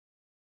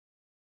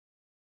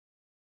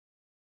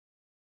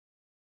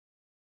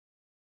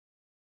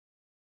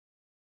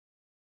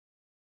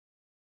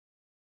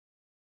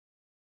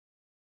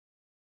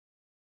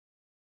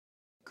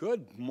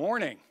Good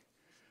morning.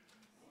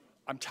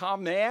 I'm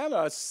Tom Mann,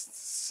 a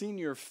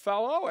senior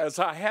fellow, as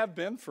I have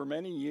been for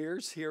many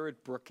years here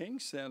at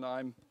Brookings, and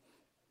I'm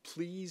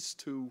pleased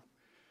to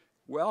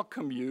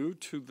welcome you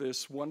to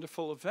this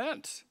wonderful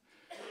event.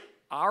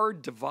 Our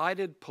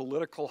divided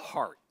political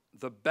heart,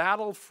 the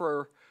battle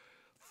for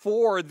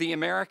the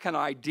American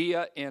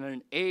idea in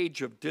an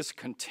age of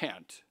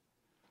discontent.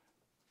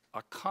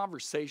 A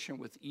conversation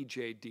with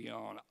E.J.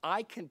 Dionne.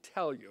 I can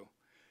tell you,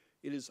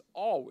 it is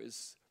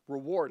always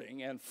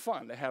rewarding and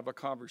fun to have a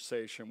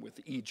conversation with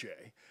E.J.,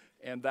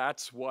 and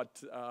that's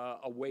what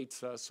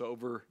awaits us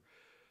over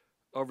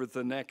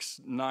the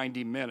next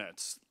 90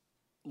 minutes.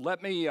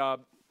 Let me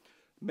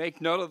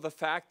make note of the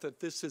fact that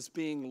this is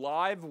being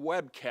live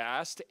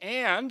webcast,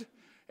 and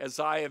as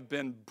I have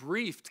been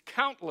briefed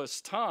countless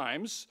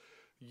times,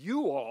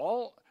 you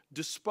all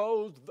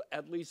disposed,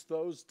 at least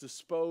those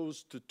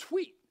disposed to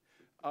tweet,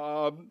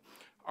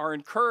 are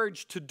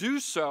encouraged to do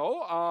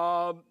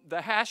so. The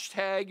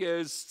hashtag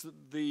is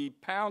the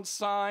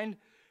 #DIVHEART,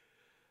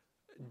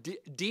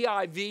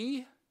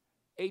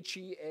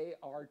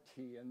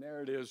 and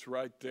there it is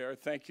right there.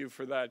 Thank you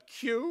for that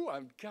cue.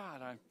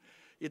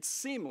 It's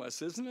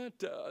seamless, isn't it,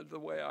 the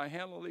way I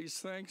handle these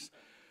things?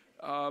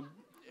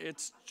 It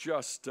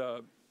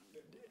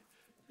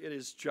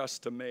is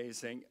just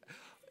amazing.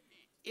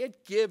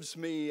 It gives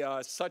me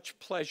such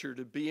pleasure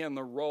to be in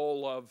the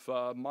role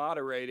of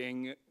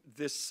moderating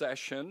this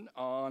session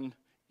on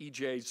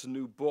E.J.'s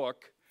new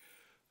book.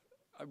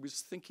 I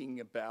was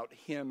thinking about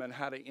him and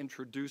how to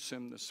introduce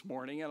him this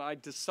morning, and I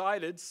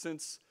decided,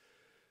 since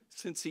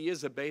he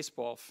is a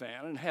baseball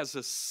fan and has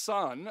a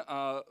son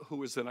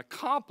who is an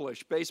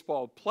accomplished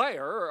baseball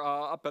player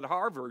up at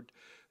Harvard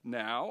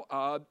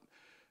now,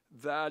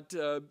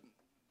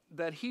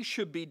 that he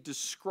should be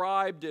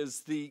described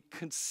as the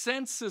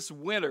consensus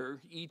winner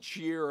each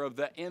year of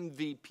the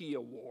MVP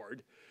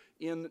award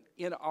in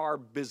our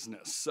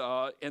business.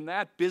 And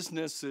that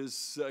business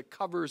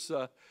covers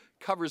a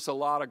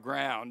lot of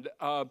ground.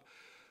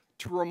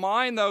 To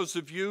remind those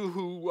of you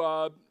who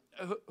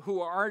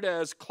aren't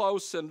as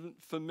close and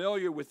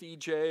familiar with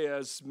E.J.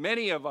 as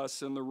many of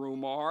us in the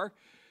room are,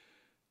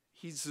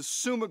 he's a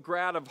summa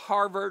grad of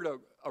Harvard,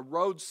 a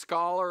Rhodes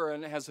Scholar,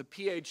 and has a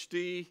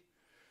PhD,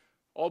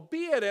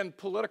 albeit in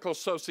political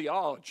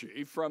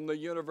sociology, from the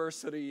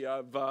University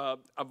of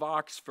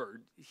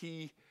Oxford.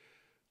 He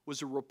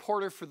was a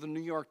reporter for the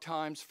New York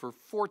Times for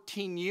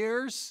 14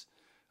 years,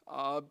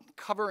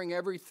 covering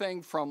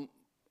everything from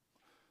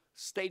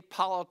state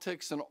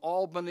politics in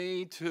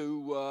Albany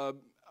to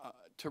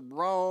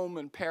Rome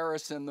and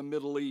Paris and the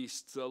Middle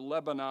East,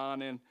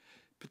 Lebanon in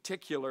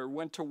particular.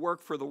 Went to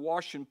work for the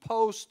Washington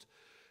Post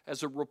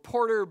as a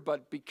reporter,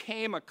 but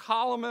became a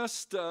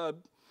columnist.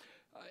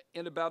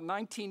 In about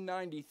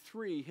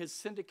 1993, his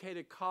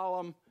syndicated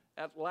column,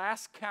 at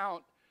last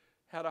count,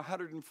 had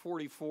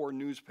 144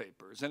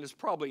 newspapers, and it's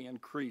probably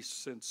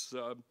increased since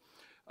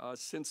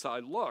I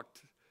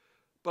looked.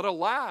 But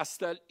alas,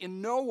 that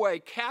in no way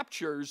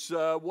captures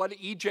what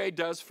E.J.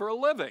 does for a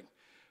living.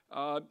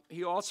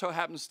 He also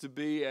happens to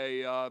be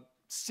a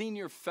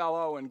senior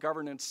fellow in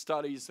governance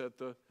studies at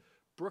the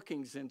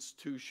Brookings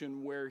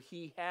Institution, where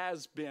he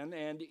has been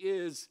and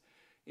is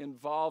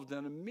involved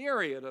in a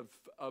myriad of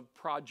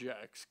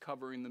projects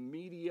covering the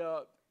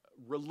media,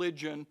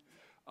 religion,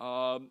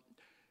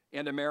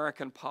 and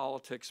American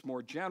politics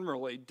more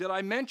generally. Did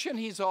I mention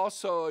he's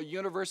also a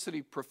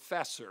university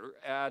professor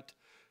at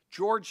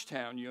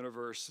Georgetown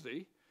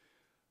University?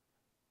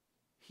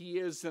 He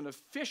is an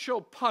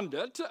official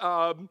pundit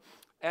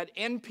at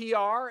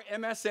NPR,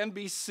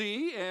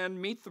 MSNBC,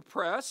 and Meet the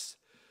Press.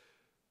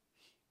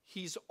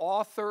 He's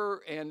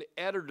author and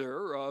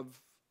editor of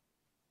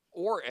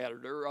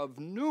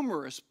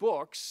numerous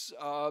books.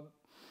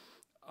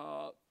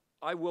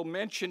 I will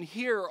mention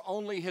here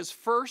only his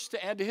first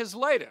and his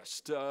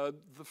latest. The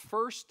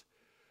first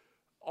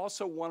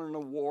also won an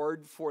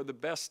award for the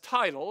best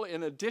title.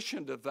 In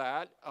addition to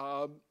that,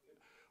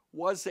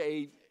 was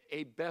a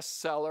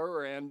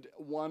bestseller and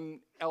won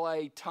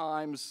LA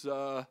Times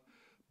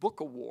Book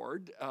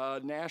Award,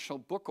 National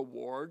Book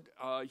Award.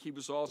 He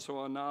was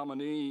also a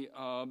nominee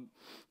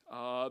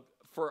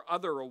for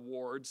other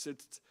awards.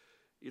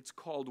 It's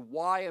called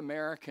Why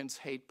Americans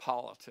Hate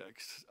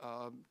Politics.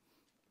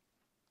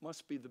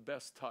 Must be the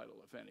best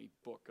title of any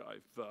book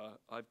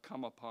I've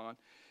come upon.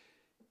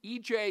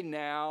 E.J.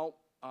 now,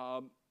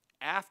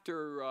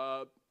 after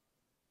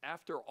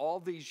all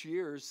these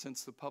years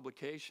since the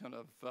publication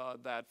of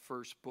that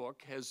first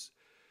book, has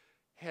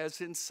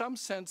in some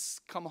sense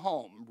come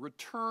home,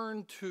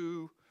 returned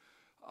to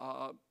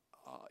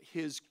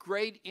his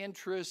great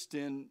interest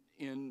in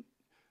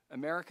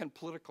American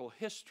political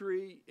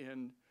history,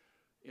 in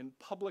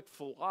public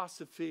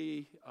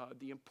philosophy,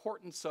 the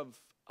importance of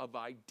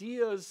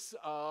ideas,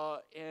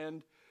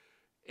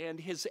 and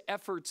his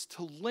efforts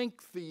to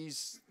link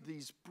these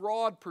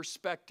broad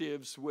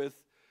perspectives with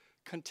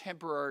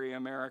contemporary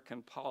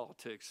American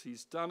politics.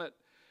 He's done it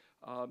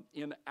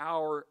in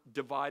our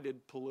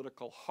divided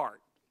political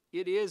heart.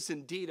 It is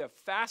indeed a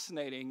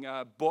fascinating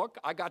book.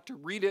 I got to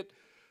read it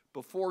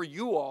before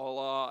you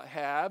all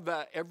have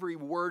every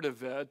word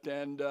of it,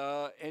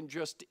 and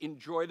just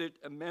enjoyed it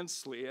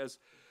immensely.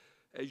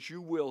 As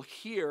you will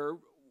hear,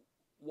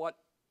 what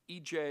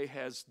EJ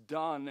has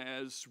done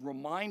has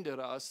reminded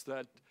us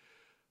that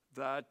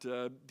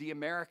the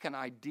American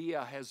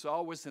idea has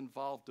always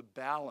involved a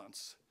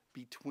balance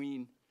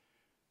between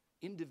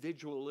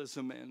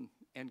individualism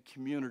and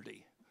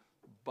community.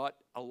 But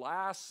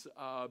alas,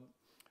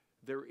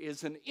 there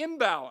is an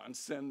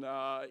imbalance in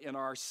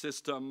our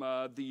system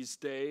these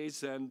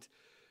days, and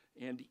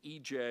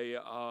EJ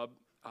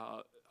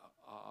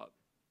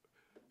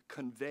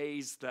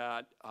conveys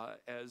that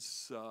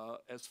as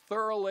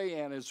thoroughly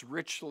and as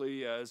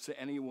richly as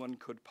anyone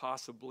could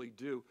possibly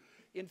do.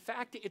 In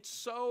fact, it's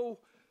so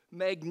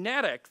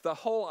magnetic, the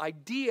whole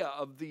idea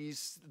of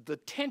the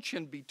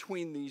tension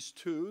between these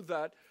two,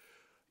 that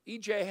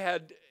EJ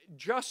had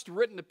just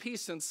written a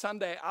piece in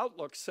Sunday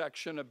Outlook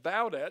section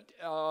about it,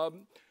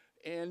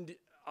 and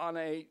on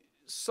a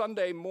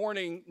Sunday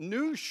morning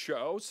news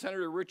show,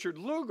 Senator Richard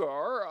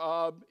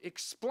Lugar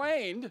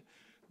explained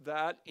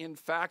that, in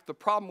fact, the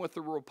problem with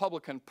the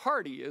Republican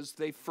Party is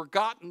they've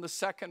forgotten the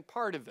second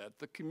part of it,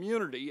 the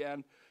community,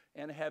 and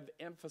have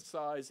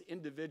emphasized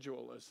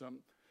individualism.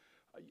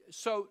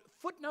 So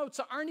footnotes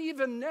aren't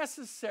even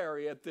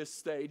necessary at this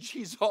stage.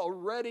 He's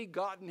already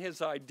gotten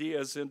his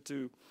ideas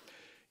into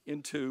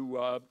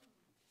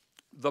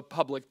the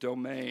public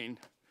domain.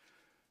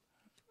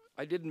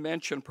 I didn't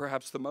mention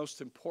perhaps the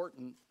most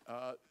important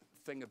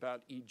thing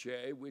about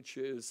EJ, which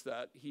is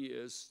that he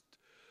is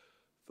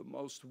the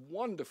most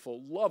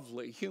wonderful,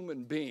 lovely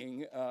human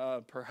being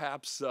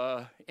perhaps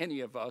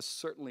any of us,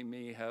 certainly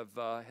me,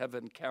 have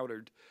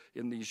encountered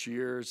in these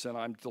years, and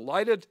I'm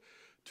delighted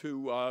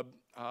to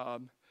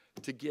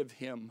give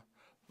him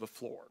the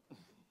floor.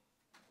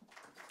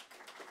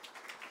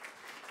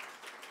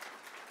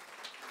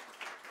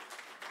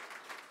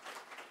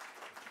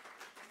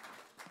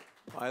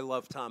 I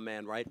love Tom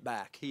Mann right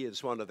back. He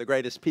is one of the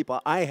greatest people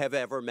I have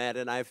ever met,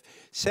 and I've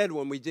said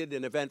when we did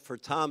an event for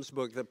Tom's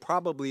book that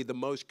probably the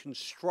most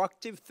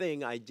constructive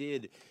thing I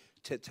did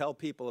to tell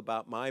people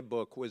about my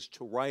book was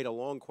to write a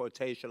long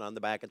quotation on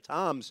the back of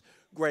Tom's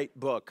great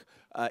book,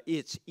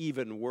 It's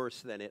Even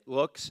Worse Than It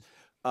Looks.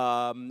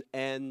 So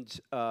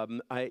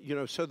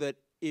that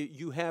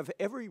you have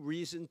every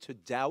reason to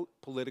doubt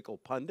political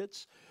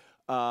pundits.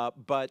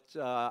 But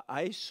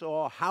I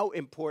saw how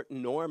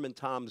important Norm and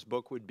Tom's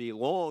book would be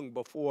long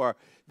before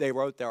they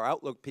wrote their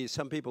Outlook piece.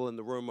 Some people in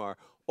the room are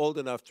old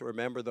enough to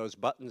remember those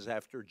buttons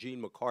after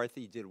Gene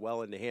McCarthy did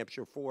well in New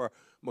Hampshire, for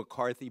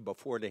McCarthy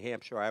before New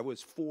Hampshire. I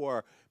was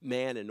for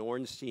Mann and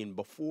Ornstein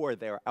before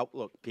their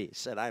Outlook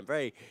piece, and I'm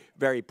very,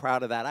 very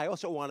proud of that. I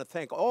also want to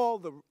thank all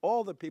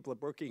the people at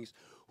Brookings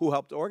who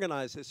helped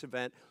organize this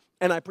event.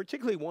 And I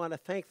particularly want to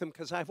thank them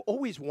because I've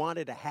always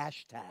wanted a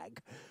hashtag.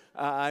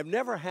 I've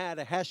never had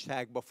a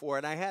hashtag before,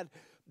 and I had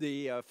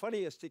the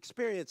funniest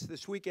experience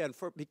this weekend.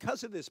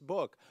 Because of this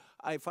book,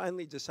 I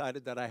finally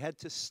decided that I had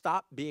to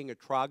stop being a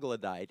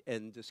troglodyte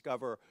and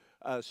discover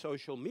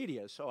social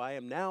media. So I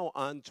am now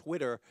on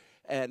Twitter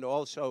and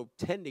also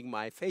tending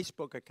my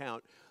Facebook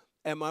account.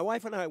 And my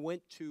wife and I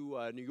went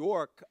to New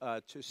York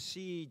to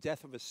see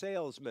Death of a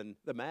Salesman,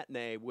 the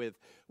matinee,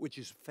 which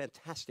is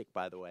fantastic,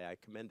 by the way. I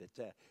commend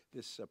it.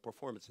 This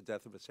performance of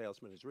Death of a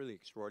Salesman is really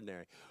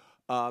extraordinary.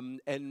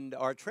 And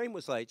our train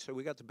was late, so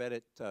we got to bed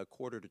at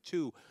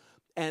 1:45.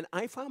 And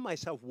I found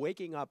myself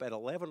waking up at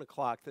 11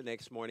 o'clock the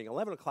next morning.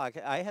 11 o'clock,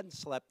 I hadn't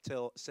slept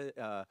to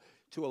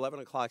 11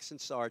 o'clock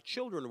since our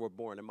children were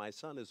born, and my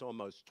son is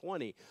almost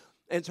 20.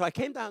 And so I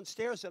came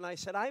downstairs and I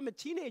said, I'm a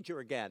teenager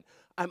again.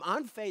 I'm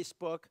on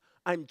Facebook,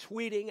 I'm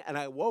tweeting, and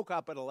I woke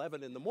up at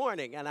 11 in the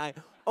morning. And I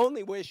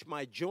only wish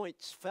my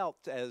joints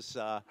felt as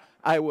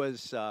I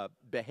was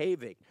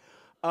behaving.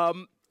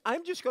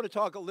 I'm just going to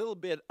talk a little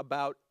bit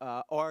about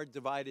our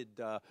divided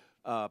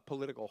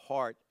political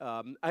heart.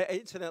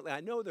 Incidentally,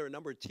 I know there are a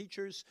number of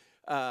teachers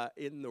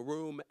in the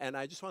room, and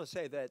I just want to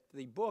say that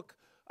the book,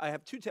 I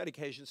have two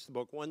dedications to the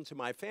book, one to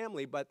my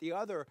family, but the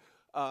other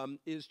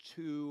is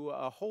to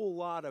a whole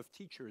lot of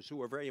teachers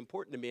who are very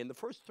important to me. And the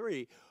first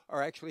three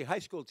are actually high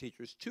school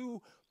teachers,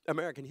 two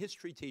American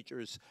history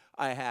teachers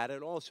I had,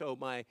 and also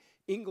my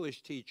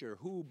English teacher,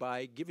 who,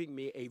 by giving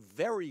me a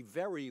very,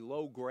 very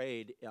low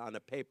grade on a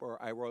paper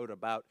I wrote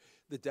about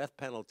the death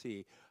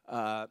penalty,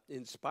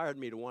 inspired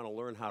me to want to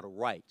learn how to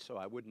write so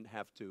I wouldn't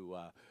have to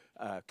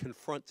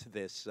confront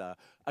this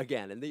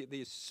again. And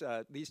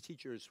these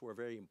teachers were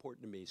very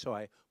important to me, so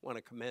I want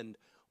to commend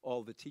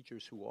all the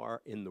teachers who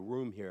are in the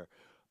room here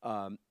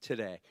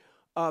today.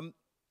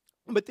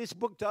 But this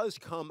book does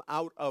come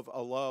out of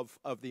a love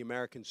of the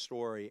American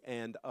story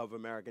and of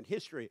American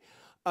history.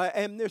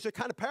 And there's a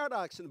kind of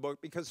paradox in the book,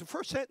 because the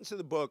first sentence of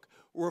the book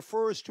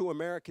refers to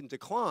American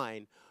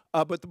decline,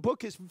 but the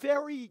book is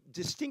very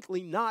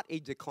distinctly not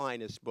a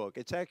declinist book.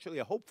 It's actually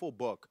a hopeful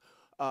book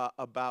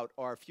about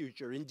our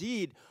future.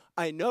 Indeed,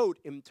 I note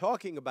in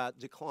talking about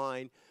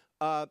decline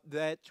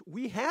that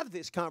we have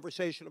this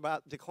conversation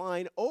about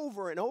decline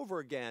over and over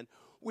again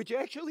which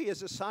actually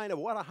is a sign of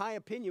what a high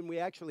opinion we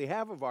actually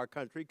have of our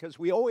country, because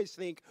we always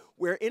think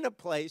we're in a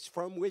place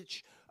from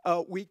which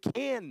we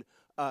can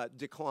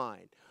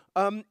decline.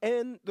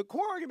 And the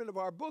core argument of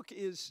our book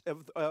is,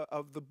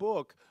 of the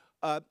book,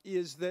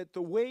 is that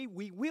the way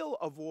we will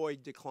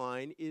avoid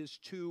decline is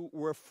to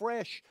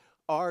refresh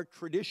our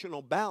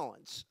traditional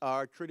balance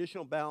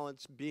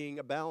being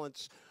a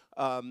balance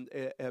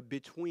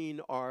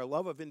between our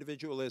love of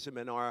individualism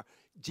and our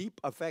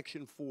deep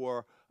affection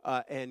for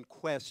and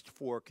quest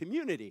for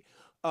community.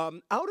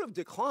 Out of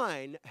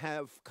decline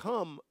have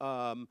come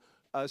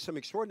some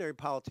extraordinary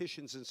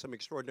politicians and some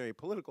extraordinary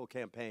political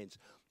campaigns.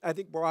 I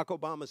think Barack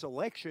Obama's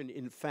election,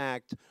 in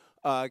fact,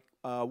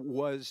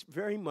 was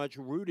very much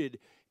rooted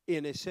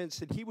in a sense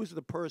that he was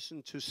the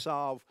person to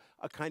solve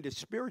a kind of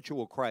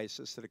spiritual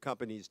crisis that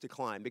accompanies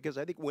decline. Because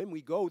I think when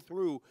we go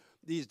through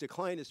these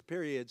declinist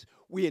periods,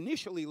 we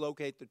initially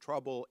locate the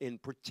trouble in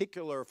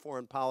particular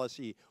foreign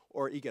policy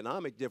or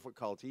economic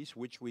difficulties,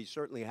 which we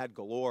certainly had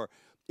galore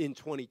in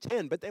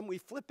 2010, but then we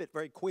flip it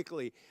very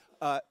quickly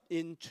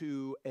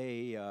into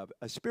a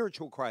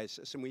spiritual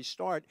crisis, and we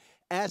start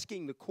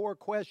asking the core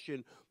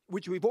question,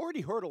 which we've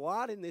already heard a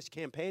lot in this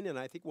campaign, and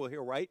I think we'll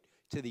hear right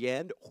to the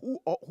end: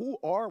 who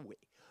are we?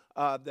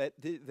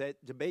 That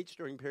debates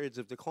during periods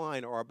of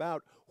decline are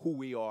about who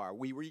we are.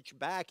 We reach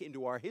back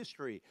into our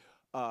history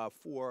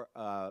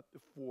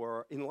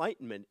for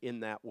enlightenment in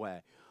that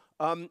way.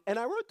 And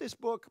I wrote this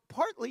book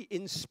partly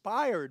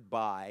inspired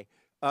by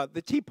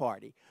the Tea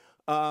Party.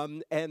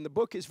 And the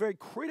book is very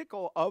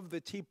critical of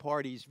the Tea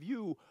Party's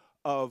view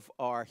of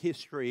our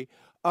history.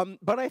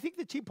 But I think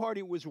the Tea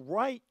Party was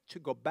right to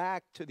go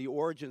back to the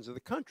origins of the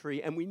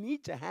country, and we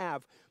need to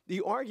have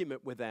the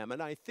argument with them.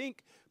 And I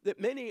think that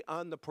many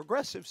on the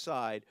progressive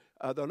side,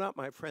 though not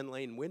my friend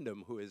Lane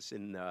Wyndham, who is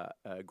in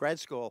grad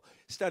school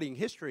studying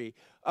history,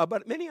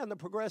 but many on the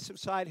progressive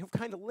side have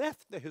kind of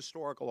left the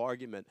historical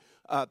argument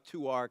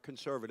to our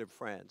conservative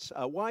friends.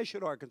 Why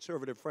should our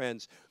conservative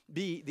friends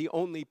be the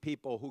only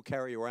people who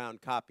carry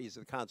around copies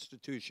of the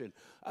Constitution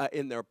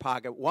in their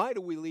pocket? Why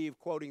do we leave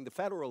quoting the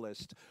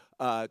Federalist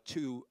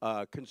to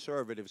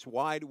conservatives?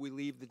 Why do we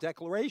leave the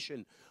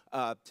Declaration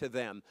to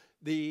them?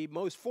 The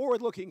most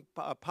forward-looking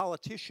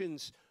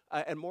politicians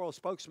and moral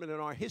spokesmen in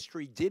our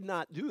history did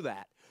not do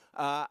that.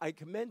 I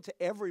commend to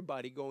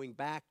everybody going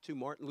back to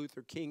Martin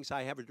Luther King's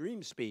I Have a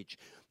Dream speech.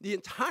 The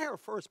entire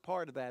first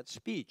part of that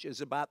speech is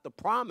about the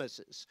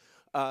promises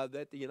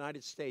that the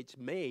United States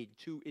made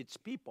to its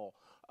people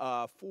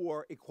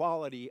for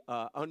equality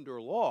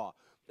under law.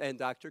 And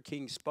Dr.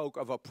 King spoke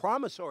of a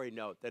promissory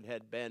note that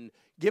had been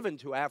given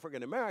to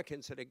African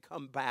Americans that had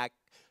come back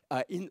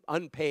in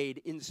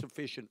unpaid,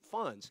 insufficient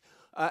funds.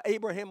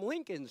 Abraham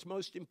Lincoln's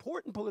most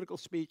important political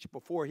speech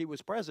before he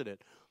was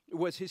president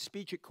was his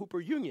speech at Cooper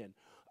Union,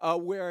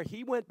 where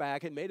he went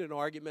back and made an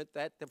argument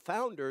that the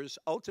founders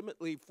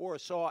ultimately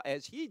foresaw,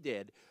 as he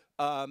did,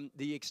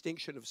 the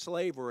extinction of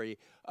slavery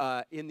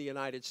in the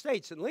United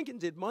States. And Lincoln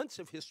did months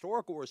of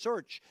historical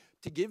research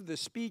to give the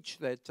speech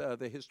that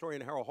the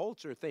historian Harold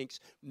Holzer thinks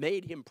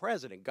made him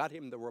president, got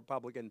him the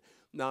Republican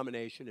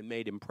nomination and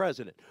made him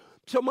president.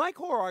 So my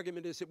core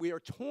argument is that we are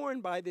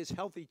torn by this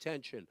healthy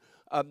tension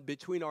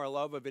between our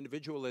love of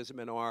individualism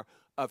and our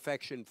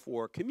affection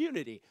for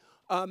community.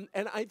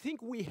 And I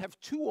think we have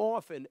too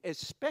often,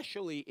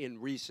 especially in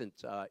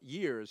recent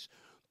years,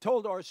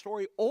 told our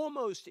story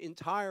almost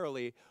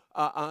entirely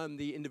on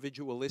the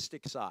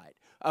individualistic side.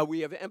 We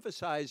have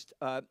emphasized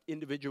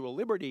individual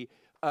liberty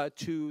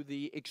to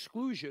the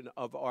exclusion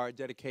of our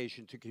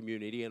dedication to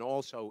community and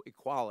also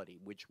equality,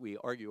 which we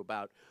argue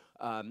about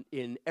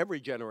in every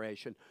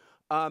generation.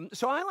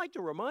 So I like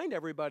to remind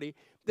everybody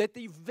that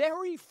the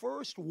very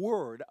first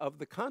word of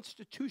the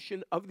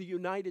Constitution of the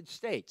United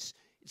States,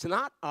 it's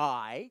not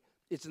I,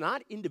 it's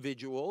not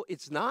individual,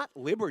 it's not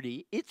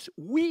liberty, it's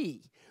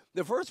we.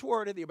 The first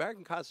word of the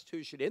American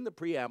Constitution in the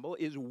preamble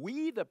is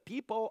 "we, the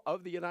people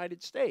of the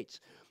United States."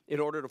 In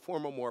order to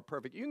form a more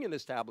perfect union,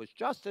 establish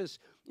justice,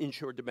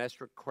 ensure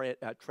domestic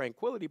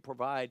tranquility,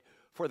 provide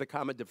for the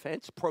common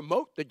defense,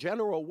 promote the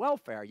general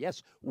welfare.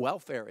 Yes,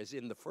 welfare is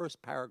in the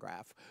first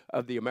paragraph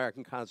of the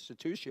American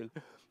Constitution.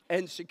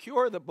 And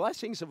secure the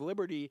blessings of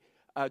liberty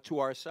to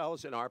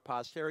ourselves and our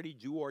posterity,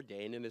 do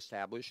ordain and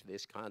establish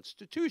this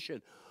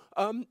Constitution.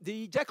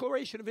 The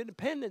Declaration of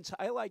Independence,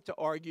 I like to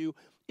argue,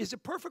 is a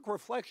perfect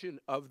reflection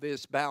of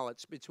this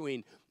balance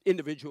between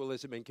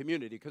individualism and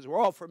community, because we're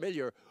all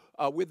familiar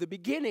with the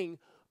beginning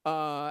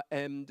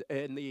and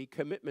the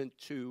commitment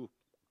to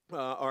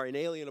our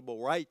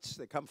inalienable rights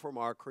that come from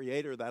our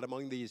Creator, that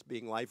among these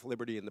being life,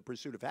 liberty, and the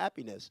pursuit of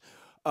happiness.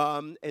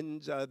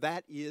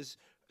 That is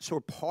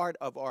sort of part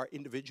of our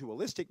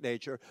individualistic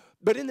nature.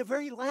 But in the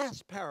very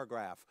last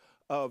paragraph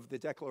of the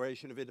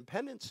Declaration of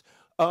Independence,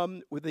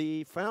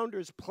 the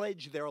founders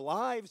pledged their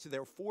lives,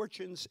 their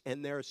fortunes,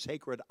 and their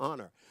sacred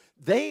honor.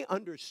 They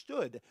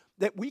understood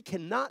that we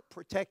cannot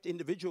protect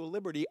individual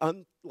liberty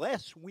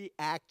unless we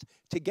act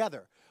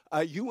together.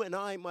 You and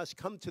I must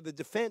come to the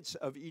defense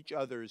of each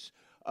other's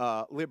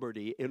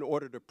liberty in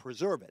order to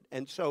preserve it.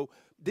 And so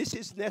this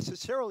is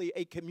necessarily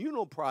a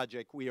communal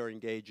project we are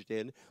engaged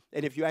in.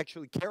 And if you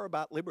actually care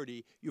about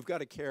liberty, you've got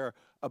to care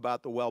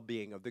about the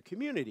well-being of the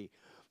community.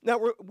 Now,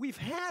 we've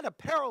had a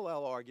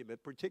parallel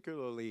argument,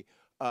 particularly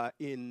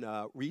in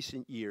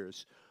recent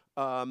years,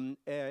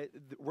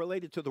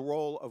 related to the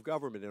role of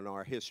government in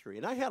our history.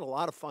 And I had a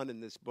lot of fun in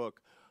this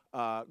book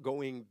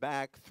going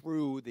back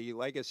through the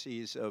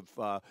legacies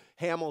of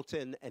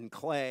Hamilton and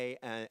Clay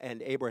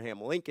and Abraham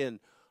Lincoln,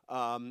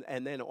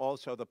 and then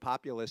also the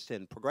populist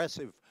and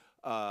progressive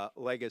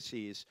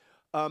legacies.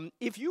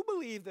 If you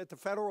believe that the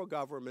federal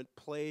government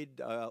played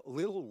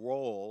little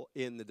role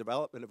in the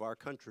development of our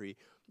country,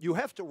 you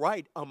have to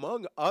write,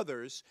 among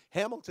others,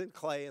 Hamilton,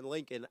 Clay, and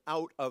Lincoln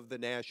out of the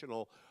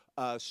national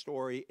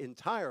story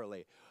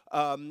entirely.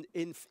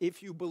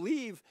 If you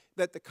believe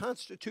that the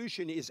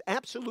Constitution is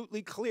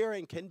absolutely clear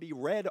and can be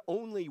read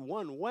only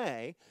one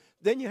way,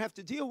 then you have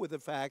to deal with the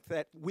fact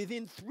that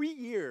within 3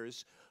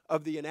 years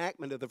of the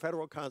enactment of the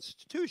federal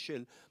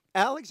Constitution,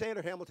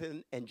 Alexander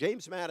Hamilton and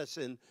James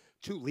Madison,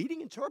 two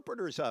leading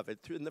interpreters of it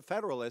in the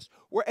Federalists,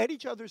 were at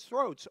each other's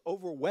throats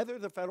over whether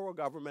the federal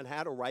government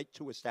had a right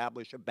to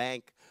establish a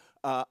bank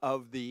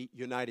of the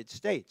United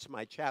States.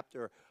 My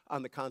chapter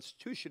on the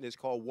Constitution is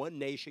called One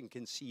Nation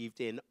Conceived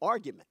in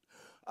Argument.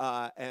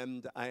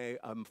 And I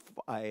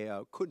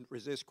couldn't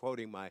resist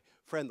quoting my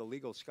friend, the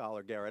legal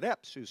scholar Garrett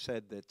Epps, who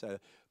said that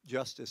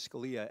Justice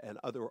Scalia and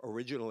other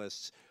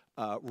originalists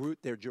root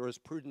their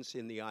jurisprudence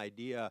in the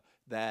idea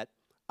that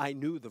I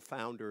knew the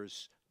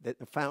founders, that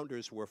the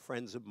founders were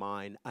friends of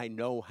mine. I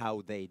know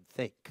how they'd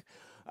think.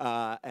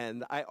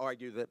 And I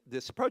argue that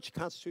this approach to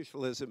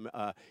constitutionalism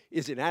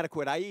is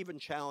inadequate. I even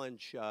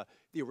challenge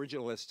the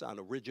originalists on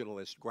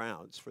originalist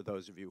grounds, for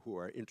those of you who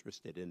are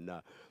interested in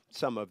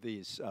some of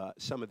these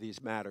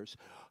matters.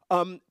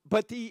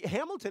 But the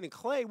Hamilton and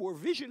Clay were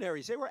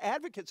visionaries. They were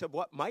advocates of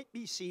what might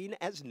be seen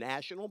as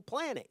national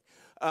planning.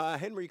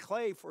 Henry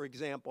Clay, for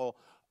example,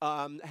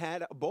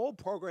 had a bold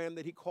program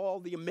that he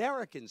called the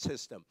American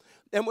system.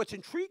 And what's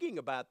intriguing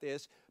about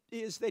this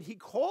is that he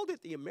called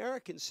it the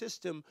American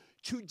system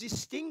to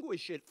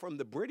distinguish it from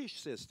the British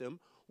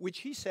system, which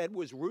he said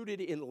was rooted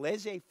in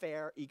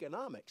laissez-faire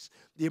economics.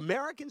 The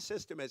American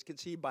system, as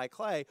conceived by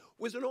Clay,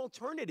 was an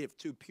alternative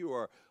to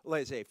pure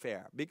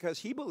laissez-faire because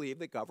he believed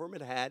that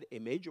government had a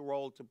major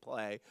role to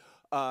play.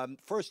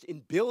 First, in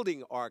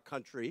building our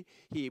country,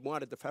 he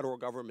wanted the federal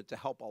government to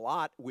help a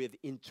lot with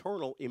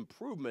internal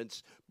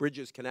improvements,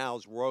 bridges,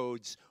 canals,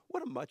 roads.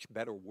 What a much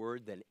better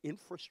word than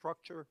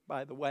infrastructure,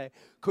 by the way.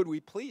 Could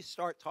we please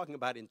start talking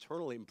about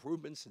internal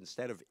improvements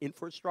instead of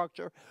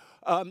infrastructure?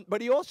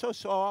 But he also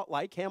saw,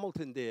 like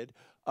Hamilton did,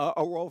 a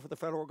role for the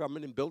federal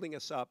government in building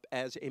us up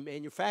as a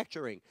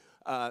manufacturing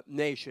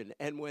nation.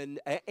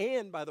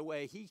 And by the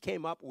way, he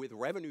came up with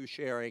revenue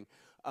sharing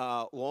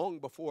long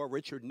before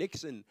Richard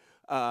Nixon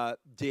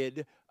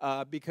did,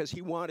 because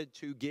he wanted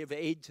to give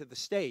aid to the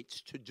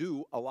states to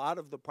do a lot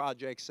of the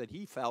projects that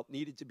he felt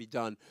needed to be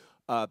done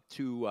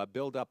to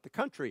build up the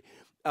country.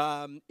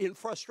 In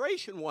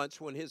frustration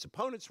once, when his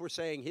opponents were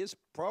saying his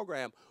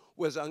program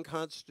was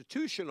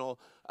unconstitutional,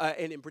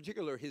 and in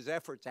particular his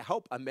effort to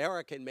help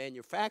American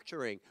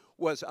manufacturing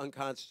was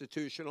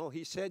unconstitutional,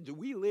 he said, "Do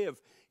we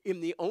live in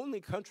the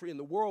only country in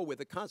the world with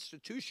a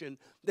constitution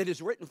that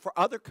is written for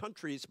other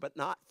countries but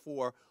not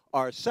for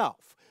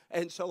ourselves?"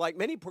 And so, like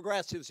many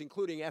progressives,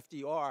 including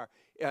FDR,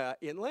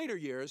 in later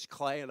years,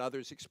 Clay and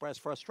others expressed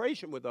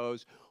frustration with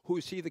those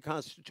who see the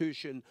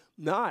Constitution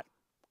not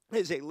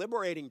as a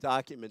liberating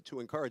document to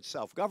encourage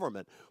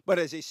self-government, but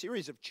as a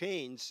series of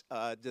chains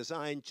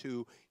designed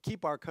to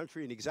keep our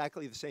country in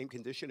exactly the same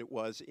condition it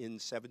was in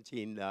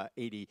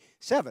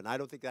 1787. I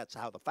don't think that's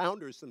how the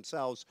founders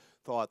themselves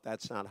thought.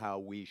 That's not how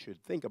we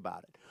should think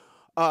about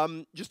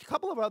it. Just a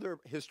couple of other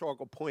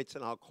historical points,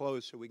 and I'll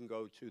close so we can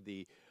go to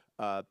the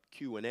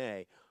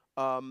Q&A.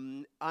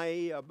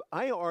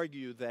 I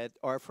argue that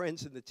our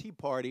friends in the Tea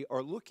Party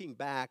are looking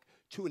back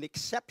to an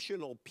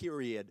exceptional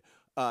period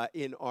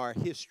in our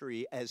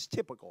history as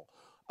typical.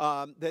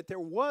 That there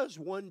was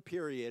one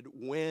period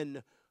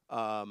when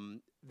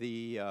kind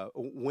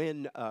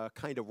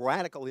of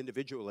radical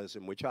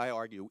individualism, which I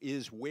argue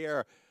is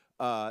where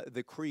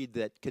the creed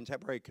that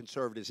contemporary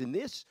conservatives in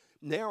this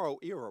narrow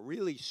era,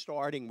 really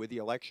starting with the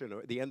election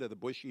or the end of the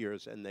Bush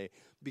years and the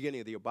beginning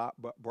of the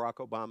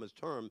Barack Obama's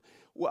term,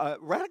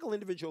 radical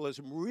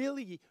individualism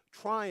really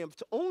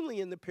triumphed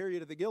only in the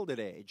period of the Gilded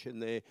Age, in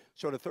the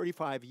sort of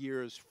 35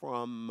 years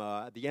from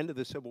the end of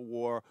the Civil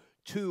War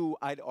to,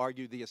 I'd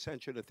argue, the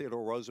ascension of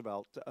Theodore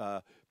Roosevelt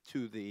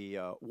to the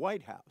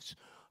White House.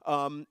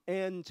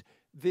 And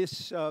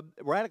this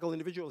radical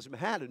individualism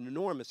had an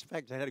enormous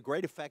effect. It had a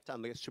great effect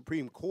on the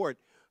Supreme Court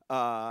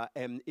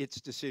and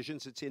its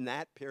decisions. It's in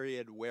that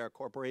period where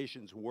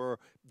corporations were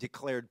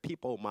declared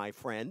people, my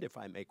friend, if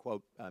I may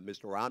quote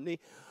Mr. Romney.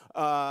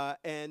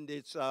 And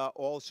it's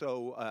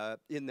also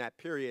in that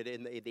period,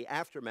 in the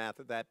aftermath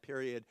of that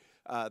period,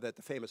 that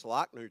the famous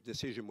Lochner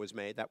decision was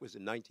made. That was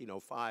in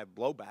 1905,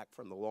 blowback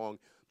from the long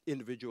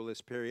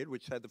individualist period,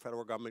 which said the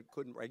federal government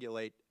couldn't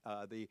regulate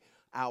the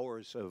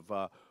hours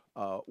of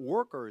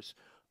workers.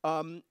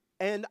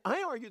 And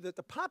I argue that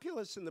the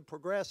populists and the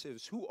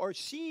progressives, who are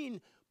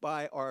seen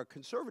by our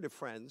conservative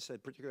friends,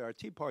 and particularly our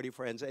Tea Party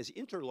friends, as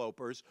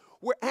interlopers,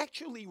 were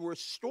actually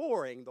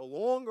restoring the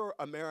longer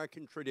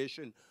American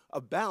tradition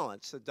of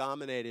balance that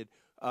dominated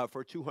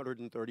for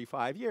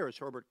 235 years.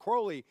 Herbert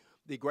Crowley,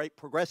 the great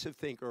progressive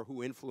thinker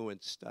who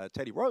influenced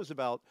Teddy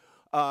Roosevelt,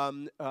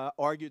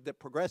 argued that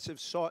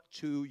progressives sought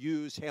to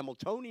use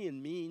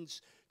Hamiltonian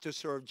means to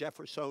serve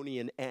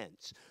Jeffersonian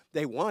ends.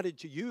 They wanted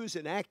to use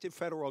an active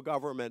federal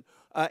government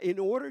in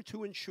order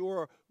to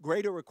ensure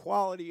greater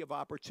equality of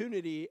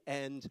opportunity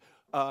and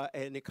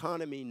an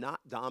economy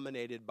not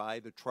dominated by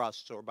the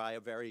trusts or by a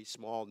very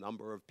small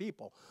number of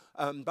people.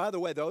 By the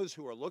way, those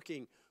who are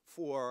looking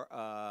for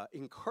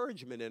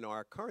encouragement in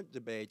our current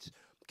debates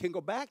can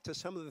go back to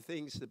some of the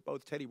things that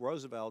both Teddy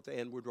Roosevelt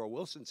and Woodrow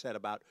Wilson said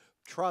about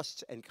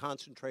trusts and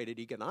concentrated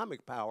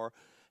economic power.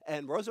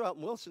 And Roosevelt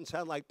and Wilson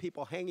sound like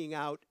people hanging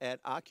out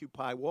at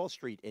Occupy Wall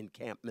Street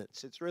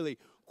encampments. It's really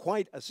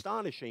quite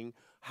astonishing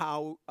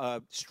how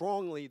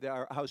strong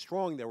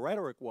their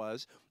rhetoric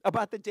was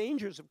about the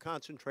dangers of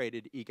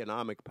concentrated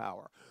economic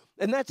power.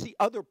 And that's the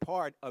other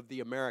part of the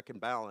American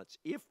balance.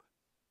 If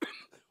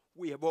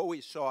we have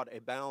always sought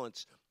a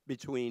balance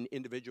between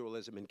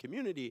individualism and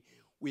community,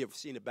 we have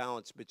seen a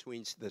balance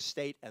between the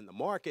state and the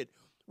market.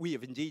 We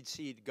have indeed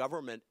seen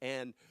government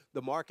and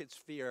the market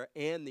sphere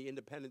and the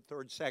independent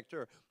third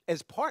sector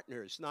as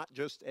partners, not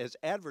just as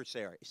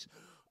adversaries.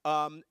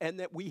 And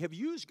that we have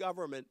used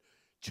government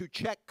to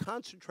check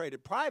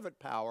concentrated private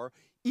power,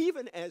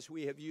 even as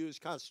we have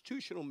used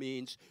constitutional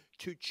means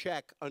to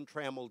check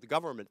untrammeled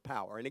government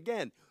power. And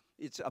again,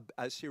 it's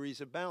a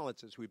series of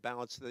balances. We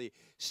balance the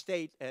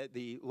state,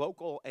 the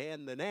local,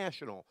 and the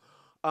national.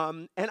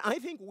 And I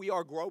think we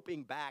are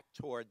groping back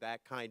toward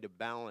that kind of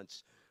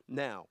balance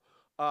now.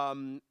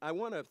 I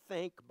want to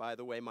thank, by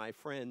the way, my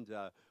friend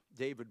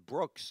David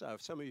Brooks.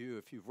 Some of you,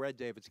 if you've read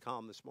David's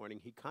column this morning,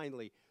 he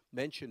kindly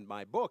mentioned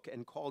my book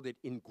and called it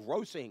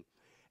engrossing.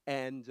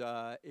 And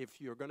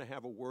if you're going to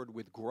have a word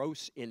with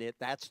gross in it,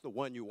 that's the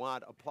one you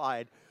want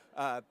applied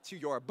to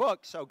your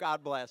book. So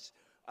God bless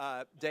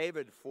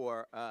David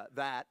for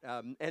that.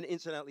 And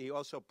incidentally, he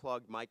also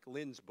plugged Mike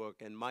Lynn's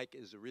book, and Mike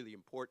is a really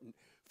important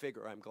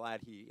figure. I'm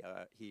glad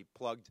he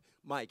plugged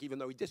Mike, even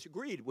though he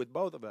disagreed with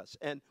both of us.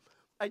 And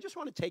I just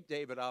want to take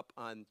David up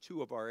on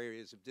two of our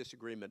areas of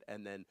disagreement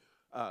and then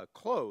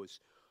close.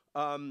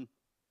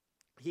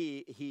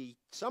 He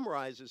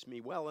summarizes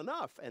me well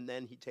enough, and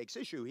then he takes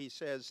issue. He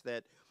says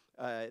that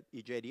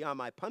EJDI,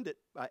 my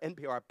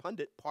NPR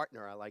pundit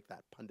partner, I like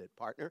that, pundit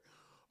partner,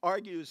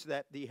 argues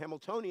that the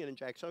Hamiltonian and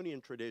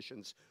Jacksonian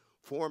traditions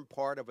form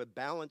part of a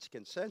balanced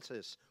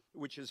consensus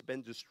which has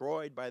been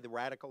destroyed by the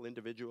radical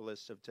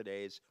individualists of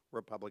today's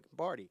Republican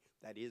Party.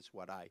 That is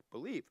what I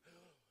believe.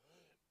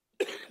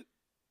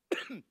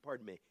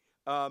 Pardon me.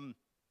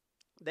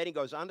 Then he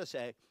goes on to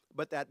say,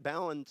 but that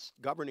balanced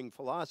governing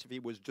philosophy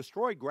was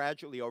destroyed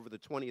gradually over the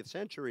 20th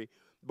century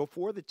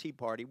before the Tea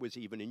Party was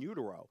even in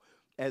utero.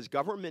 As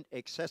government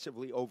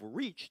excessively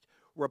overreached,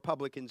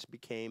 Republicans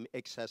became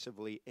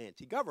excessively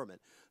anti-government.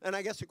 And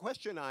I guess the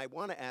question I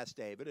want to ask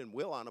David, and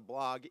will on a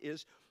blog,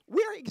 is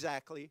where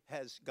exactly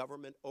has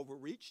government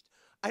overreached?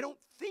 I don't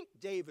think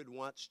David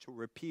wants to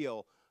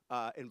repeal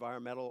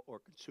environmental or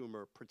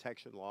consumer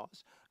protection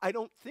laws. I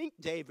don't think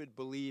David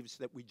believes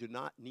that we do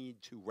not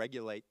need to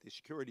regulate the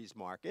securities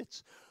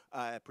markets,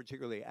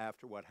 particularly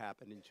after what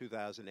happened in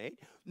 2008.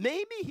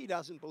 Maybe he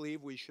doesn't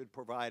believe we should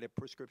provide a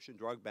prescription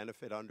drug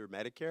benefit under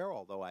Medicare,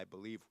 although I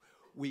believe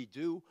we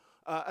do.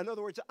 In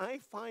other words, I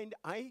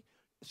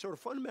sort of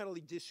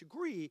fundamentally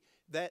disagree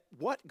that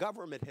what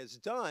government has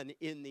done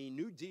in the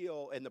New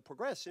Deal and the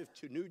progressive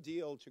to New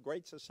Deal to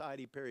Great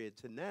Society period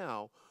to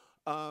now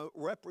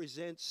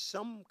represents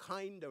some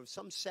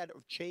set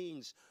of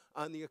chains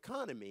on the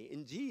economy.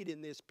 Indeed,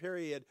 in this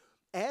period,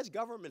 as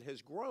government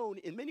has grown,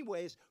 in many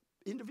ways,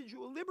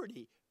 individual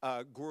liberty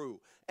grew.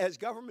 As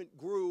government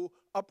grew,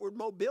 upward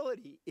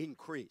mobility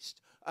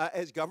increased.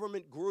 As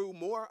government grew,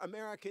 more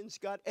Americans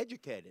got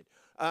educated.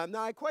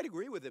 Now, I quite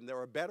agree with him. There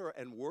are better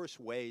and worse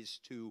ways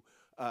to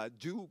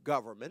do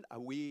government.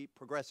 We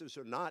progressives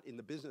are not in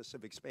the business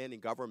of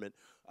expanding government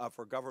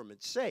for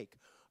government's sake.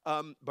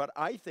 But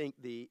I think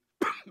the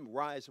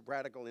rise of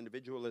radical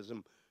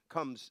individualism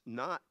comes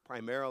not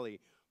primarily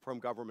from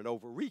government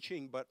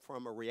overreaching, but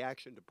from a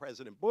reaction to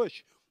President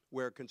Bush,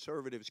 where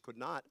conservatives could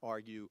not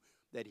argue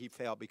that he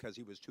failed because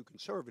he was too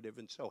conservative,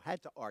 and so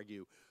had to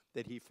argue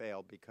that he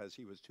failed because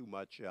he was too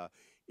much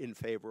in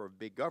favor of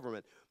big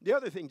government. The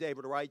other thing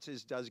David writes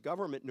is, does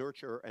government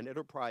nurture an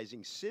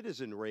enterprising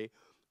citizenry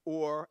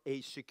or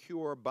a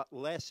secure but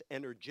less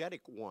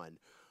energetic one?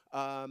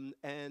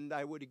 And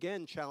I would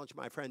again challenge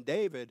my friend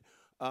David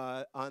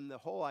on the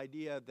whole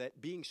idea that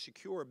being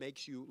secure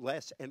makes you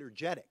less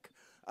energetic.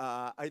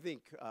 I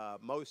think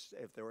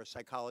if there are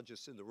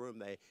psychologists in the room,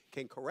 they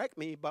can correct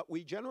me, but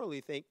we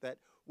generally think that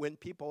when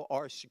people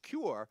are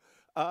secure,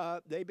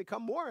 they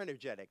become more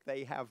energetic.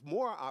 They have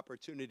more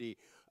opportunity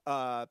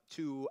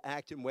to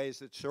act in ways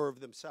that serve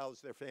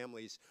themselves, their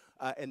families,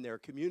 and their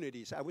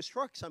communities. I was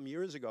struck some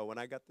years ago when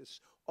I got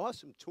this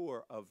awesome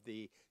tour of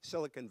the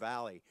Silicon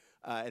Valley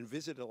and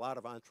visited a lot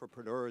of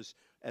entrepreneurs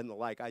and the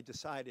like. I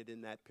decided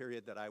in that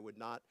period that I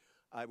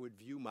would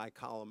view my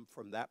column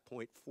from that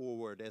point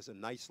forward as a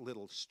nice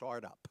little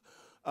startup.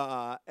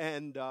 But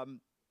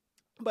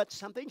what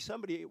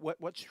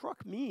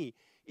struck me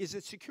is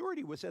that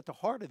security was at the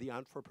heart of the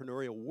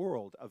entrepreneurial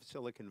world of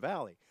Silicon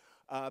Valley.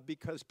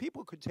 Because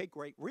people could take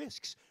great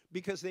risks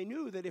because they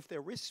knew that if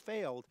their risks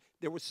failed,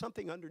 there was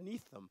something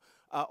underneath them.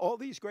 All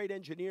these great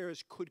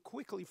engineers could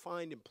quickly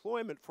find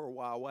employment for a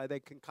while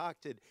they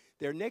concocted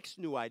their next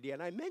new idea.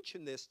 And I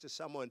mentioned this to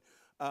someone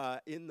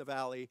in the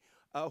Valley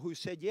who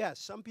said, yes,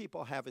 some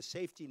people have a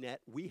safety net.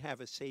 We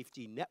have a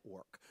safety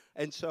network.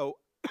 And so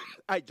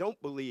I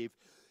don't believe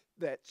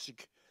that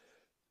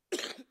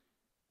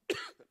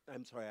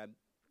I'm sorry, I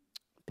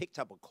picked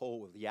up a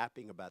cold with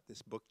yapping about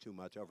this book too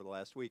much over the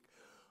last week.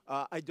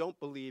 I don't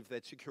believe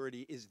that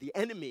security is the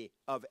enemy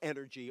of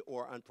energy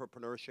or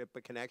entrepreneurship,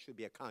 but can actually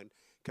be a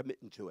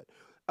commitment to it.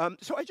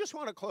 So I just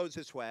want to close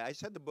this way. I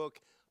said the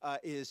book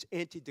is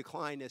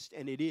anti-declinist,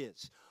 and it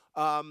is.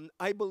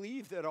 I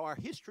believe that our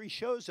history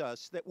shows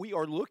us that we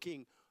are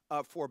looking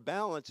for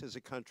balance as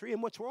a country.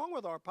 And what's wrong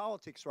with our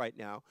politics right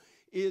now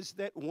is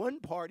that one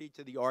party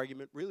to the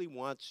argument really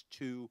wants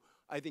to,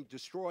 I think,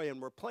 destroy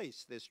and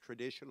replace this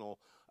traditional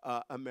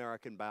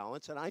American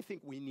balance. And I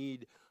think we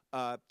need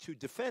to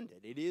defend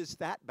it. It is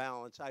that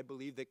balance, I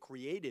believe, that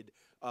created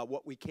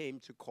what we came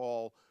to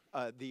call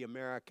the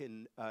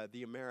American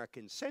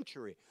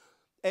century.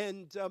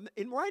 And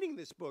in writing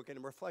this book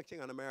and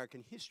reflecting on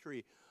American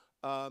history,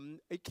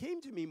 it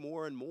came to me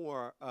more and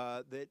more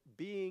that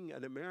being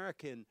an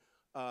American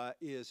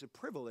is a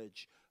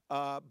privilege,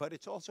 but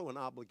it's also an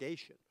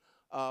obligation.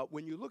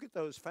 When you look at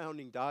those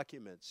founding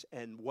documents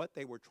and what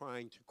they were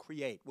trying to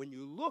create, when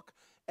you look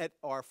at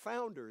our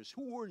founders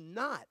who were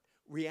not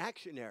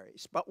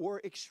reactionaries, but were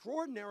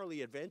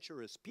extraordinarily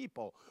adventurous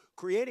people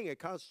creating a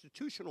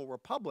constitutional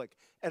republic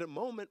at a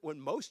moment when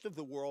most of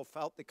the world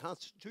felt that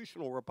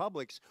constitutional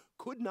republics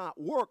could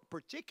not work,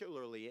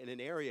 particularly in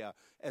an area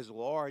as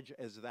large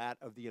as that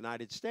of the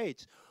United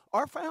States.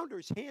 Our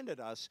founders handed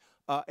us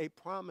a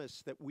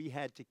promise that we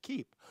had to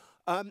keep.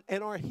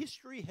 And our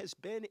history has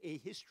been a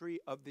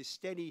history of the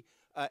steady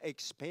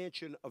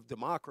expansion of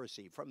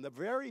democracy. From the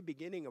very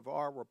beginning of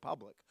our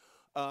republic,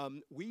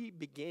 we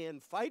began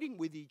fighting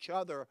with each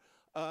other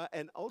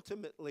and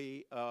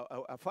ultimately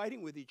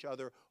fighting with each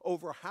other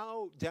over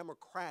how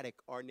democratic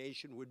our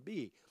nation would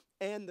be.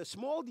 And the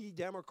small d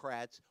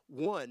Democrats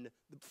won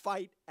the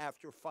fight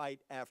after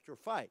fight after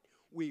fight.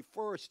 We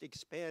first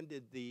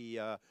expanded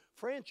the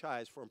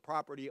franchise from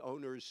property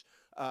owners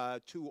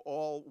to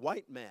all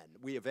white men.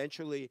 We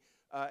eventually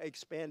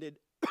expanded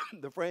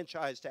the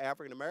franchise to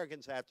African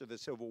Americans after the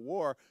Civil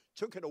War,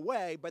 took it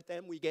away, but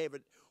then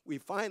we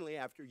finally,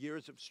 after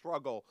years of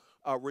struggle,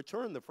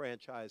 returned the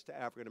franchise to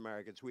African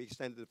Americans. We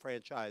extended the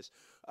franchise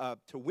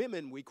to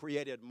women. We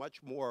created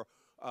much more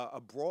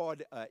a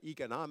broad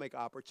economic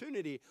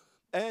opportunity.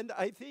 And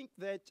I think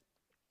that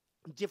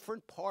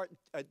different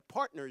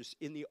partners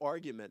in the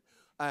argument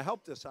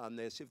helped us on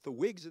this. If the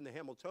Whigs and the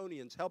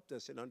Hamiltonians helped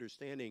us in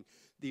understanding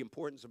the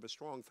importance of a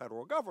strong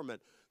federal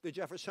government, the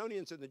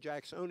Jeffersonians and the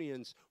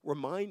Jacksonians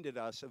reminded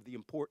us of the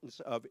importance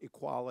of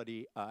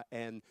equality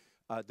and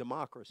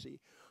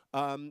democracy.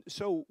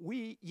 So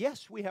we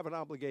have an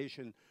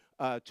obligation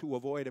to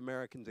avoid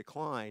American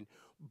decline,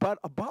 but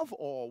above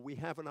all, we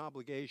have an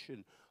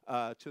obligation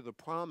to the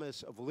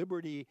promise of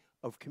liberty,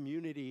 of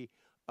community,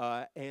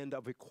 and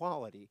of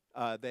equality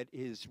that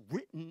is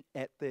written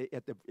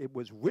it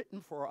was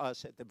written for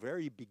us at the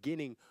very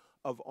beginning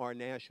of our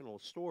national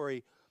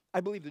story.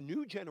 I believe the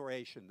new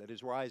generation that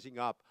is rising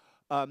up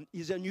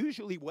is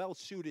unusually well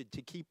suited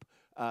to keep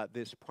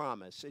this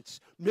promise. It's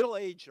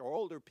middle-aged or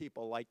older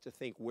people like to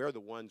think we're the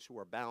ones who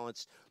are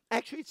balanced.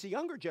 Actually, it's the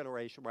younger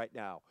generation right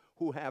now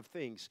who have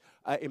things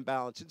in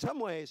balance. In some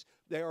ways,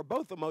 they are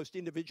both the most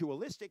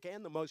individualistic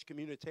and the most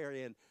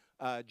communitarian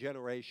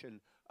generation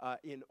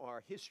in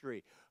our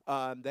history.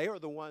 They are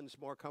the ones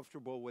more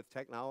comfortable with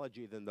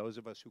technology than those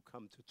of us who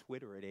come to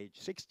Twitter at age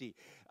 60.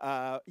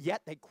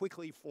 Yet they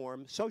quickly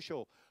form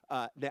social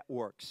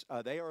networks.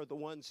 They are the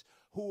ones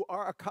who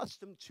are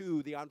accustomed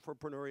to the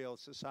entrepreneurial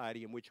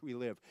society in which we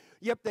live.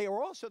 Yet they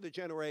are also the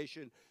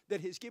generation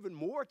that has given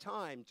more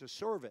time to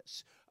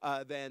service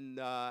than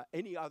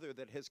any other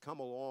that has come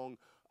along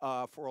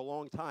for a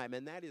long time.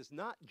 And that is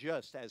not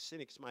just, as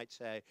cynics might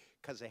say,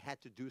 because they had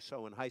to do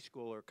so in high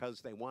school or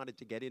because they wanted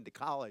to get into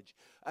college.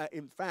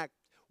 In fact,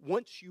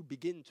 once you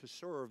begin to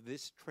serve,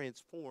 this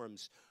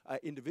transforms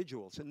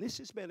individuals. And this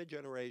has been a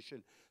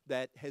generation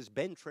that has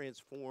been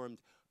transformed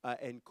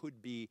and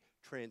could be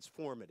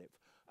transformative.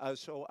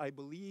 So I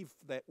believe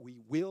that we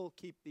will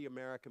keep the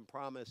American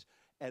promise,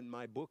 and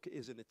my book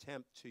is an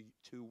attempt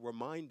to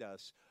remind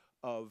us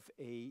of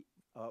a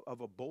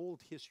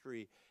bold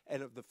history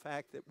and of the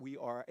fact that we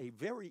are a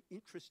very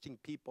interesting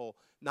people,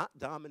 not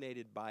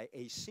dominated by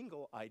a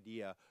single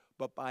idea,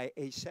 but by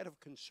a set of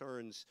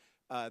concerns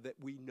that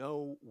we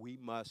know we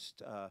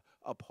must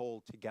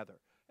uphold together.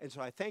 And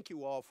so I thank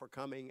you all for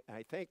coming.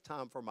 I thank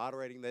Tom for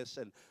moderating this,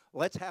 and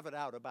let's have it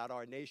out about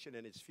our nation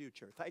and its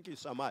future. Thank you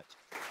so much.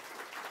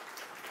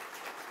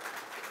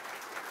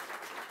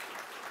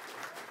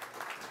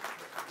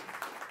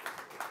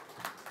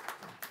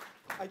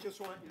 I just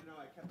want you to know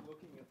I kept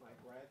looking at my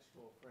grad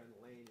school friend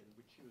Lane, and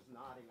when she was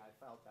nodding, I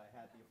felt I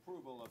had the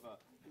approval of a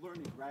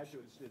learning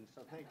graduate student,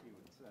 so thank you.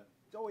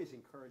 It's always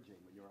encouraging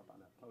when you're up on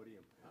that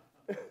podium.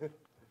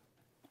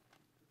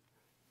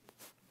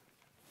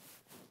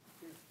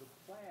 Here's the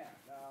plan.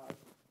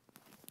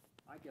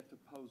 I get to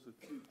pose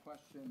a few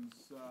questions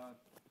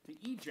to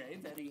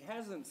EJ that he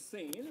hasn't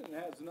seen and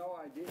has no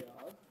idea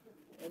of.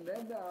 And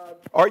then...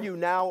 Are you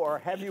now, or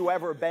have you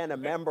ever been a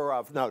member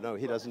of... No,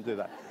 he doesn't do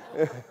that.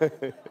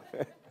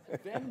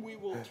 Then we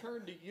will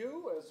turn to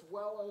you as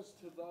well as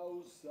to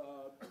those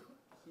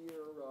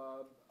here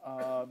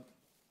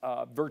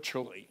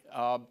virtually.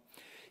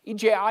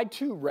 EJ, I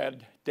too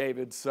read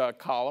David's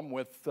column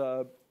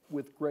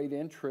with great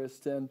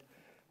interest and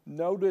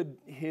noted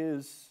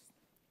his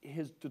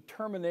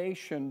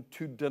determination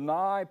to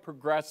deny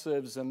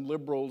progressives and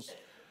liberals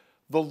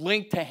the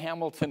link to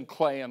Hamilton,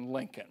 Clay, and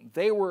Lincoln.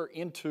 They were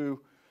into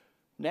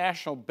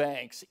national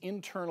banks,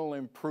 internal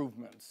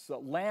improvements,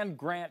 land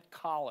grant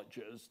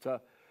colleges to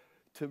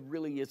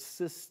really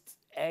assist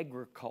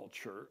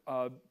agriculture,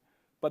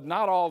 but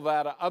not all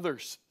that other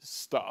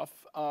stuff.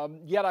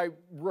 Yet I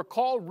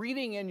recall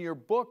reading in your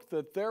book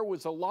that there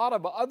was a lot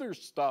of other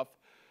stuff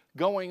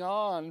going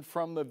on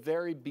from the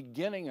very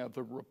beginning of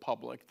the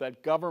Republic,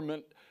 that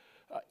government,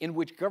 in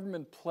which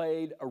government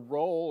played a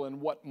role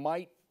in what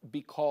might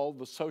be called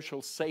the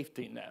social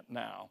safety net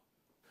now.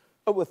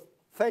 Oh, well,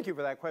 thank you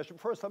for that question.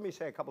 First, let me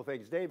say a couple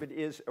things. David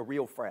is a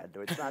real friend.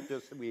 It's not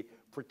just that we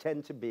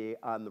pretend to be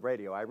on the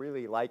radio. I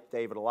really like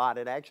David a lot.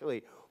 And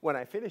actually, when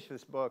I finished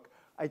this book,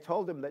 I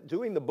told him that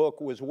doing the book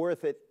was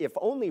worth it, if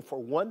only for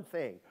one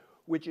thing,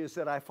 which is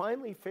that I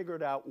finally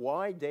figured out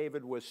why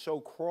David was so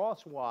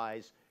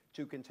crosswise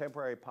to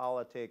contemporary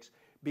politics,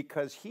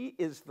 because he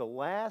is the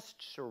last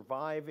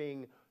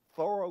surviving,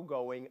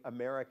 thoroughgoing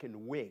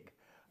American Whig.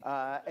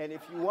 And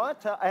if you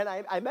want to, and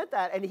I meant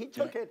that, and he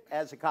took it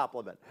as a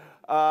compliment,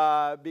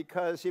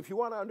 because if you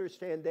want to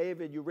understand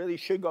David, you really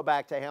should go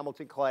back to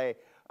Hamilton, Clay,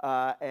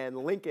 and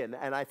Lincoln,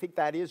 and I think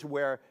that is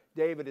where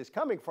David is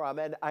coming from.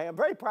 And I am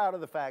very proud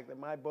of the fact that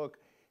my book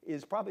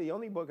is probably the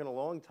only book in a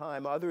long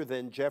time, other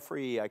than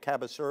Jeffrey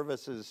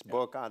Cabot-Service's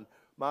book on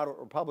moderate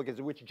Republicans,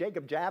 in which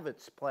Jacob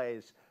Javits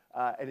plays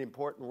an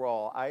important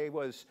role. I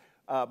was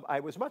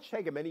much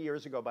taken many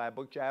years ago by a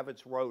book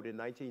Javits wrote in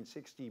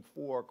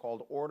 1964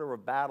 called Order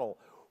of Battle,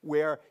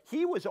 where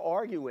he was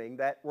arguing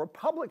that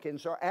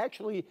Republicans are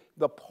actually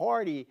the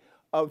party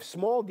of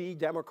small d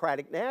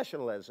democratic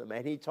nationalism.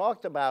 And he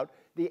talked about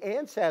the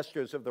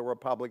ancestors of the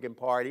Republican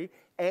Party,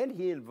 and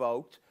he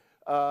invoked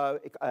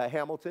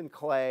Hamilton,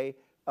 Clay,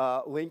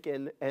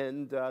 Lincoln,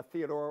 and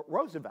Theodore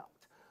Roosevelt.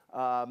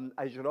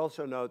 I should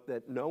also note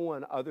that no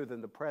one other than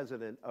the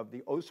president of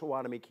the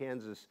Osawatomie,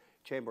 Kansas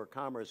Chamber of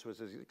Commerce was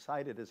as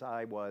excited as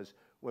I was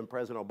when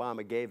President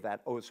Obama gave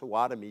that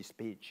Osawatomie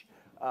speech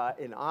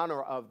in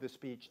honor of the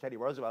speech Teddy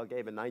Roosevelt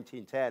gave in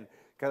 1910,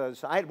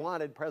 because I had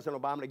wanted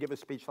President Obama to give a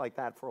speech like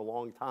that for a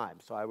long time.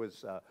 So I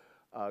was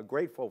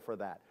grateful for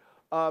that.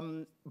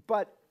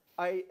 But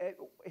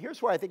here's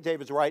where I think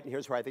David's right, and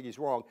here's where I think he's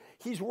wrong.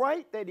 He's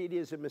right that it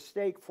is a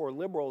mistake for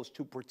liberals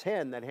to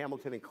pretend that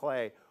Hamilton and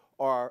Clay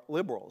are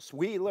liberals.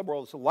 We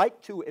liberals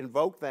like to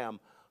invoke them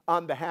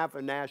on behalf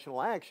of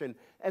national action,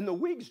 and the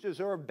Whigs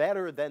deserve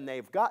better than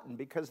they've gotten,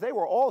 because they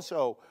were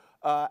also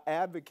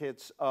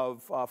advocates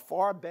of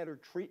far better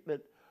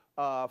treatment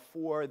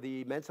for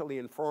the mentally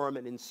infirm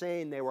and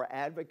insane. They were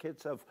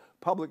advocates of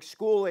public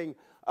schooling.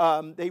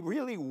 They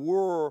really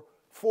were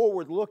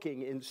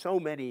forward-looking in so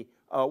many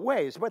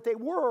ways, but they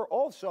were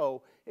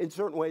also, in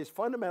certain ways,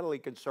 fundamentally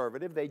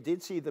conservative. They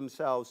did see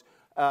themselves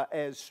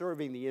as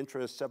serving the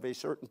interests of a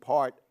certain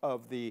part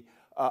of the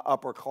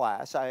upper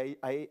class.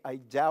 I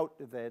doubt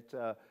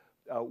that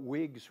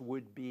Whigs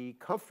would be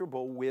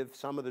comfortable with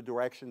some of the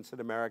directions that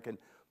American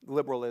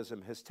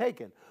liberalism has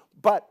taken.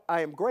 But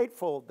I am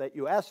grateful that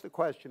you asked the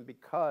question,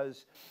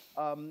 because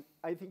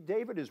I think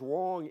David is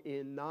wrong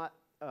in not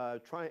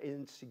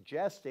in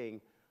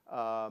suggesting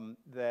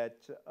that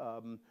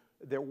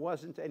there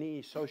wasn't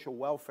any social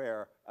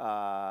welfare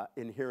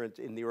inherent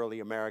in the early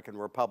American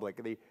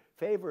Republic. The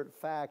favorite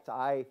fact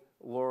I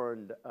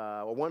learned,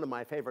 or one of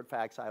my favorite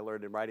facts I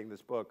learned in writing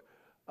this book,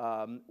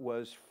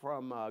 was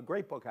from a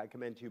great book I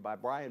commend to you by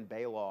Brian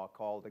Baylaw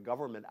called A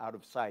Government Out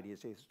of Sight.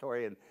 He's a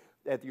historian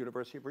at the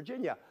University of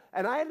Virginia.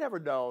 And I had never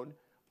known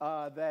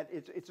that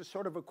it's a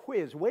sort of a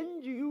quiz.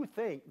 When do you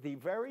think the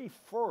very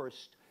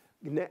first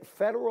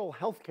federal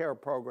health care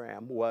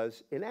program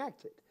was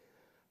enacted?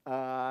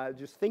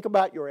 Just think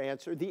about your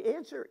answer. The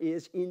answer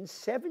is in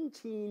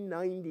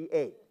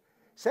 1798.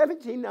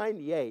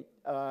 1798,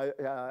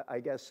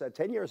 I guess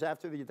 10 years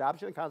after the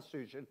adoption of the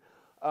Constitution,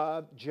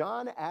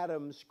 John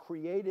Adams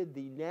created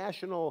the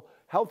National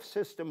health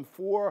system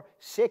for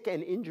sick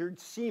and injured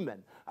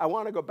seamen. I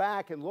want to go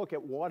back and look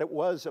at what it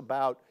was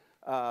about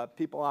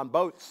people on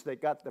boats that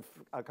got the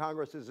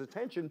Congress's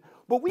attention.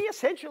 But we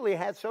essentially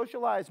had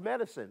socialized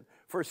medicine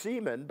for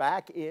seamen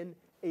back in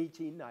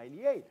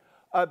 1898.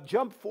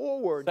 Jump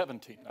forward.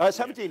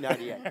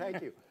 1798,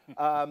 thank you.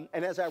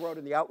 And as I wrote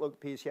in the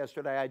Outlook piece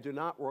yesterday, I do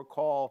not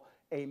recall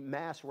a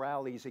mass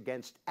rallies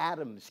against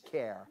Adams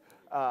care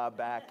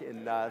back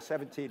in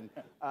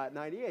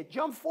 1798.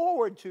 Jump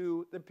forward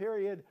to the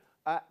period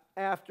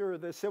after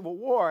the Civil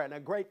War, and a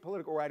great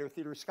political writer,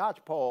 Theodore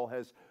Skotchpole,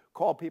 has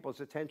called people's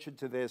attention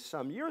to this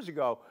some years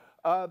ago.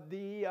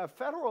 The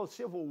federal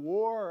Civil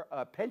War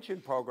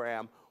pension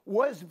program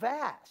was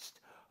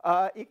vast.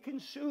 It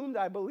consumed,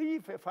 I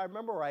believe, if I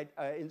remember right,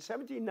 in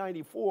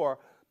 1794,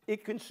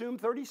 it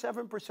consumed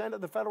 37% of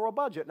the federal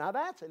budget. Now,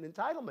 that's an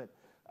entitlement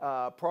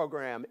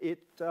program. It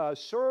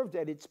served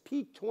at its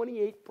peak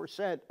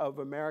 28% of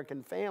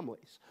American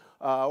families,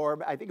 or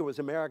I think it was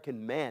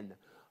American men,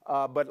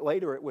 but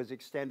later it was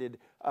extended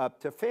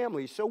to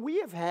families. So we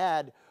have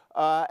had,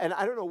 and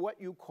I don't know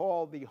what you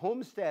call the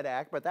Homestead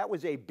Act, but that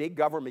was a big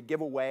government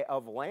giveaway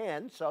of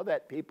land so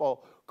that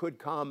people could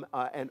come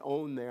and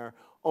own their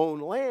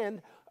own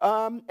land.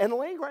 And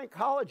land-grant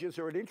colleges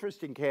are an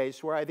interesting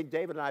case where I think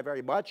David and I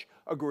very much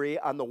agree.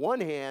 On the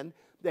one hand,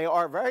 they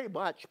are very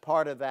much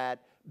part of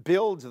that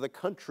build the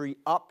country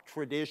up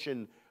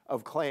tradition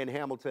of Clay and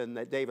Hamilton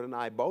that David and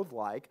I both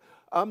like.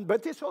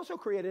 But this also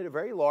created a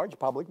very large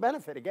public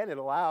benefit. Again, it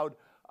allowed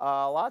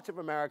lots of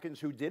Americans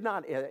who did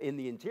not, in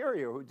the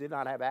interior, who did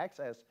not have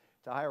access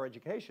to higher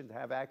education, to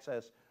have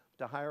access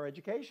to higher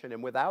education.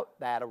 And without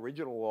that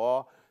original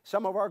law,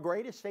 some of our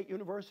greatest state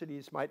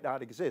universities might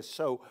not exist.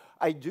 So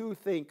I do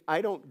think,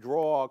 I don't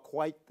draw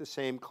quite the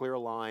same clear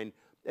line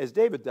as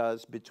David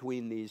does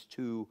between these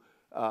two,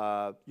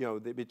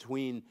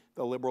 between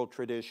the liberal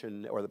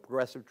tradition or the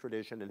progressive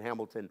tradition in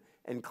Hamilton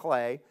and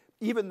Clay,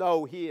 even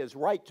though he is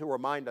right to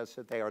remind us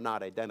that they are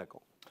not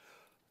identical.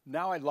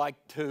 Now I'd like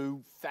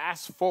to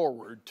fast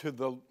forward to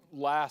the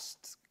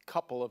last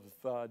couple of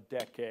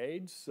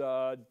decades,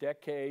 a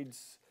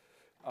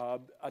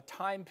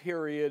time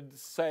period,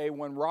 say,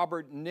 when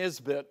Robert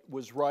Nisbet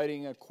was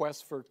writing A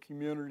Quest for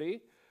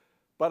Community,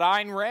 but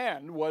Ayn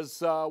Rand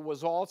was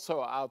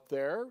also out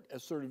there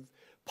as sort of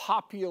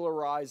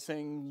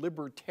popularizing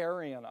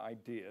libertarian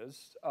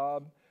ideas.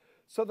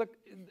 So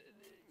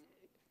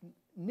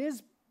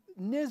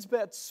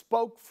Nisbet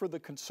spoke for the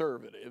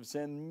conservatives,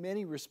 in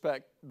many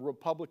respects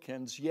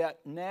Republicans, yet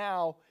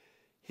now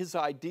his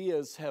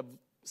ideas have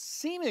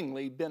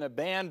seemingly been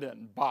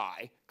abandoned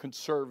by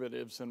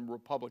conservatives and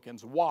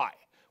Republicans. Why?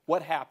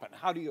 What happened?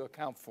 How do you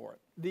account for it?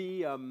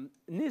 The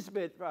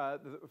Nisbet,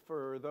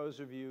 for those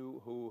of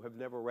you who have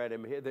never read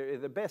him,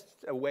 the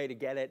best way to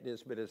get at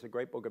Nisbet is a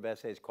great book of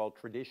essays called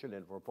Tradition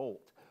and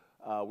Revolt,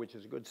 which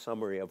is a good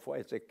summary of,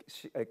 it's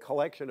a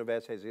collection of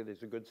essays. It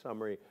is a good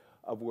summary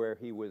of where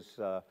he was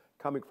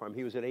coming from.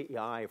 He was at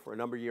AEI for a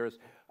number of years.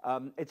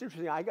 It's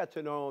interesting, I got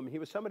to know him. He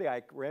was somebody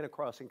I ran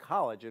across in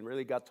college and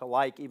really got to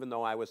like, even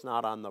though I was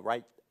not on the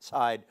right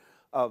side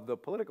of the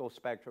political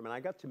spectrum. And I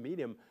got to meet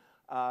him.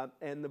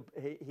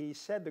 He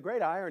said the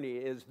great irony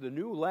is the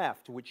New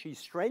Left, which he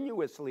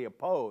strenuously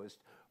opposed,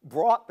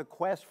 brought the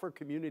Quest for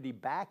Community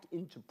back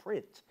into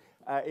print.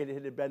 It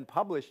had been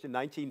published in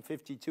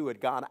 1952, had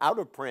gone out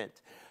of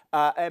print.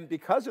 And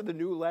because of the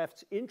New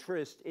Left's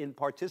interest in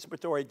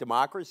participatory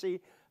democracy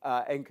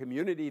and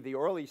community, the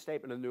early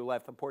statement of the New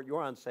Left, the Port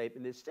Huron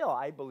statement, is still,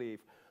 I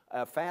believe,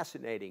 a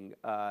fascinating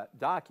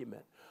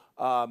document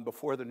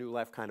before the New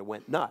Left kind of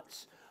went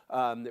nuts.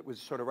 It was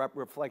sort of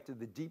reflected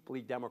the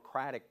deeply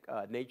democratic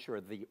nature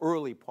of the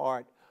early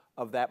part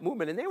of that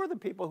movement. And they were the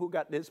people who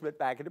got Nisbet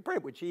back into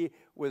print, which he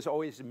was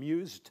always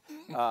amused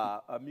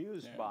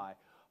by.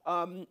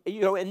 And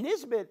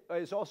Nisbet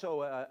is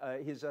also,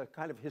 he's a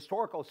kind of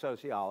historical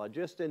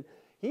sociologist, and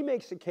he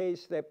makes the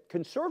case that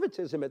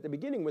conservatism at the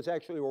beginning was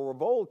actually a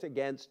revolt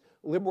against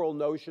liberal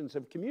notions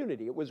of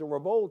community. It was a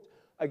revolt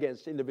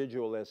against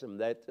individualism,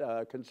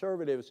 that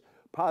conservatives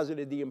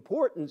posited the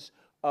importance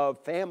of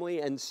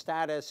family and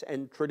status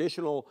and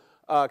traditional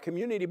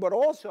community, but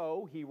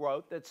also, he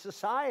wrote, that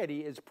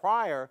society is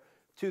prior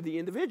to the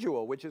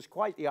individual, which is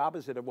quite the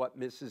opposite of what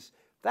Mrs.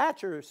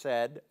 Thatcher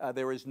said,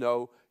 there is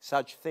no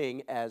such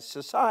thing as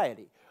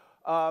society.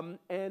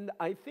 And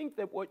I think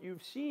that what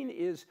you've seen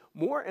is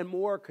more and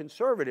more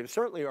conservatives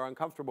certainly are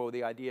uncomfortable with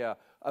the idea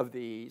of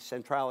the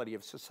centrality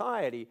of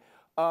society,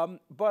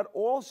 but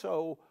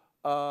also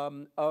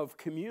of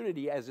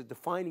community as a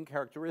defining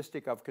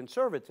characteristic of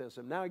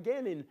conservatism. Now,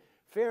 again, in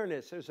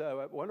fairness, there's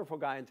a wonderful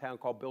guy in town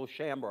called Bill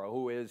Shambra,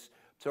 who is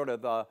sort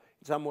of in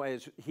some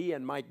ways, he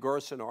and Mike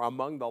Gerson are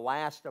among the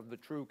last of the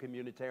true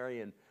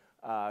communitarian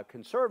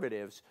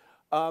conservatives.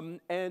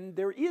 And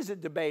there is a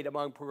debate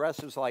among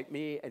progressives like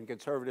me and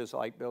conservatives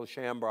like Bill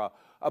Shambra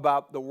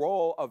about the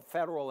role of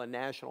federal and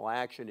national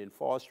action in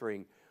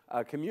fostering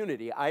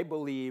community. I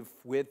believe,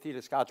 with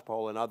Theodore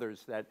Skotchpole and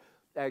others, that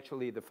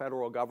actually the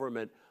federal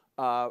government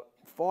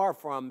far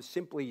from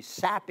simply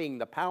sapping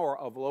the power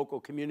of local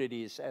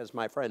communities, as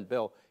my friend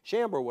Bill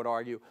Chamber would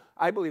argue,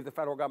 I believe the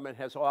federal government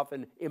has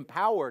often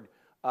empowered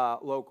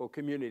local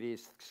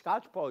communities.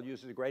 Scotchpole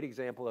uses a great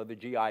example of the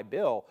GI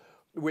Bill,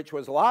 which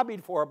was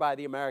lobbied for by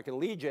the American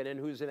Legion and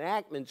whose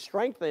enactment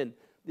strengthened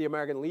the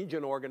American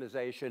Legion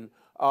organization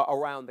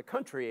around the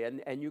country.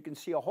 And you can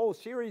see a whole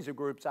series of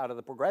groups out of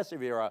the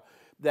progressive era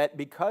that,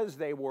 because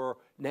they were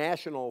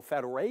national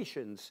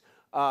federations,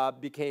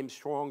 became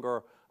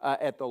stronger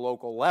at the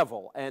local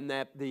level. And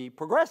that the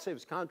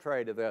progressives,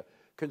 contrary to the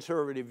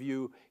conservative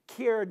view,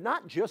 cared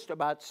not just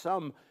about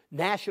some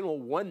national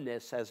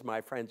oneness, as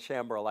my friend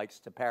Chamber likes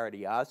to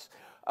parody us,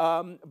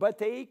 but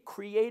they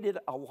created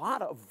a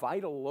lot of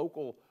vital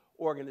local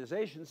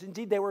organizations.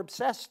 Indeed, they were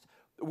obsessed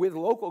with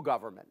local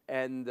government.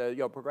 And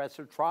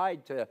progressive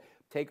tried to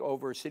take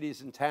over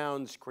cities and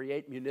towns,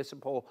 create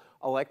municipal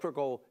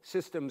electrical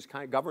systems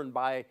kind of governed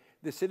by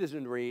the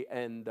citizenry,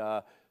 and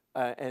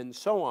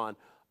so on.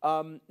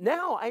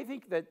 Now, I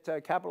think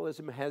that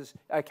capitalism,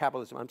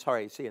 I'm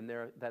sorry, see, and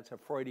there, that's a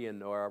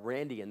Freudian or a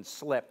Randian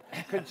slip.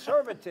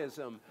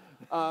 Conservatism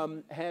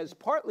has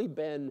partly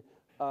been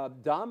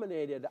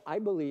dominated, I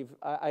believe.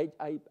 I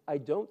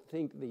don't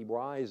think the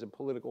rise of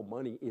political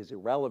money is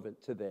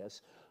irrelevant to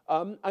this.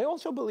 I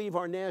also believe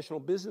our national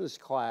business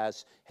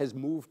class has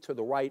moved to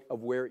the right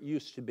of where it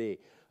used to be.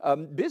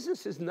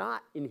 Business is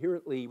not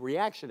inherently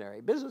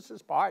reactionary. Business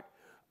is part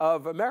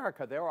of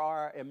America. There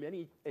are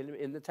many,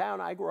 in the town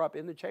I grew up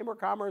in, the Chamber of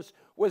Commerce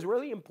was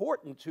really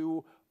important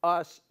to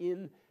us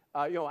in,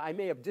 I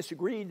may have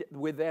disagreed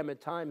with them at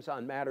times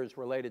on matters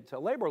related to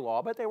labor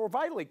law, but they were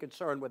vitally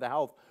concerned with the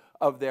health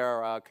of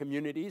their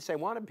communities. They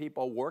wanted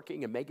people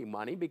working and making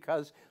money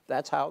because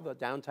that's how the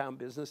downtown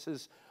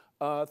businesses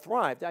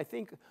thrived. I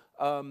think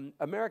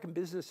American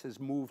business has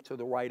moved to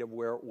the right of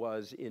where it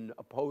was in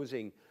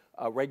opposing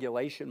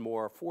regulation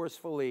more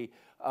forcefully.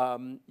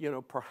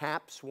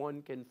 Perhaps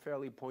one can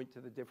fairly point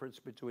to the difference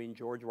between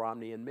George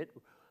Romney and Mitt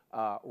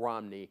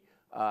Romney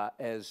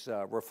as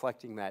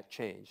reflecting that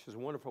change. There's a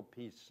wonderful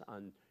piece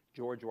on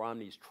George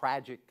Romney's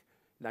tragic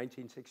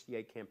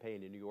 1968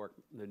 campaign in New York,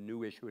 the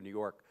new issue of New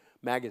York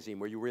Magazine,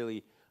 where you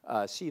really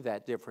see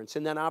that difference.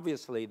 And then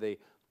obviously the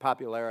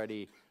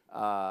popularity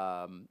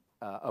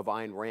of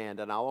Ayn Rand,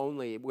 and I'll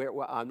only,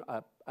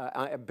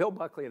 Bill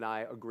Buckley and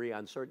I agree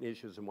on certain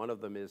issues, and one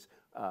of them is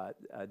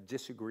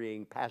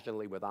disagreeing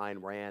passionately with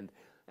Ayn Rand.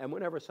 And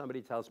whenever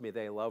somebody tells me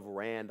they love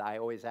Rand, I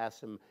always ask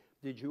them,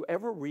 did you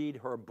ever read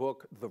her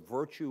book, The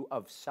Virtue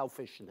of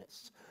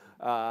Selfishness?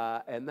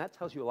 And that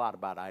tells you a lot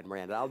about Ayn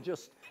Rand. I'll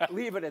just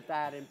leave it at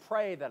that and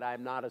pray that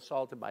I'm not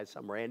assaulted by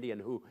some Randian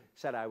who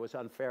said I was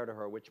unfair to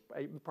her, which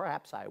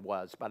perhaps I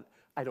was, but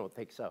I don't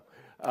think so.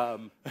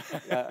 Go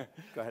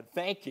ahead.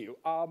 Thank you.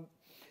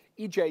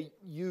 E.J.,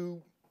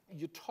 you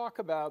talk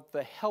about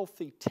the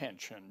healthy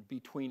tension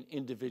between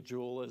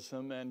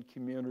individualism and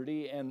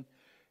community,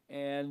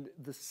 and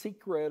the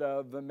secret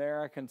of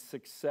American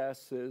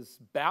success is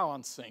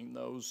balancing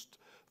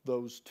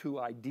those two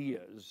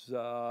ideas,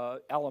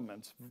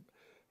 elements,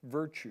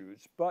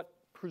 virtues. But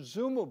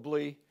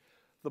presumably,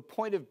 the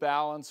point of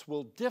balance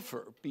will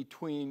differ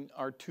between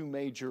our two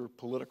major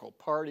political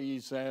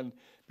parties and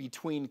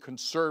between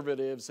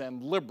conservatives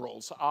and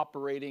liberals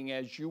operating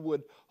as you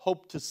would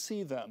hope to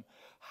see them.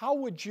 How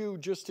would you,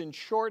 just in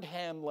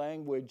shorthand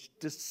language,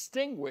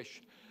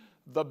 distinguish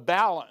the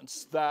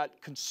balance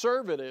that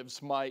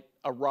conservatives might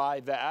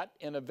arrive at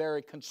in a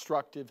very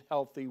constructive,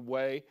 healthy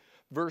way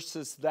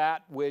versus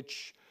that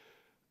which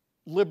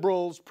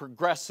liberals,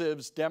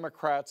 progressives,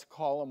 Democrats,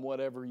 call them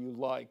whatever you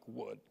like,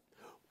 would?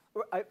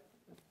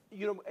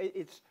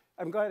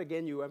 I'm glad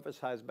again you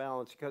emphasize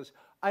balance, because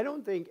I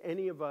don't think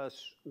any of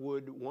us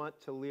would want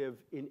to live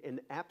in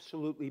an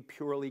absolutely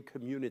purely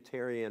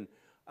communitarian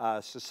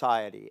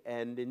society.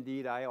 And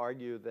indeed, I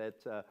argue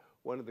that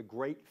one of the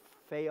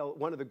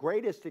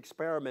greatest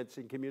experiments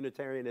in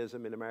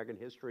communitarianism in American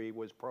history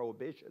was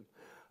prohibition,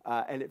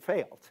 and it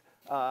failed.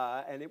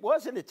 And it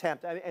was an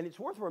attempt, and it's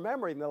worth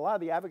remembering that a lot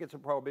of the advocates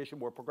of prohibition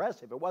were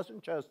progressive. It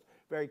wasn't just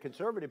very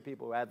conservative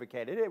people who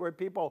advocated it. It were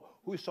people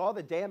who saw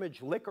the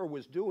damage liquor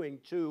was doing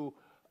to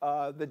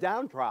the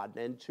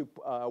downtrodden and to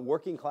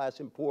working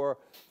class and poor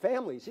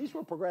families. These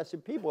were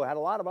progressive people who had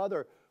a lot of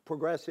other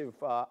progressive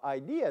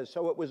ideas.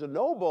 So it was a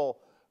noble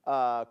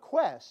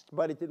quest,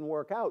 but it didn't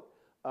work out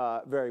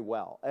very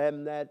well.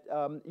 And that,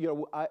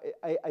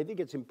 I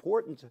think it's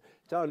important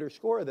to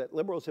underscore that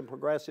liberals and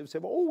progressives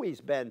have always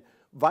been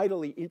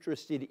vitally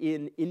interested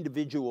in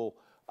individual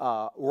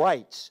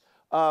rights.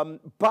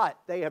 But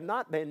they have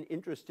not been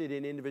interested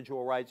in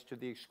individual rights to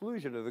the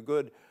exclusion of the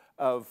good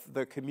of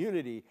the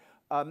community.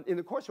 In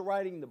the course of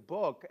writing the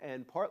book,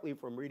 and partly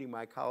from reading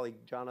my colleague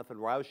Jonathan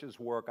Rauch's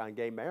work on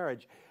gay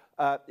marriage,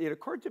 it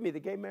occurred to me that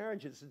gay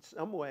marriage is in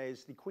some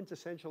ways the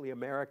quintessentially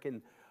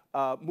American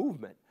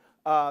movement,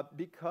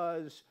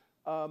 because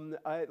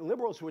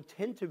liberals would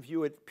tend to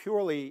view it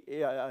purely,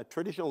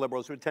 traditional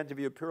liberals would tend to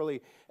view it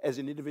purely as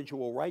an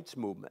individual rights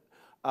movement.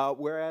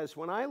 Whereas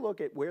when I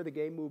look at where the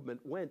gay movement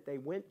went, they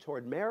went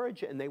toward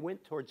marriage and they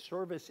went toward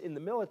service in the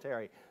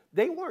military.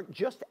 They weren't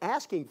just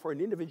asking for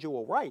an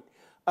individual right.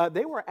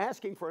 They were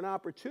asking for an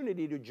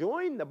opportunity to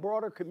join the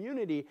broader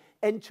community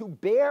and to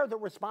bear the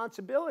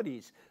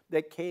responsibilities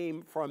that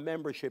came from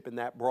membership in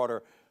that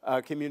broader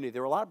community.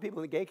 There were a lot of people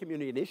in the gay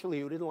community initially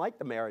who didn't like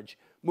the marriage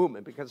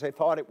movement because they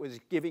thought it was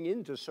giving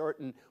in to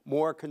certain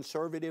more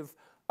conservative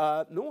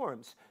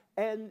norms.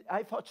 And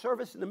I thought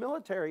service in the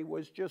military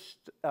was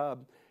just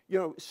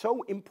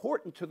so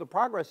important to the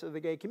progress of the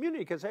gay community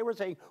because they were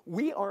saying,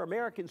 we are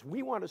Americans,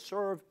 we want to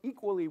serve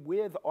equally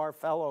with our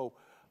fellow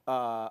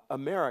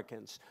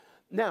Americans.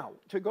 Now,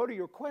 to go to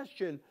your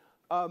question,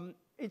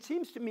 it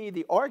seems to me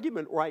the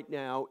argument right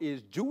now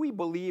is, do we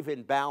believe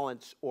in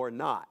balance or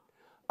not?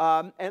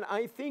 And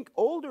I think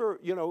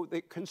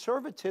the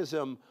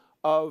conservatism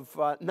of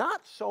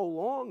not so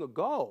long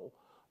ago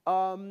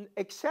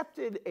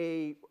accepted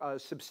a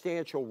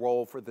substantial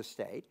role for the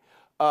state,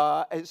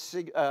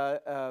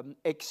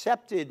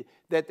 accepted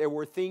that there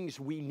were things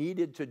we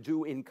needed to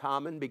do in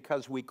common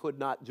because we could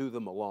not do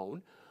them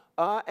alone.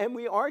 And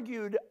we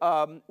argued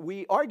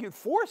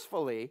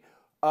forcefully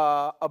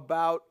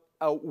about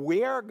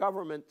where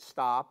government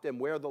stopped and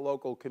where the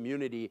local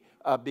community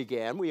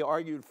began. We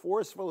argued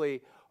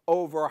forcefully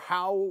over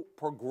how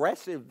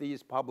progressive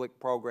these public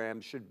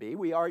programs should be.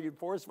 We argued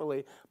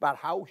forcefully about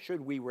how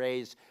should we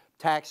raise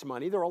tax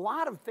money. There are a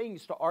lot of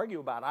things to argue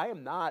about. I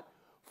am not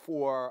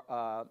for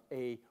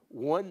a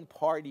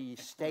one-party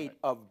state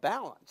of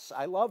balance.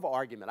 I love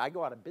argument. I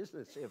go out of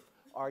business if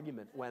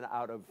argument went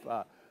out of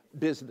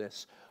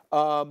business.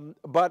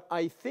 But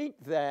I think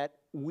that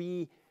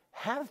we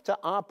have to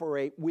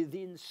operate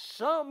within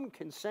some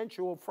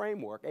consensual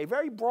framework, a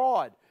very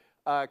broad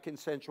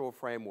consensual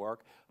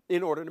framework,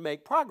 in order to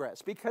make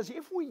progress. Because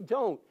if we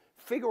don't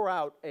figure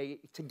out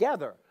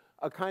together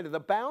a kind of the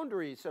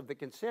boundaries of the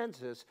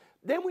consensus,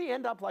 then we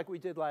end up like we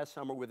did last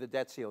summer with the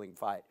debt ceiling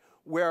fight,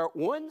 where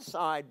one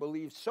side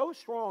believes so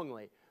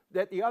strongly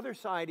that the other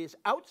side is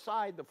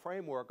outside the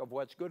framework of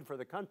what's good for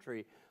the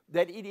country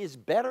that it is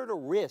better to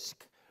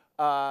risk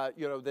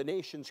the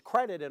nation's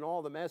credit and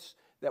all the mess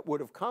that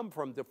would have come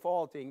from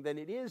defaulting than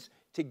it is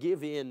to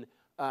give in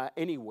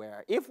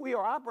anywhere. If we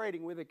are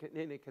operating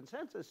in a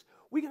consensus,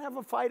 we can have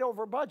a fight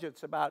over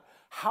budgets about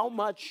how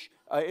much,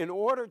 in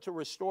order to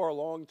restore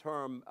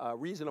long-term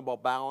reasonable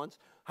balance,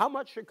 how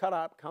much should come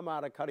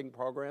out of cutting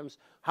programs,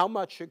 how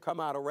much should come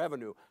out of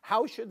revenue,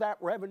 how should that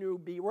revenue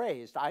be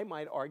raised. I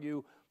might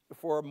argue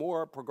for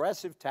more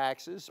progressive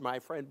taxes. My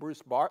friend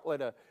Bruce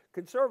Bartlett, a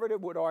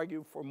conservative, would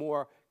argue for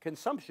more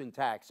consumption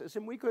taxes,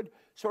 and we could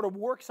sort of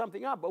work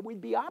something out, but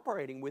we'd be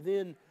operating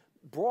within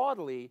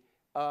broadly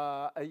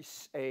a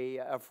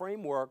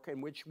framework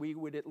in which we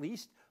would at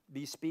least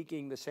be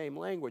speaking the same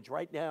language.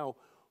 Right now,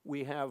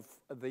 we have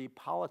the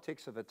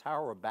politics of the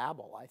Tower of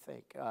Babel, I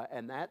think,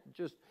 and that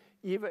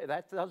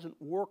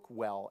doesn't work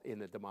well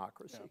in a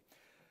democracy. Yeah.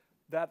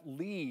 That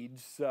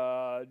leads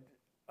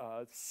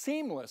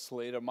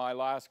seamlessly to my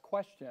last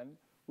question,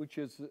 which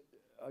is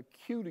a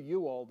cue to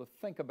you all to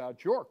think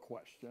about your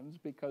questions,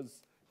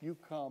 because you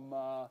come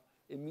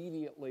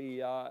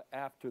immediately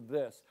after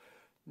this.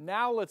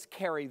 Now let's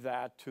carry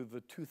that to the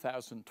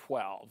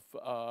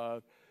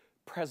 2012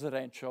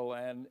 presidential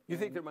and you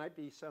think there might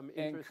be some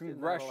interest in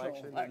congressional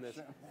election elections.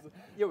 In this?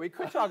 Yeah, we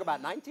could talk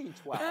about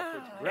 1912.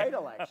 It's a great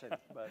election,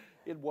 but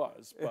it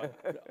was.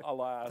 But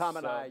alas, Tom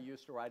and I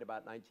used to write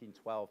about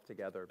 1912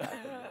 together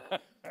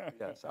back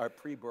in our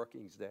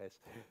pre-Brookings days.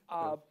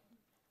 I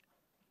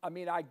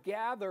mean, I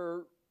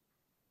gather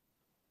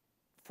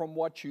from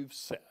what you've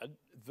said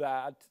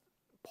that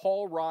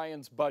Paul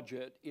Ryan's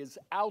budget is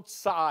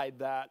outside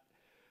that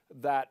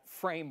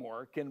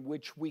framework in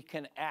which we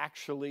can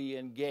actually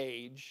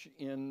engage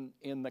in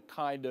the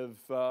kind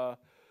of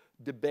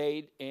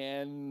debate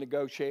and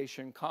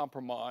negotiation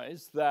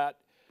compromise that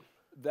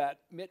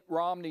Mitt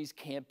Romney's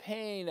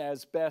campaign,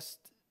 as best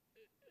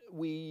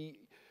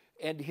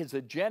and his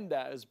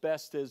agenda as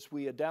best as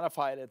we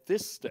identify it at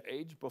this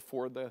stage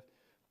before the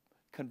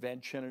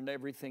convention and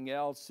everything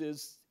else,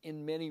 is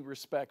in many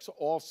respects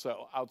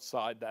also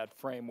outside that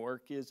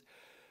framework.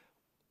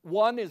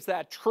 One, is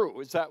that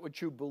true? Is that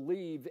what you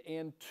believe?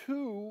 And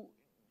two,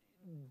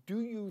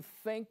 do you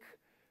think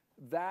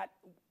that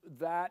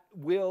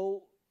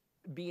will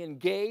be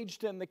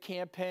engaged in the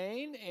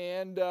campaign,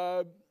 and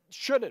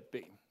should it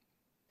be?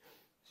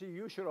 See,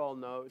 you should all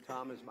know,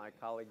 Tom is my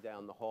colleague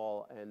down the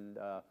hall, and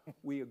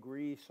we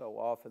agree so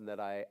often that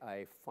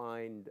I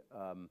find,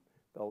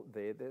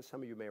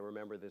 some of you may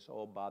remember this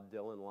old Bob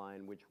Dylan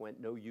line, which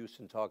went, "No use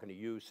in talking to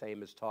you,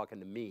 same as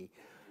talking to me."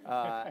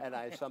 And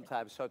I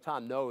sometimes, so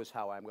Tom knows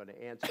how I'm going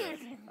to answer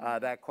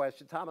that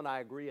question. Tom and I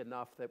agree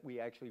enough that we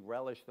actually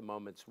relish the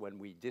moments when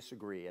we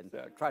disagree and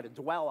try to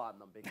dwell on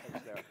them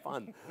because they're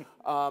fun.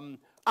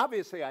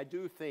 Obviously, I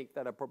do think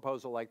that a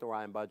proposal like the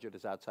Ryan budget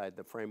is outside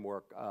the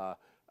framework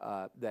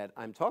that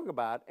I'm talking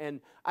about.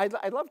 And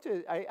I'd love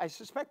to, I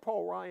suspect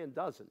Paul Ryan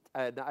doesn't.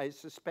 And I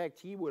suspect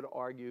he would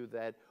argue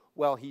that,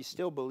 well, he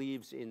still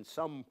believes in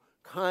some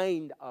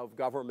kind of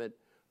government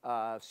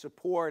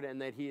support,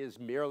 and that he is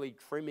merely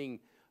trimming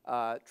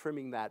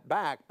that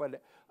back.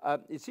 But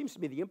it seems to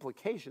me the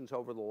implications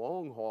over the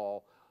long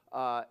haul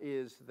are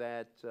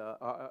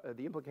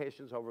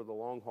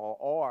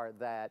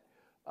that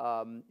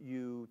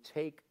you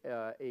take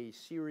a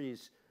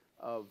series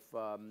of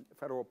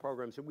federal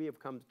programs that we have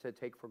come to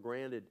take for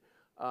granted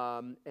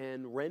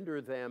and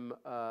render them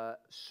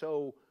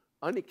so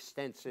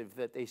unextensive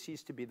that they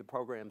cease to be the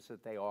programs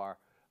that they are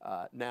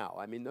now.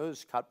 I mean,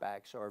 those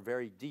cutbacks are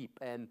very deep,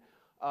 and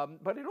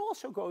but it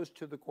also goes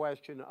to the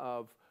question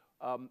of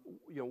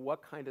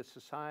what kind of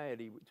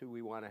society do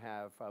we want to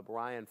have?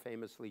 Brian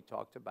famously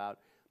talked about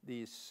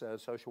these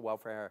social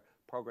welfare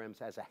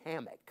programs as a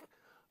hammock.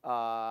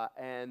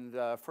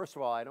 First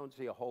of all, I don't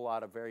see a whole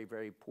lot of very,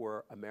 very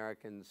poor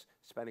Americans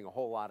spending a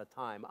whole lot of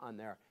time on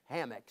their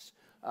hammocks.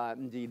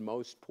 Indeed,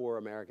 most poor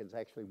Americans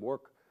actually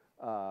work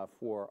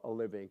for a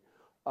living.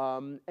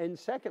 And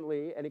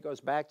secondly, and it goes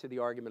back to the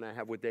argument I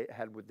had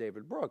with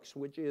David Brooks,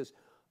 which is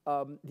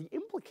the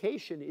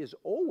implication is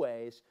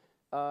always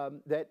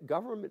that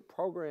government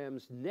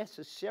programs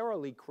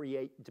necessarily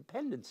create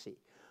dependency.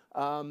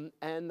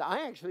 And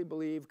I actually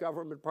believe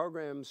government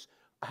programs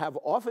have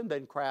often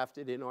been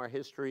crafted in our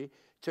history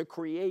to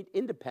create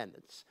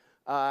independence.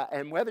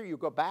 And whether you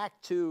go back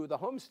to the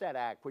Homestead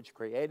Act, which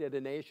created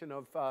a nation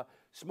of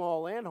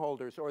small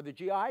landholders, or the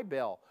GI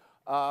Bill,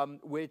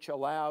 which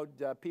allowed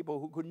people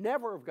who could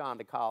never have gone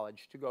to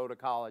college to go to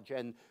college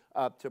and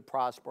to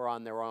prosper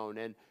on their own,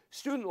 and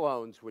student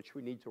loans, which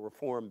we need to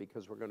reform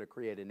because we're going to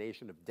create a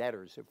nation of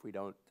debtors if we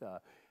don't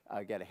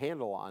get a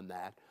handle on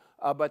that.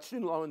 But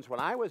student loans, when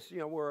I was,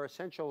 were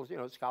essential.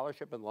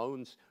 Scholarship and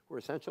loans were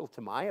essential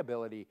to my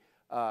ability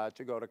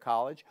to go to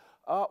college.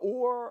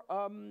 Or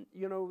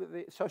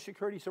the Social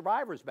Security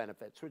survivors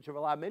benefits, which have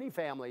allowed many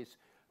families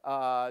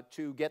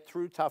to get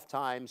through tough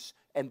times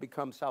and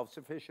become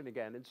self-sufficient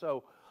again. And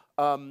so,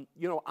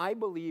 I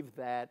believe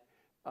that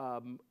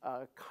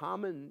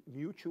common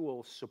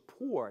mutual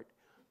support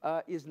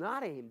is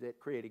not aimed at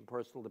creating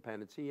personal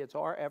dependency. It's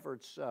our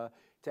efforts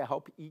to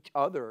help each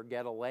other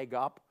get a leg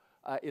up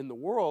in the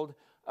world,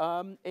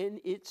 and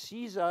it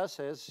sees us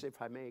as,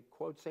 if I may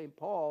quote St.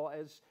 Paul,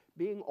 as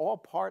being all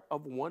part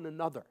of one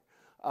another.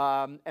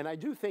 And I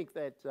do think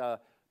that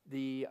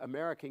the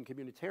American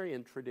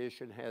communitarian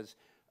tradition has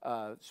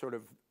sort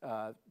of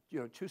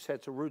two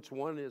sets of roots.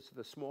 One is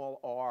the small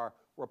r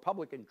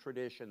Republican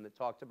tradition that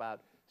talked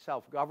about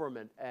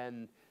self-government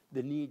and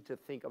the need to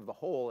think of the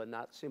whole and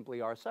not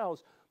simply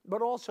ourselves,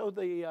 but also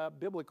the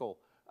biblical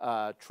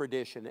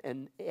tradition.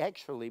 And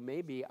actually,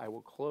 maybe I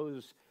will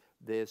close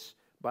this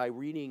by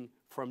reading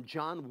from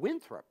John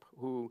Winthrop,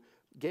 who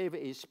gave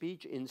a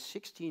speech in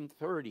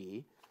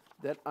 1630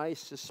 that I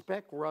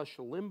suspect Rush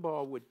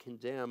Limbaugh would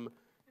condemn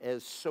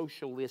as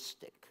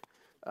socialistic.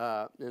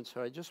 And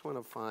so I just want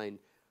to find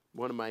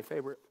one of my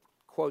favorite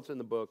quotes in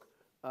the book.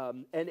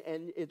 And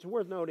it's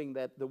worth noting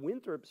that the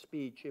Winthrop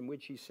speech in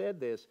which he said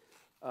this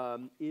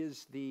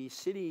is the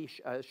city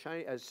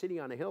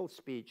on a hill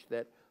speech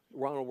that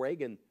Ronald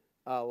Reagan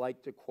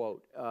liked to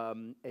quote.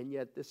 And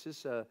yet this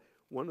is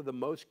one of the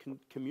most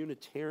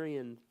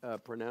communitarian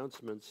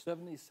pronouncements.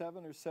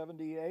 77 or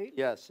 78?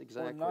 Yes,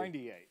 exactly. Or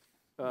 98?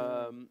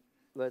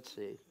 Let's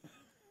see,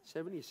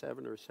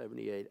 77 or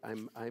 78.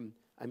 I'm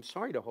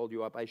sorry to hold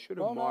you up. I should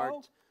have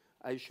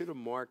I should have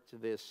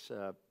marked this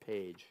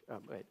page.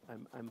 Wait,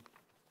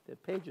 the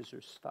pages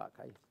are stuck.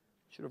 I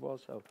should have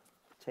also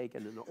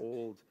taken an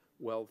old,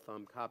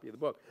 well-thumbed copy of the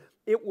book.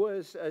 It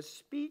was a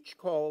speech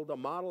called "A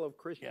Model of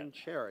Christian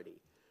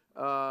Charity,"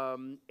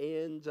 and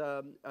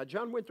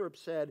John Winthrop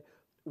said,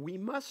 "We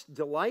must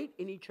delight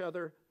in each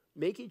other,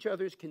 make each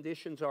other's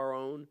conditions our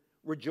own,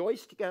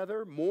 rejoice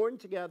together, mourn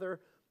together,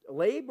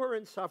 labor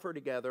and suffer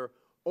together,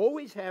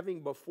 always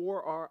having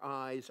before our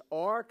eyes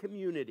our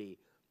community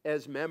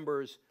as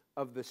members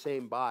of the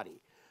same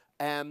body."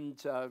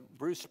 And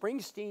Bruce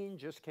Springsteen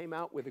just came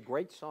out with a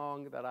great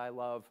song that I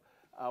love,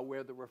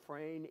 where the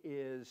refrain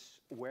is,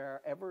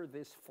 "Wherever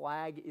this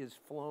flag is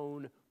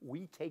flown,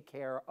 we take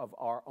care of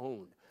our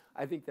own."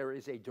 I think there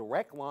is a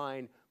direct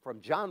line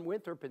from John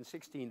Winthrop in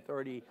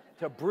 1630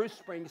 to Bruce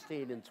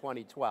Springsteen in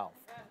 2012.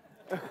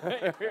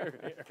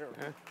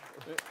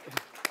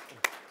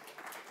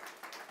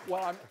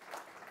 Well,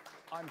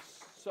 I'm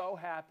so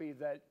happy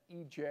that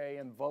EJ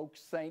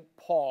invokes St.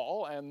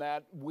 Paul, and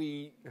that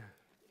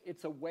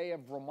it's a way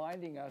of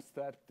reminding us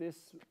that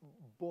this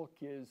book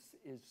is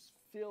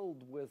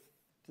filled with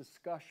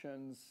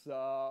discussions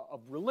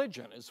of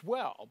religion as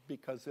well,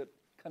 because it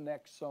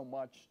connects so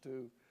much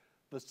to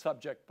the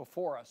subject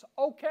before us.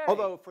 Okay.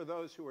 Although for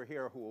those who are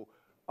here who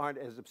aren't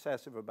as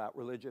obsessive about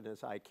religion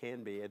as I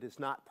can be, it is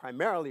not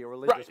primarily a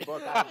religious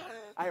book.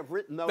 I have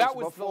written those before.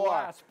 That was the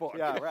last book.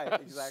 Yeah, right,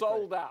 exactly.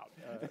 Sold out.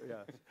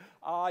 Yes.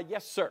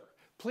 Yes, sir.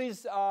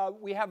 Please,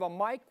 we have a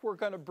mic we're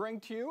going to bring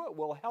to you. It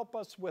will help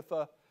us with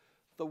the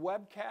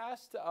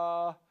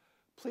webcast.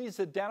 Please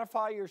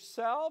identify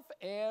yourself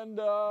and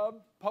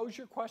pose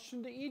your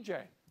question to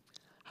EJ.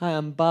 Hi,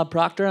 I'm Bob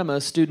Proctor. I'm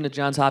a student at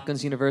Johns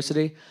Hopkins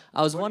University.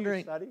 I was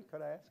wondering. What do you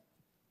study, could I ask?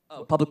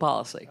 Oh, public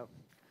policy.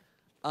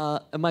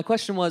 And my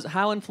question was,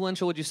 how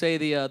influential would you say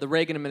the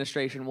Reagan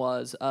administration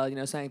was?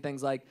 Saying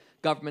things like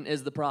government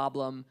is the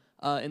problem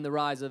in the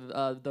rise of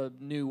the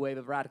new wave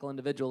of radical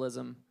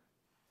individualism.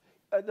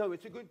 No,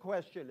 it's a good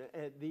question,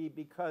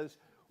 because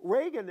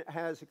Reagan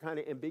has a kind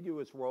of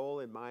ambiguous role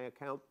in my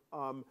account,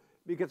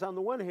 because on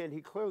the one hand,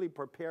 he clearly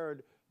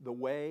prepared the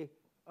way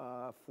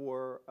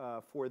for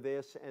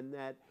this, and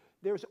that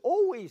there's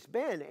always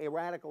been a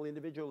radical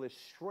individualist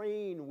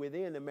strain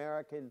within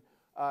American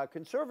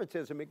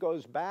conservatism. It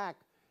goes back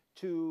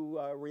to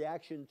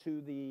reaction to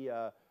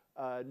the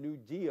New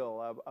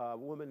Deal. A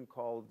woman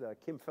called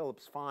Kim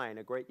Phillips Fine,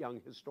 a great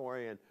young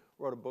historian,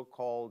 wrote a book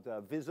called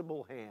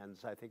Visible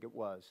Hands, I think it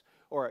was,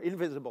 or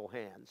Invisible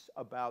Hands,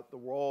 about the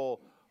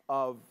role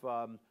of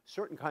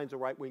certain kinds of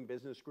right-wing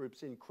business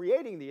groups in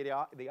creating the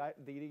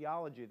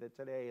ideology that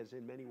today is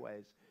in many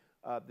ways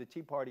the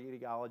Tea Party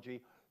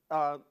ideology.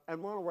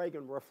 And Ronald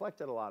Reagan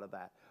reflected a lot of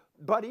that.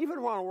 But even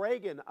Ronald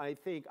Reagan, I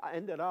think,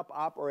 ended up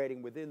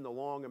operating within the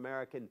long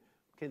American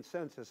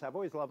consensus. I've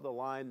always loved the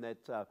line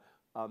that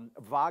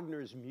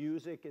Wagner's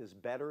music is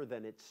better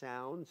than it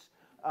sounds.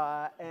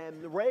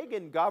 And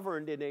Reagan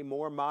governed in a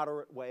more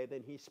moderate way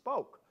than he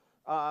spoke.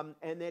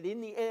 And that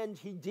in the end,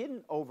 he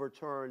didn't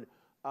overturn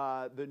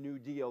the New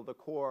Deal, the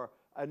core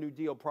New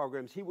Deal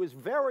programs. He was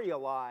very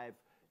alive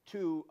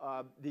to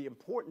the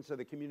importance of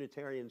the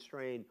communitarian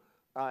strain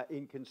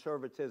in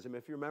conservatism.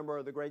 If you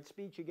remember the great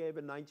speech he gave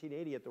in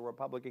 1980 at the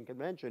Republican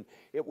Convention,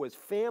 it was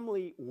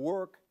family,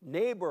 work,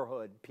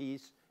 neighborhood,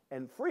 peace,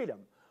 and freedom.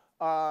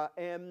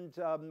 And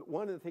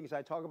one of the things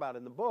I talk about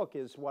in the book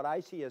is what I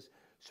see as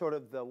sort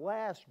of the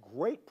last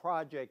great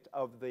project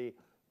of the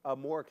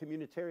more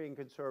communitarian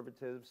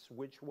conservatives,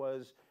 which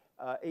was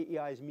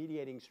AEI's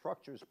Mediating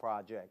Structures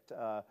Project,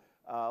 a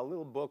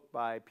little book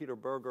by Peter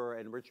Berger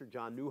and Richard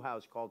John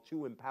Newhouse called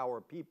To Empower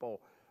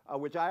People,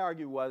 which I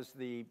argue was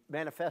the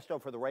manifesto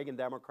for the Reagan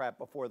Democrat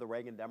before the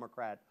Reagan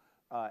Democrat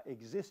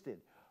existed.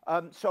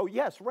 So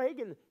yes,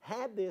 Reagan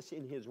had this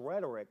in his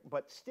rhetoric,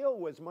 but still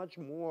was much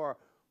more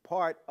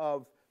part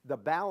of the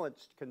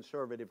balanced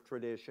conservative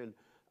tradition.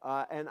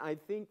 And I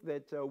think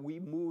that we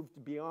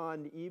moved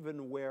beyond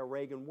even where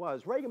Reagan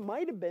was. Reagan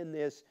might have been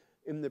this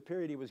in the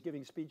period he was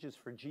giving speeches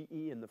for GE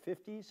in the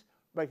 50s,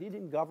 but he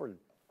didn't govern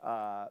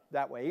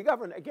that way. He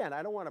governed, again,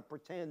 I don't want to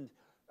pretend,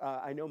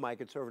 I know my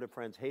conservative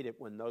friends hate it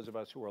when those of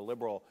us who are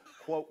liberal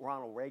quote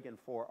Ronald Reagan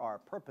for our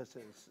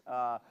purposes.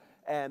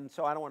 And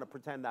so I don't want to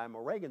pretend I'm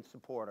a Reagan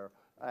supporter.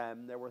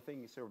 There were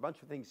a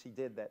bunch of things he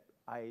did that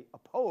I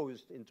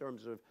opposed in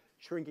terms of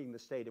shrinking the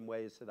state in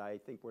ways that I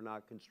think were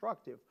not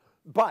constructive.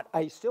 But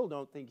I still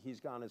don't think he's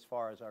gone as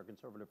far as our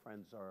conservative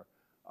friends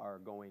are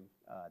going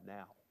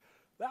now.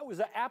 That was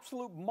an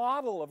absolute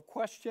model of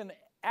question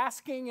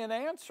asking and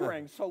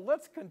answering. So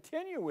let's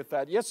continue with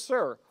that. Yes,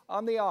 sir.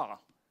 On the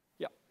aisle.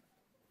 Yeah.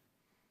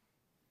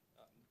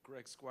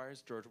 Greg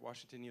Squires, George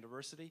Washington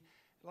University.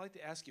 I'd like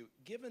to ask you,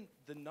 given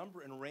the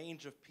number and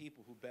range of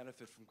people who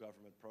benefit from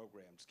government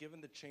programs,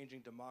 given the changing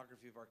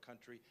demography of our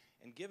country,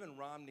 and given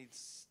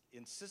Romney's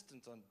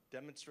insistence on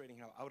demonstrating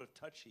how out of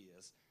touch he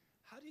is,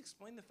 how do you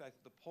explain the fact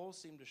that the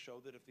polls seem to show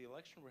that if the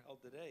election were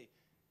held today,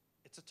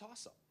 it's a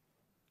toss-up?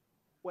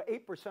 Well,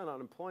 8%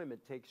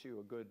 unemployment takes you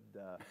a good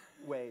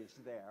ways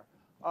there.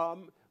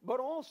 But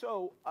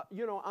also,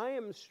 I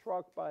am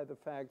struck by the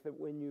fact that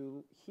when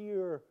you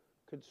hear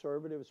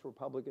conservatives,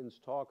 Republicans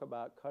talk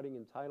about cutting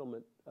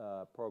entitlement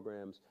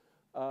programs,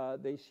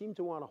 they seem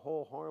to want to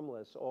hold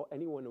harmless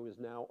anyone who is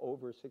now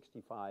over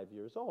 65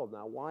 years old.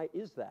 Now, why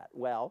is that?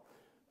 Well,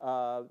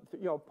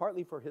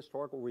 partly for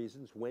historical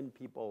reasons. When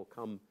people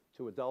come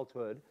to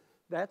adulthood,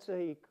 that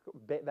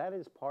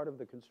is part of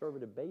the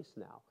conservative base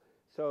now.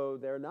 So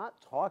they're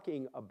not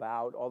talking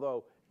about,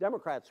 although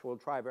Democrats will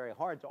try very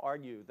hard to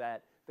argue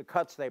that the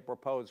cuts they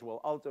propose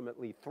will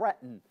ultimately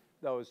threaten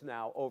those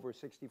now over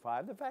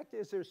 65. The fact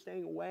is they're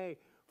staying away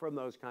from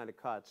those kind of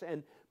cuts.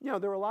 And,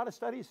 there are a lot of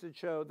studies that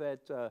show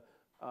that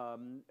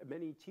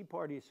many Tea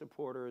Party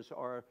supporters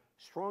are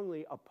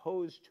strongly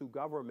opposed to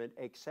government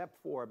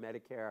except for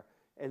Medicare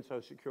and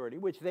Social Security,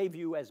 which they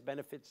view as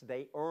benefits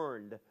they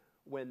earned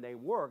when they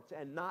worked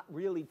and not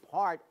really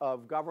part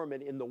of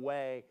government in the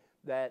way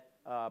that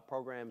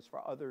programs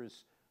for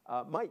others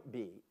might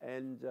be.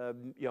 And,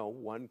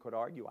 one could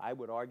argue, I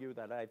would argue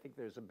that I think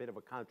there's a bit of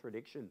a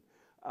contradiction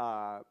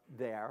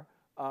there,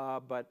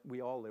 but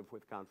we all live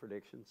with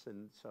contradictions,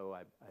 and so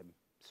I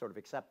sort of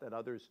accept that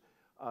others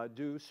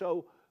do.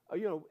 So,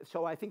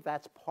 so I think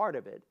that's part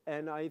of it.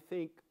 And I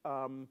think,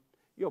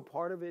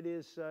 part of it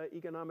is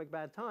economic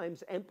bad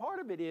times, and part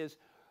of it is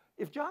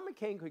if John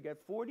McCain could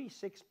get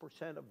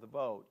 46% of the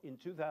vote in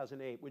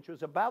 2008, which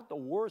was about the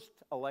worst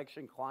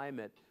election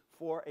climate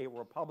for a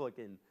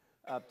Republican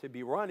to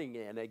be running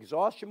in,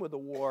 exhaustion with the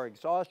war,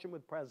 exhaustion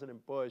with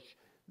President Bush,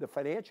 the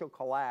financial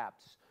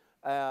collapse,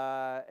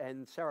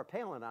 and Sarah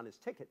Palin on his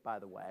ticket, by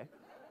the way,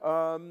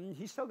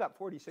 he still got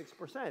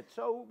 46%.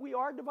 So we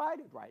are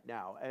divided right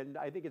now, and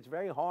I think it's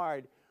very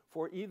hard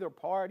for either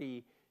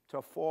party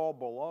to fall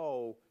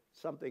below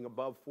something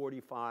above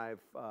 45%.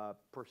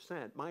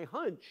 My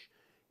hunch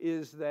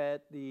is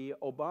that the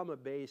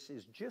Obama base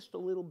is just a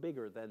little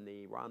bigger than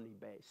the Romney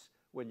base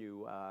when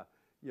you,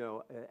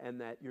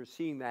 and that you're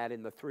seeing that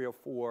in the 3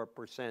 or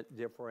 4%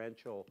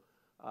 differential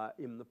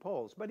in the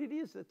polls. But it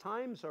is, the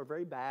times are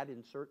very bad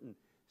in certain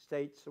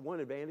states. The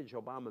one advantage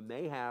Obama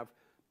may have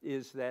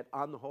is that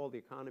on the whole, the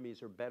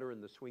economies are better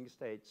in the swing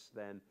states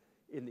than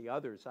in the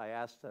others. I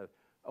asked a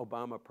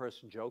Obama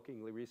person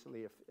jokingly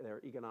recently if their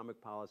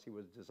economic policy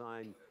was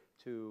designed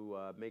to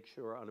make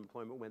sure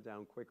unemployment went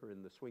down quicker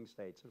in the swing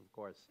states. And of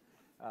course,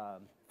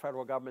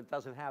 federal government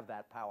doesn't have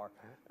that power.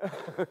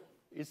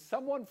 Is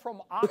someone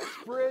from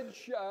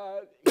Oxbridge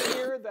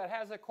here that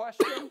has a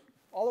question?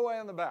 All the way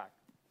in the back.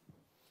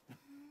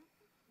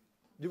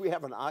 Do we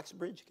have an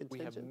Oxbridge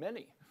contingent? We have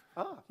many.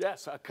 Ah.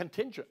 Yes, a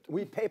contingent.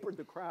 We papered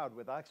the crowd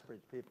with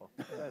Oxbridge people.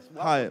 Yes,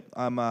 Hi,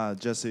 I'm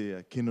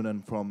Jesse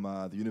Kinnunen from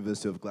the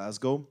University of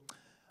Glasgow.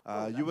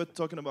 You were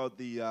talking about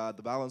the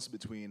balance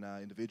between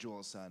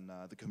individuals and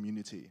the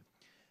community.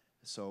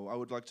 So I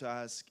would like to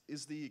ask,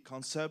 is the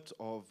concept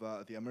of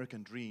the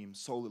American dream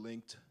solely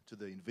linked to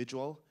the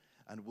individual,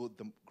 and would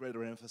the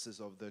greater emphasis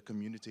of the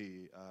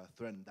community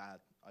threaten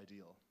that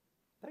ideal?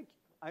 Thank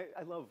you.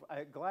 I love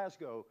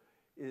Glasgow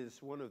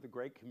is one of the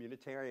great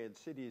communitarian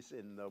cities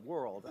in the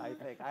world, I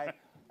think. I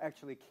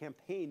actually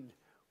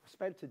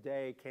spent a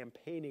day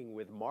campaigning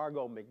with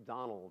Margot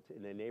MacDonald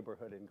in a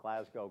neighborhood in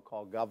Glasgow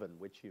called Govan,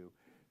 which you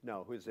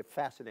know, who's a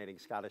fascinating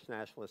Scottish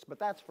nationalist, but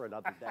that's for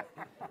another day.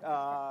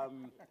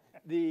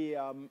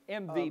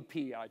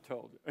 MVP, I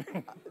told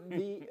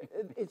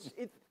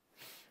you.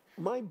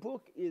 My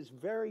book is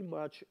very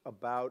much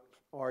about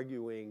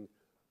arguing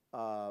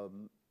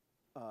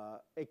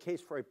a case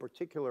for a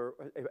particular,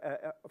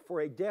 for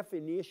a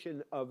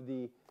definition of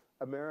the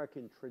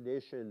American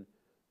tradition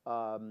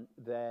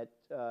that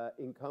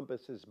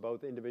encompasses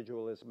both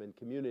individualism and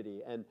community.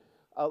 And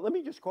let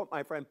me just quote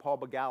my friend Paul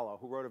Begala,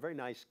 who wrote a very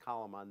nice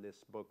column on this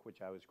book,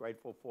 which I was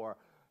grateful for.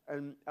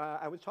 And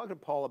I was talking to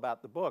Paul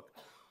about the book,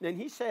 and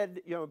he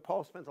said,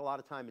 Paul spent a lot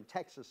of time in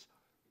Texas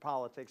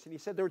politics, and he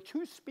said there are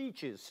two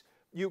speeches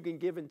you can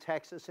give in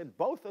Texas, and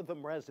both of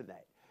them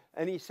resonate.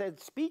 And he said,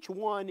 speech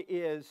one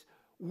is,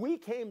 we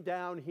came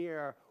down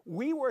here,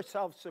 we were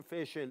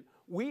self-sufficient,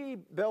 we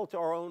built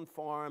our own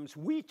farms,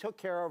 we took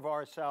care of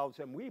ourselves,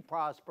 and we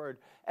prospered,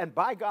 and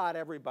by God,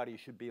 everybody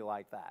should be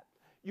like that.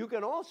 You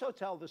can also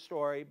tell the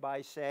story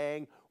by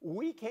saying,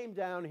 we came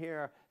down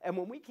here, and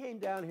when we came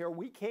down here,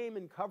 we came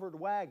in covered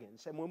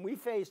wagons. And when we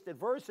faced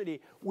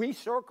adversity, we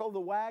circled the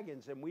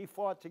wagons and we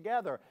fought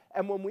together.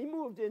 And when we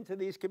moved into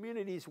these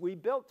communities, we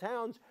built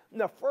towns,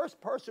 and the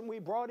first person we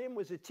brought in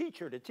was a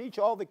teacher to teach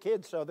all the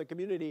kids so the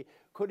community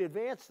could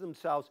advance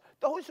themselves.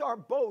 Those are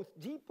both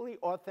deeply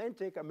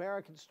authentic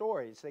American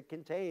stories that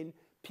contain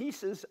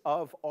pieces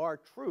of our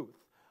truth.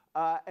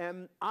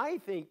 And I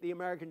think the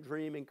American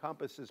dream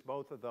encompasses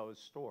both of those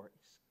stories.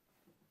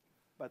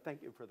 But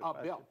thank you for the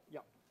question. Bill.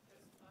 Yeah.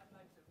 I'd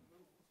like to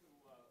move to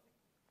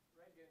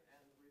Reagan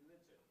and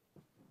religion.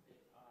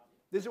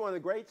 This is one of the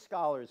great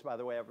scholars, by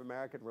the way, of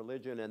American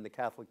religion and the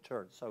Catholic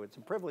Church. So it's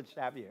a privilege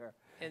to have you here.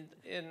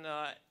 In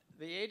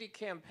the 80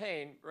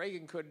 campaign,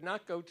 Reagan could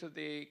not go to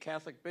the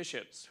Catholic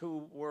bishops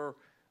who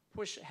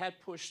had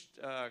pushed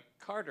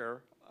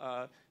Carter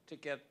to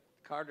get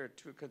Carter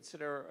to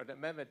consider an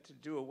amendment to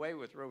do away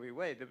with Roe v.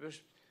 Wade.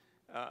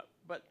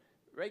 But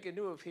Reagan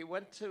knew if he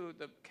went to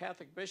the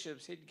Catholic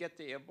bishops, he'd get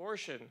the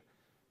abortion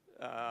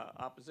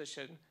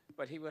opposition,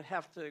 but he would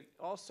have to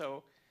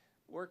also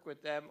work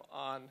with them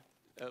on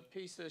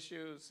peace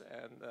issues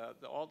and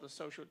all the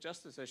social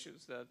justice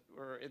issues that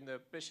were in the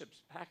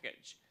bishop's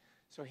package.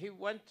 So he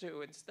went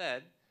to,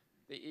 instead,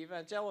 the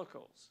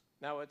evangelicals.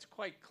 Now, it's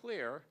quite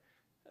clear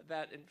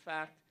that, in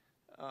fact,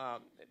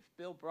 if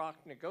Bill Brock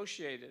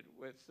negotiated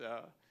with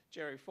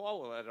Jerry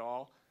Falwell et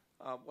al.,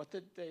 what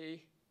did the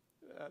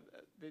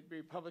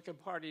Republican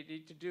Party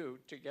need to do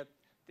to get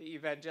the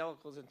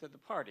evangelicals into the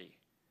party?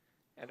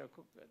 And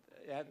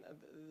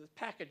the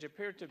package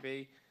appeared to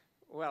be,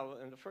 well,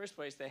 in the first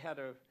place, they had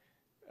to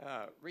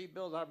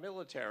rebuild our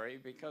military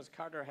because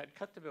Carter had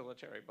cut the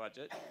military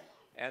budget.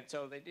 And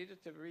so they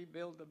needed to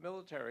rebuild the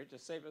military to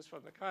save us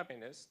from the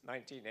communists,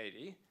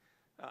 1980.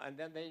 And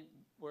then they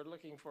were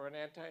looking for an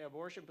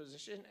anti-abortion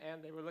position,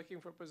 and they were looking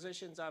for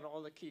positions on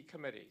all the key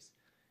committees.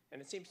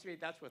 And it seems to me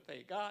that's what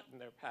they got in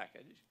their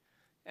package,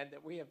 and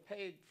that we have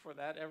paid for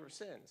that ever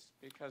since,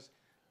 because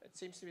it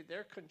seems to me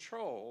their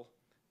control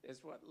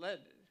is what led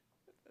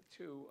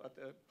to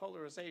the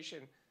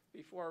polarization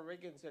before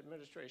Reagan's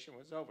administration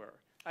was over.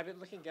 I've been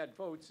looking at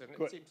votes, and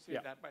it seems to me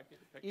that might be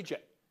the picture. EJ.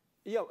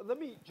 Yeah, let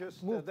me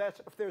just,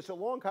 there's a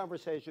long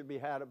conversation to be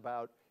had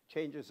about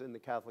changes in the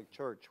Catholic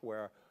Church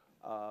where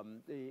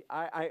I'm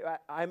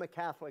a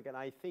Catholic, and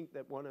I think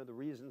that one of the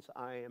reasons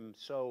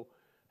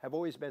have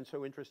always been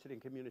so interested in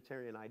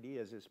communitarian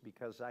ideas is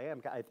because I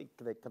think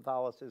that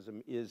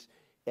Catholicism is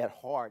at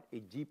heart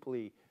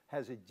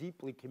has a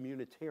deeply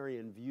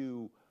communitarian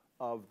view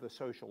of the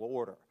social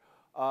order.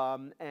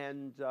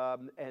 And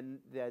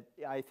that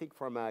I think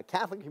from a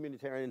Catholic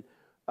communitarian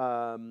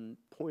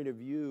point of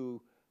view,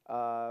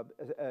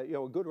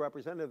 a good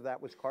representative of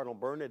that was Cardinal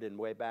Bernardin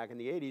way back in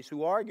the 80s,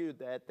 who argued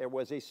that there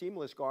was a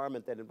seamless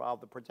garment that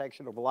involved the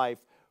protection of life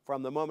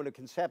from the moment of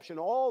conception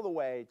all the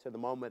way to the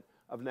moment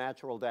of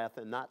natural death,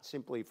 and not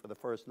simply for the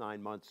first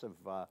 9 months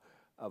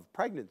of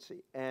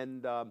pregnancy.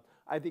 And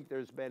I think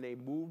there's been a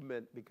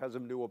movement, because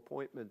of new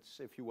appointments,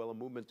 if you will, a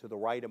movement to the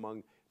right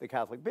among the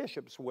Catholic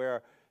bishops,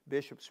 where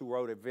bishops who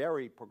wrote a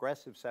very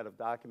progressive set of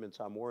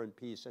documents on war and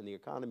peace and the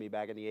economy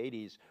back in the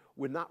 80s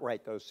would not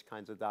write those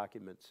kinds of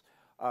documents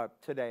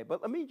today.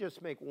 But let me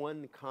just make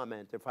one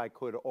comment, if I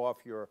could, off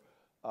your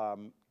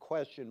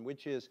question,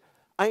 which is,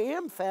 I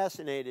am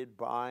fascinated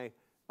by,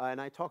 and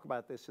I talk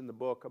about this in the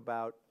book,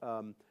 about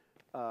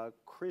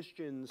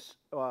Christians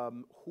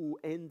who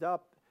end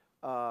up,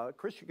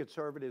 Christian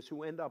conservatives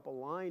who end up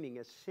aligning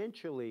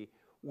essentially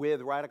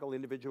with radical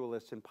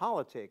individualists in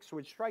politics,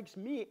 which strikes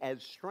me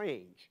as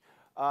strange.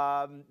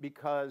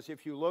 Because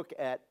if you look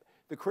at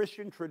the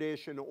Christian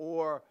tradition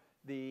or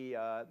the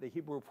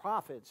Hebrew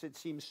prophets, it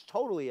seems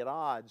totally at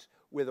odds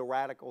with a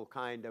radical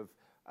kind of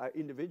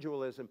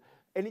individualism.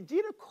 And it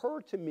did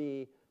occur to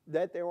me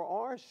that there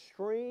are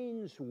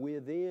strains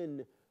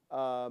within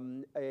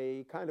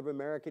a kind of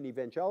American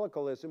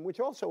evangelicalism, which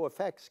also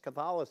affects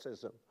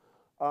Catholicism,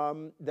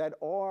 that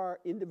are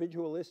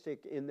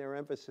individualistic in their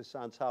emphasis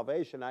on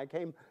salvation. I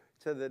came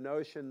to the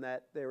notion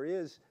that there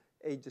is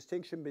a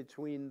distinction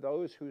between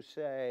those who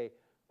say,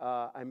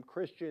 I'm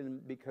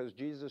Christian because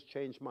Jesus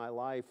changed my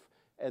life,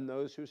 and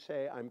those who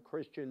say, I'm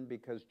Christian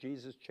because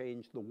Jesus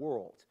changed the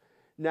world.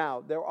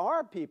 Now, there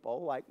are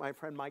people, like my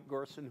friend Mike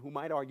Gerson, who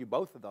might argue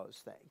both of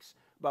those things,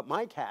 but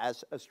Mike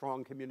has a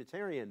strong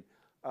communitarian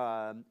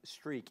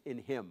streak in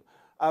him.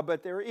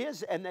 But there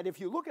is, and that if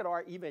you look at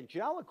our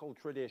evangelical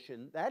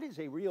tradition, that is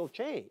a real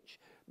change,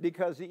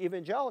 because the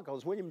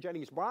evangelicals, William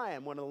Jennings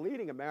Bryan, one of the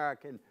leading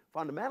American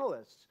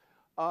fundamentalists,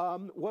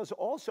 was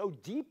also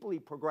deeply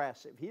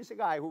progressive. He's the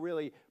guy who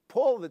really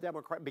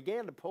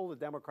began to pull the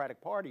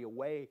Democratic Party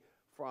away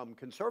from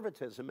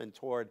conservatism and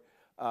toward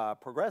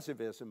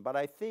progressivism. But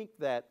I think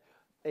that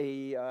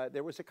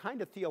there was a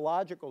kind of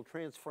theological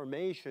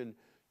transformation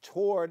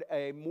toward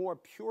a more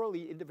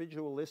purely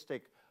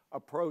individualistic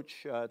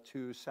approach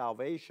to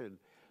salvation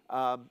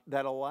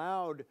that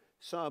allowed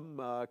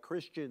some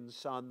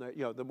Christians on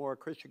the more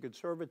Christian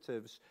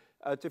conservatives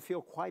to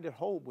feel quite at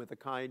home with a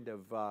kind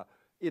of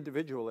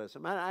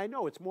individualism. And I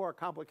know it's more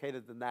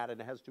complicated than that,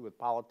 and it has to do with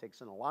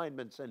politics and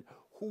alignments and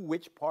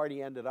which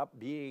party ended up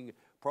being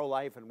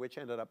pro-life and which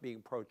ended up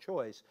being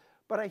pro-choice.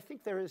 But I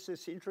think there is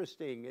this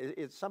interesting,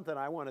 it's something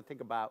I want to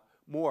think about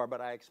more,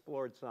 but I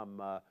explored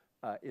some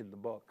in the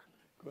book.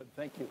 Good,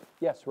 thank you.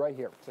 Yes, right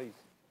here, please.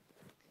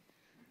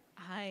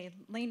 Hi,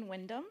 Lane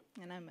Wyndham,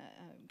 and I'm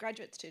a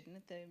graduate student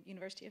at the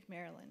University of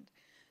Maryland.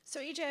 So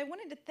EJ, I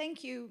wanted to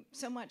thank you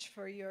so much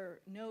for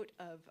your note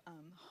of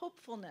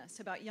hopefulness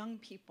about young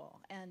people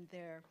and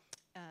their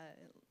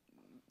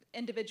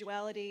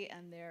individuality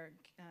and their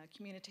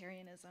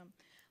communitarianism.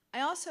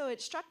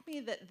 It struck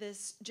me that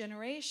this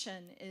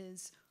generation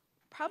is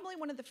probably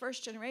one of the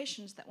first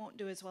generations that won't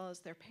do as well as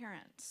their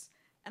parents.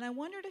 And I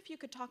wondered if you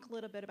could talk a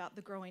little bit about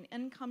the growing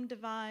income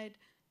divide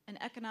and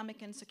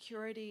economic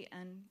insecurity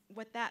and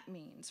what that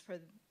means for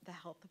the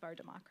health of our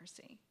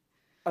democracy.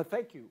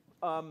 Thank you.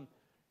 I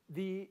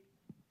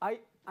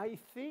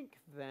think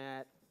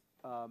that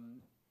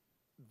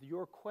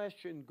your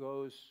question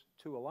goes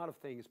to a lot of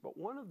things, but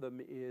one of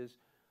them is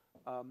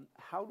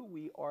how do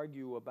we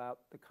argue about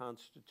the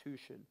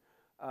Constitution?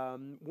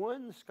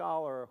 One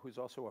scholar who's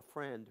also a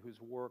friend, whose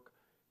work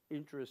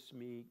interests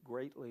me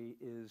greatly,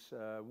 is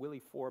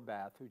Willie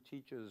Forbath, who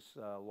teaches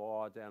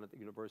law down at the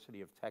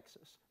University of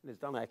Texas and has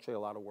done actually a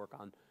lot of work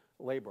on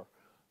labor.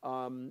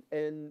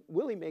 And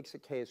Willie makes a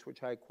case,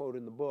 which I quote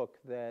in the book,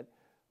 that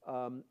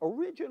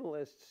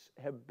originalists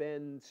have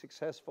been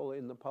successful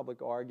in the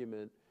public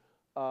argument,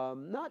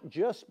 not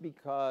just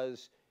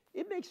because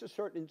it makes a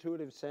certain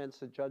intuitive sense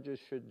that judges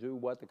should do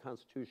what the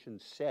Constitution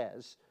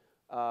says,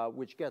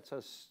 which gets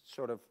us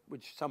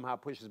which somehow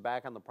pushes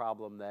back on the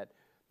problem that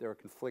there are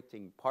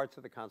conflicting parts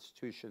of the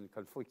Constitution,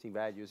 conflicting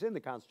values in the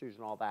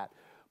Constitution, all that.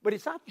 But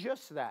it's not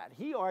just that.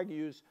 He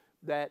argues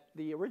that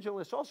the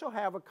originalists also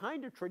have a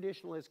kind of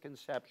traditionalist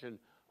conception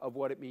of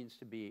what it means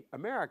to be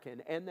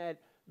American, and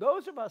that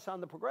those of us on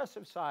the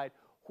progressive side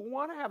who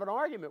want to have an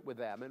argument with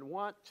them and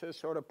want to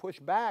sort of push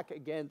back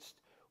against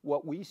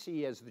what we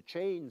see as the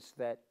chains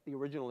that the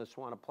originalists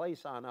want to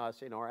place on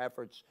us in our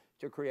efforts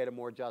to create a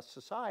more just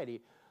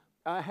society,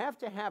 have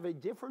to have a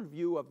different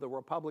view of the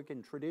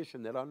Republican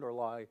tradition that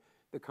underlie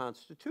the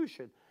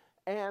Constitution.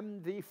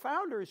 And the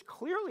founders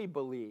clearly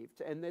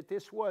believed, and that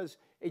this was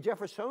a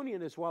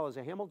Jeffersonian as well as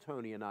a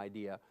Hamiltonian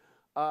idea,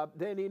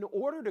 that in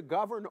order to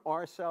govern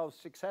ourselves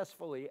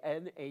successfully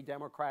in a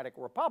democratic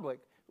republic,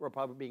 the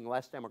republic being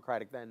less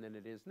democratic then than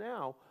it is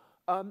now,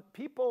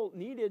 people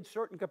needed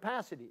certain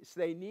capacities.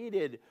 They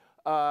needed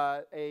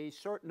a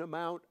certain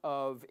amount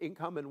of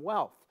income and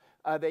wealth.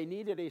 They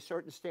needed a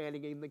certain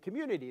standing in the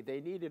community.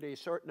 They needed a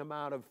certain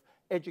amount of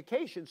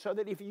education, so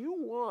that if you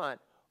want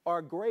our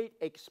great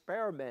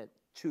experiment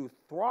to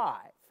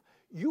thrive,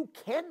 you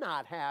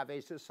cannot have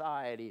a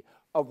society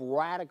of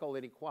radical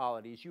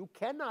inequalities. You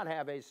cannot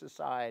have a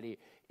society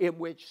in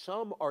which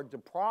some are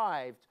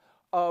deprived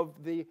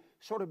of the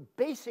sort of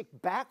basic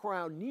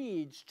background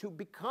needs to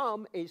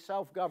become a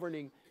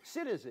self-governing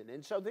citizen.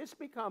 And so this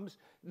becomes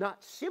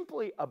not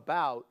simply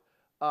about,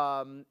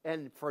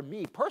 and for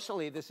me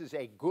personally, this is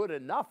a good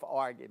enough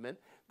argument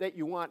that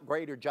you want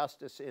greater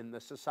justice in the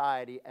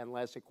society and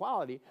less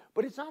equality,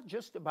 but it's not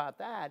just about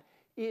that.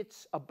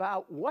 It's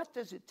about what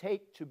does it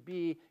take to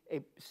be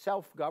a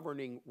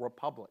self-governing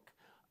republic.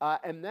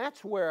 And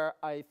that's where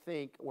I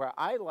think, where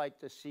I like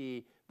to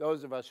see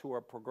those of us who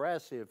are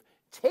progressive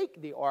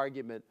take the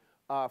argument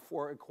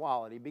for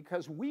equality,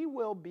 because we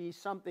will be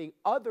something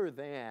other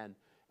than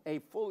a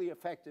fully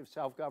effective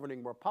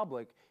self-governing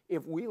republic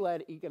if we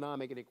let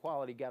economic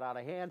inequality get out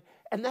of hand.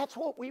 And that's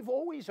what we've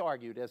always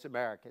argued as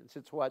Americans.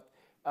 It's what,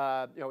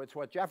 it's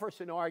what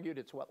Jefferson argued,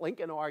 it's what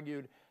Lincoln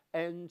argued,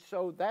 and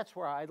so that's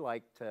where I'd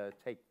like to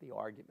take the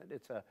argument.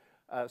 It's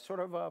a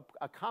sort of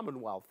a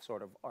Commonwealth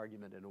sort of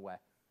argument in a way.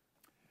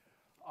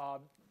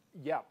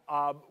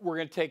 We're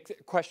going to take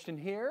a question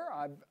here.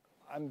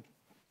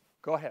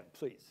 Go ahead,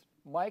 please.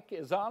 Mike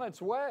is on its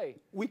way.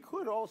 We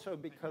could also,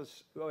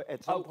 because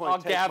at some I'll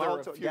point,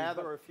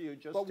 gather a few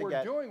just but to we're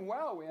get. doing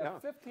well. We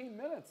have 15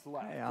 minutes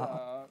left,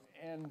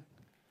 and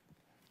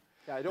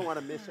I don't want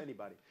to miss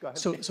anybody. Go ahead.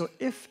 So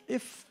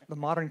if the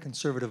modern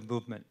conservative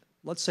movement,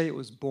 let's say it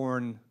was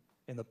born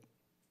in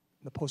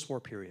the post-war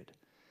period,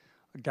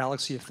 a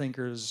galaxy of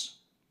thinkers,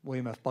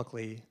 William F.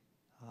 Buckley,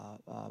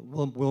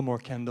 Wilmore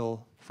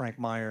Kendall, Frank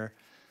Meyer,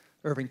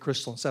 Irving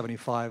Kristol in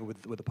 '75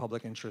 with the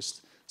public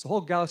interest. It's a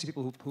whole galaxy of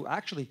people who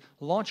actually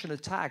launch an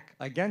attack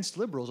against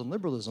liberals and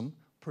liberalism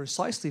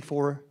precisely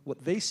for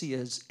what they see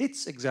as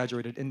its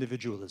exaggerated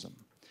individualism.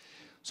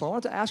 So I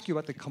wanted to ask you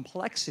about the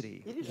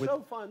complexity. It is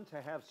so fun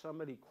to have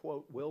somebody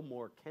quote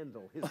Wilmore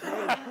Kendall. His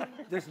name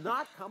does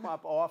not come up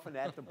often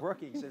at the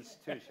Brookings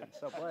Institution,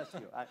 so bless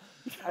you.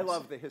 I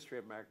love the history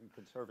of American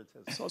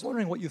conservatism. So I was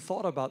wondering what you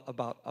thought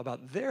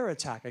about their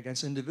attack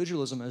against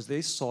individualism as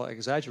they saw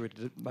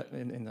exaggerated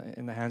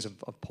in the hands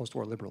of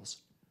post-war liberals.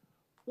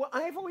 Well,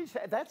 I've always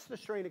had, that's the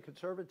strain of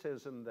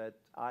conservatism that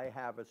I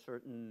have a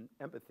certain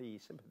empathy,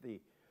 sympathy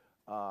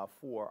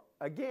for.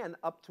 Again,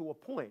 up to a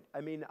point.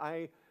 I mean,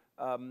 I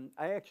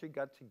actually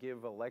got to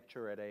give a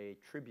lecture at a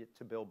tribute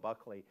to Bill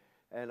Buckley,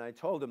 and I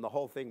told him the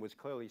whole thing was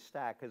clearly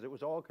stacked because it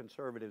was all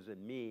conservatives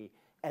and me,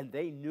 and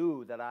they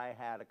knew that I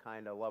had a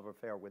kind of love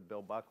affair with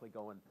Bill Buckley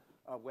going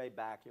way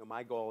back. You know,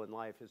 my goal in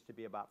life is to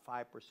be about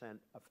 5%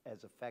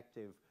 as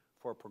effective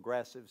for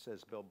progressives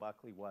as Bill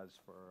Buckley was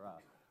for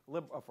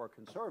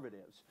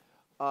conservatives.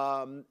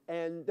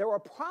 And there are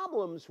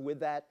problems with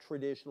that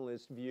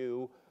traditionalist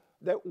view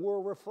that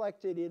were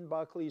reflected in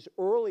Buckley's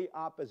early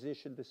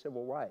opposition to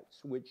civil rights,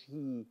 which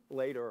he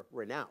later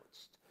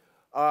renounced.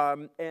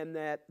 And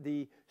that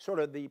the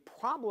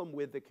problem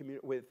with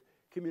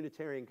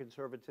communitarian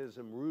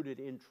conservatism rooted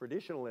in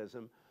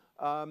traditionalism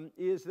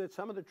is that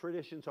some of the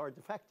traditions are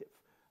defective.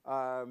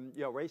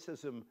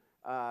 Racism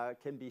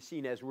can be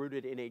seen as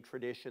rooted in a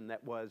tradition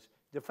that was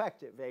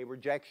defective. A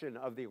rejection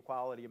of the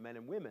equality of men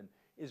and women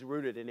is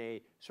rooted in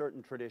a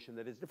certain tradition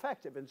that is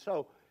defective. And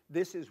so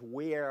this is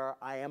where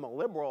I am a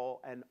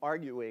liberal and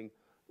arguing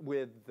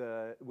with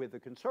the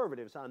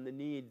conservatives on the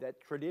need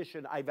that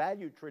tradition, I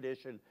value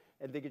tradition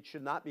and think it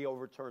should not be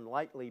overturned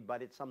lightly,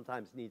 but it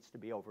sometimes needs to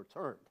be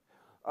overturned.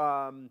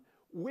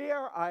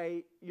 Where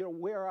I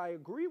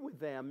agree with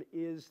them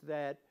is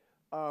that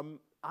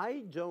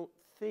I don't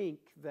think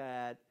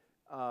that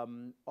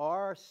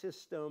our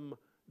system,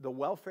 the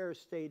welfare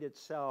state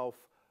itself,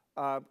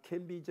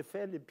 can be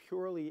defended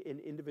purely in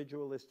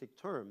individualistic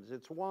terms.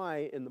 It's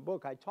why in the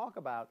book I talk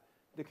about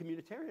the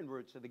communitarian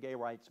roots of the gay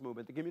rights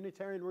movement, the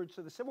communitarian roots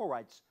of the civil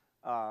rights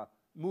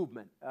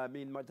movement. I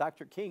mean,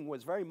 Dr. King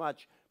was very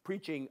much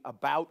preaching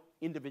about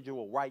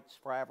individual rights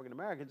for African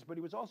Americans, but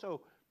he was also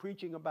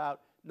preaching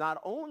about not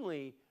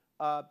only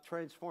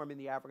transforming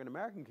the African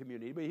American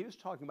community, but he was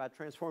talking about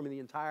transforming the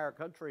entire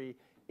country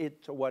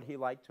into what he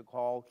liked to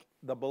call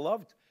the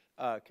beloved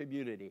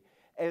community.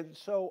 And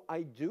so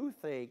I do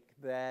think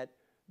that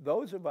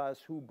those of us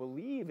who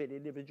believe in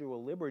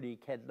individual liberty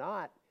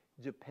cannot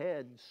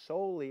depend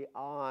solely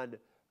on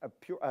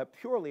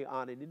purely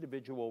on an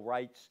individual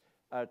rights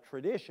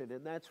tradition,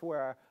 and that's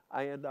where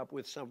I end up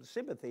with some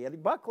sympathy.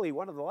 And Buckley,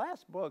 one of the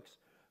last books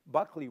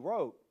Buckley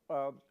wrote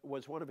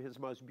was one of his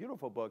most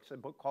beautiful books, a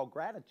book called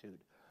Gratitude,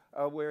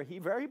 where he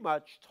very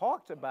much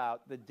talked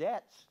about the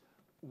debts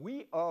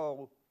we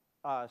owe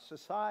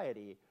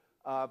society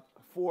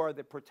for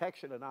the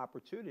protection and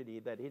opportunity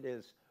that it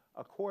is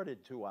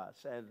accorded to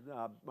us. And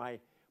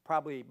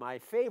probably my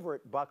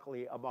favorite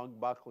Buckley among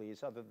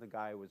Buckleys, other than the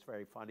guy who was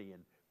very funny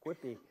and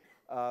quippy,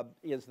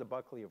 is the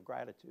Buckley of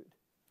Gratitude.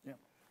 Yeah.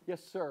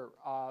 Yes, sir.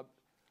 I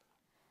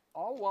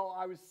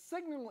was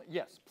signaling.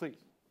 Yes,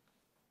 please.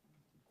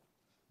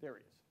 There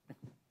he is.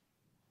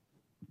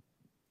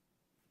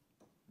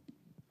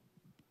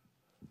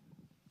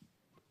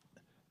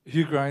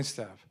 Hugh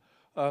Grindstaff.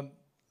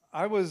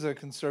 I was a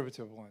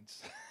conservative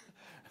once.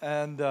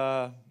 And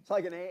It's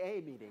like an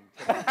AA meeting.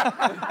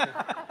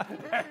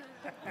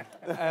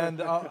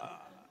 and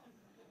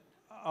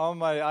on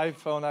my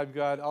iPhone, I've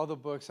got all the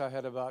books I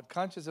had about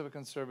Conscience of a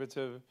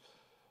Conservative,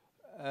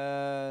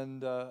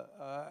 and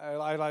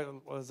I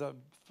was a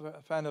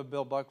fan of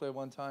Bill Buckley at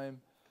one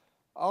time.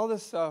 All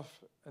this stuff,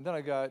 and then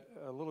I got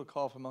a little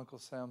call from Uncle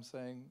Sam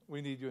saying,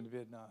 "We need you in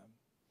Vietnam."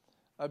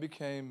 I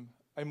became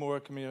a more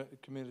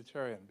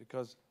communitarian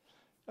because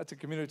that's a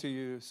community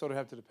you sort of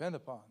have to depend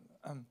upon.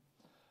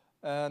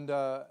 And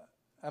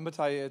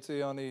Amitai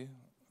Etzioni,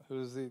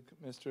 who's the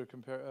Mr.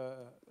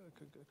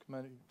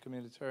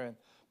 Communitarian.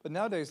 But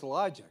nowadays,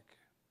 logic.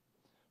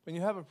 When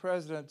you have a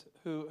president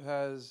who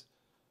has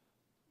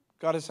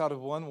got us out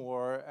of one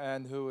war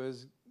and who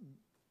is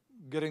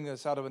getting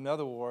us out of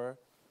another war,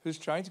 who's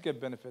trying to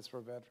get benefits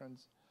for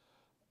veterans,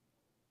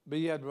 but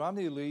yet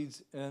Romney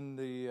leads in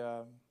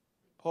the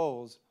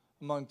polls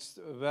amongst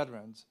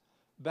veterans,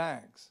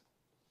 banks.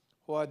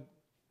 What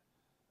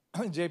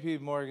J.P.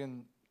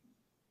 Morgan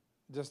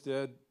just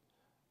did,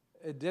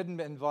 it didn't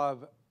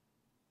involve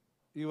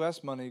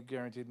U.S. money,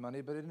 guaranteed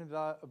money, but it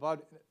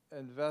involved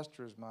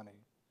investors'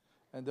 money.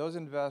 And those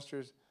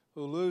investors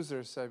who lose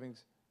their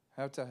savings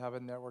have to have a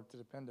network to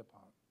depend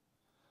upon.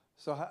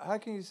 So how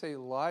can you say,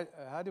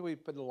 how do we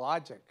put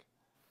logic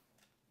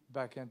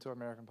back into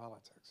American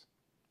politics?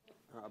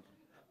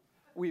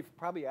 We've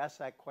probably asked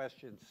that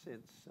question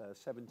since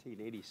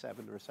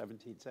 1787 or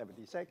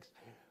 1776.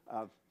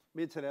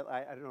 Incidentally,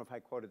 I don't know if I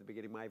quoted at the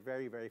beginning, my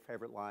very, very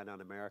favorite line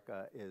on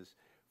America is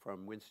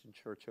from Winston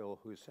Churchill,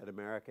 who said,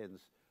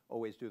 "Americans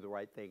always do the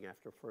right thing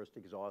after first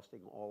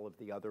exhausting all of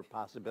the other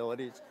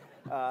possibilities."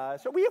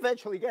 So we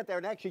eventually get there.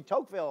 And actually,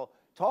 Tocqueville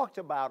talked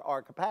about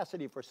our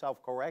capacity for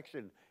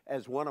self-correction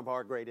as one of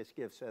our greatest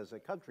gifts as a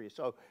country.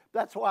 So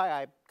that's why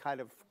I'm kind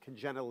of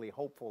congenitally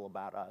hopeful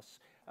about us.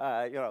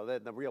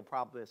 The real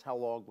problem is how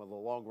long will the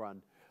long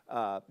run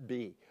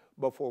be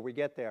before we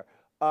get there.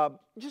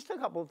 Just a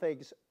couple of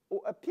things.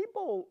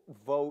 People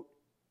vote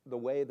the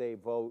way they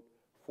vote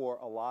for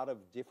a lot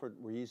of different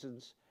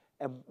reasons.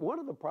 And one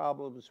of the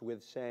problems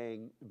with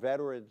saying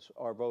veterans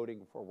are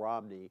voting for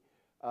Romney,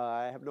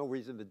 I have no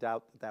reason to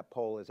doubt that that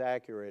poll is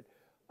accurate,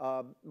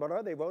 but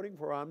are they voting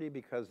for Romney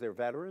because they're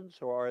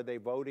veterans, or are they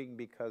voting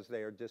because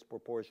they are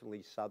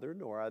disproportionately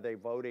Southern, or are they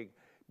voting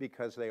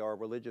because they are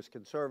religious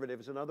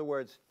conservatives? In other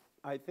words,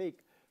 I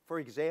think, for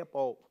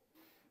example,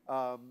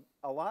 a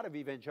lot of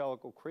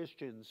evangelical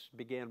Christians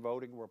began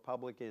voting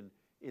Republican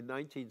in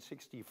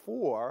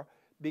 1964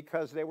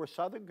 because they were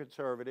Southern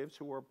conservatives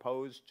who were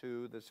opposed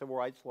to the civil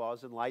rights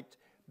laws and liked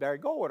Barry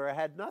Goldwater. It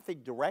had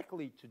nothing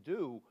directly to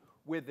do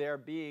with their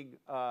being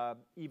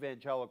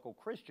evangelical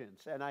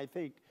Christians. And I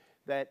think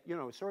that,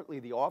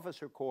 certainly the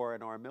officer corps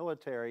in our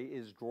military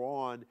is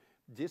drawn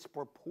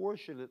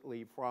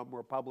disproportionately from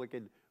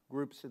Republican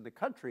groups in the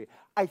country.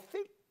 I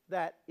think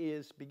that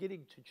is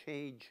beginning to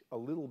change a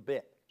little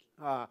bit.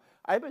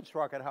 I've been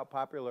struck at how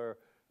popular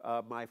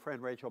my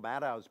friend Rachel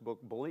Maddow's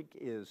book, Blink,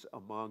 is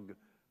among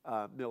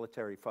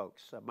military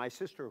folks. My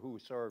sister, who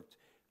served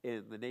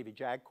in the Navy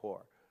JAG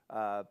Corps,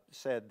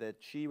 said that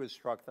she was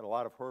struck that a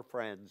lot of her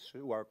friends,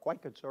 who are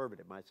quite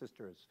conservative, my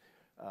sister is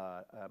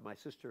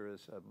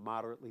a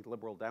moderately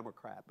liberal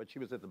Democrat, but she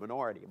was in the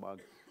minority among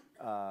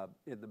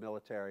in the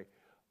military,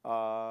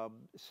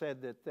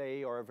 said that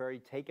they are very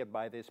taken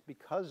by this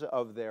because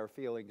of their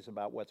feelings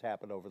about what's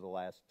happened over the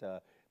last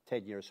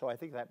 10 years. So I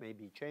think that may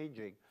be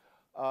changing.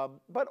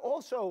 But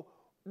also,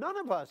 none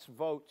of us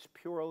votes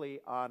purely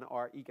on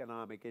our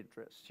economic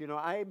interests.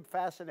 I'm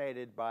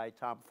fascinated by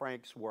Tom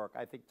Frank's work.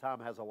 I think Tom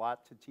has a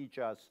lot to teach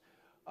us,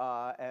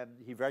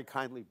 and he very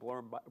kindly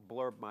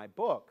blurbed my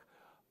book.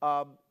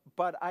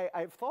 But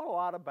I've thought a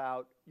lot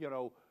about,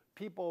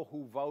 people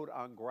who vote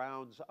on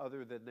grounds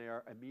other than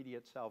their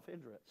immediate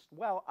self-interest.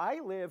 Well, I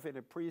live in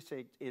a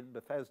precinct in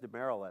Bethesda,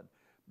 Maryland,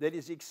 that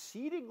is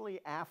exceedingly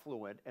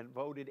affluent and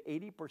voted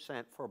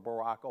 80% for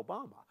Barack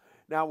Obama.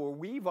 Now, were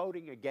we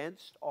voting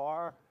against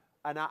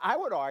and I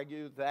would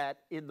argue that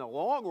in the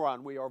long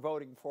run, we are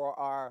voting for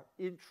our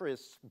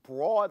interests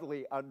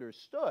broadly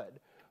understood.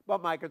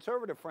 But my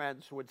conservative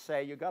friends would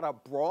say you got to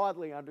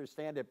broadly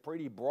understand it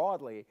pretty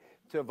broadly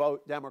to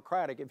vote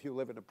Democratic if you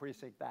live in a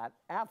precinct that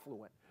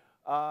affluent.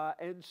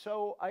 And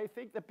so I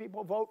think that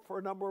people vote for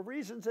a number of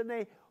reasons, and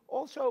they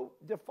also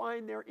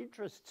define their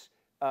interests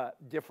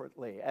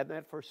differently. And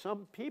that for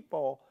some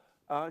people,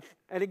 and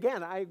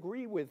again, I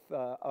agree with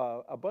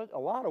a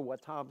lot of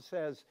what Tom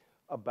says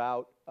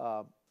about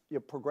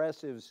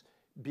progressives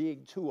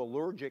being too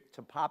allergic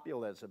to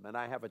populism. And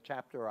I have a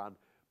chapter on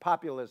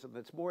populism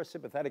that's more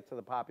sympathetic to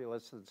the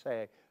populists than,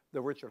 say,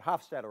 the Richard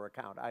Hofstadter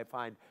account.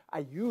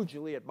 I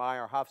hugely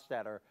admire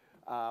Hofstadter,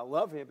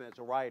 love him as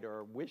a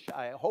writer,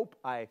 hope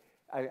I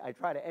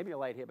try to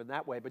emulate him in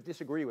that way, but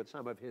disagree with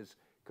some of his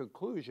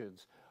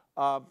conclusions.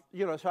 So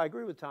I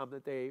agree with Tom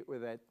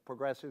that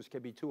progressives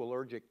can be too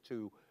allergic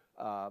to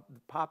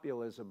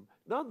populism.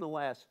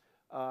 Nonetheless,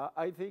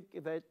 I think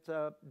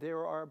that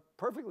there are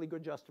perfectly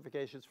good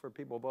justifications for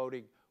people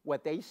voting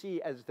what they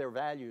see as their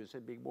values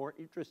and being more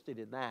interested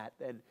in that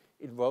than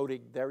in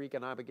voting their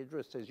economic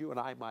interests as you and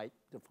I might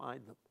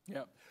define them.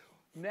 Yeah.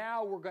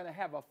 Now we're going to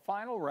have a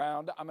final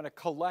round. I'm going to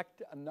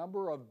collect a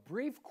number of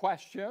brief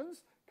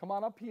questions. Come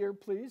on up here,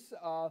 please.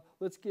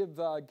 Let's give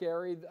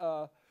Gary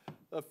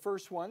the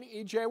first one.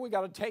 EJ, we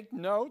got to take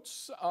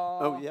notes.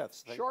 Oh,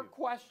 yes, thank short you.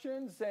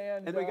 questions.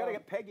 And we got to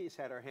get Peggy's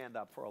had her hand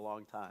up for a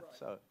long time. Right.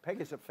 So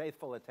Peggy's a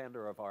faithful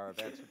attender of our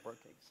events at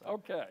Brookings. So.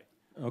 Okay.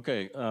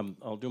 Okay,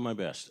 I'll do my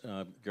best.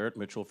 Garrett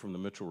Mitchell from the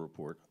Mitchell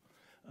Report.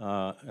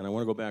 And I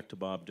want to go back to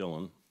Bob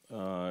Dylan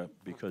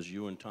because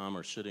you and Tom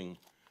are sitting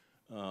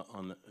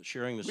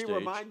sharing the stage. We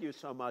remind you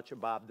so much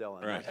of Bob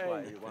Dylan. Right. That's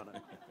why you want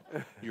to.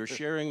 You're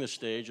sharing the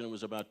stage, and it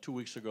was about 2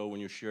 weeks ago when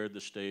you shared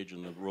the stage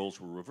and the roles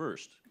were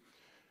reversed.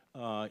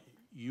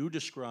 You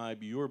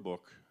describe your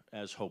book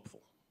as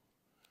hopeful.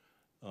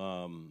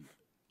 The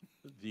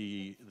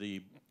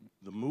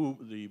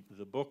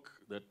book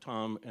that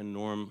Tom and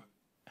Norm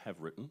have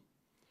written,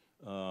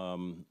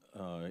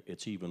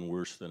 it's even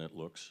worse than it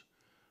looks.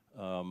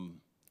 I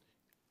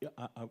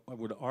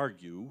would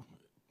argue,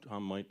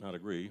 Tom might not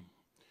agree,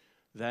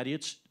 that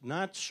it's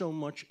not so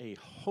much a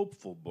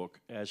hopeful book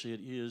as it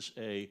is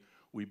a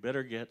we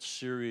better get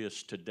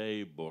serious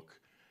today book,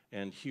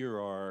 and here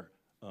are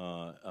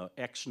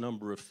X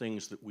number of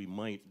things that we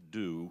might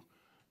do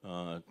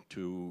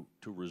to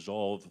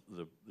resolve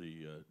the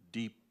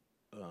deep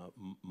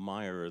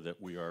mire that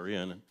we are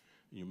in.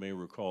 You may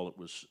recall it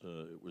was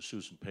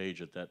Susan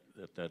Page at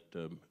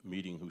that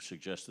meeting who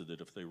suggested that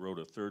if they wrote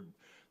a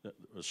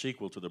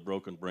sequel to The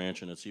Broken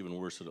Branch, and it's even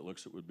worse than it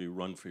looks, it would be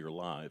Run for Your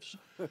Lives.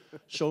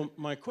 So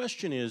my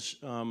question is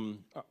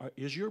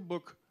your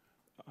book?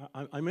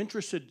 I'm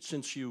interested,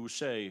 since you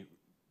say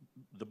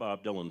the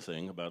Bob Dylan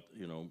thing about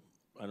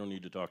I don't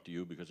need to talk to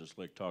you because it's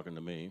like talking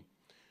to me.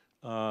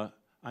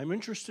 I'm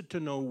interested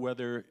to know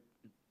whether,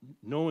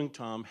 knowing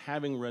Tom,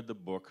 having read the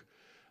book,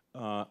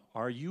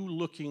 are you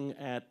looking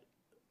at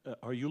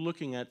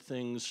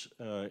things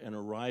and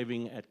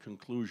arriving at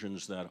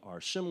conclusions that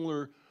are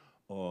similar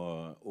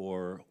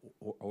or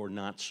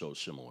not so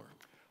similar?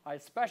 I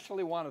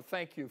especially want to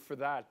thank you for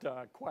that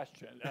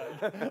question.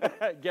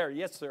 Gary,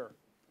 yes, sir.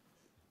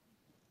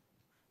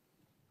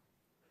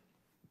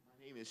 My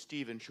name is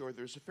Stephen Shore.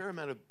 There's a fair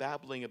amount of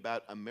babbling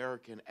about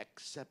American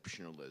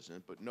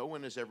exceptionalism, but no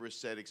one has ever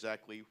said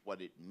exactly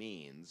what it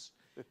means.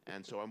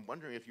 And so I'm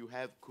wondering if you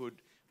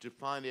could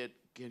define it.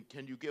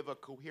 Can you give a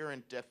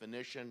coherent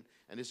definition,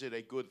 and is it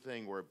a good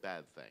thing or a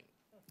bad thing?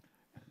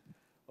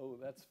 Oh,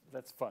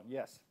 that's fun.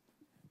 Yes.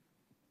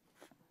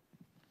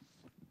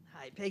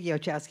 Hi, Peggy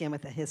Ochowski. I'm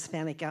with the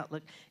Hispanic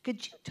Outlook.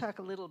 Could you talk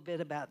a little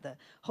bit about the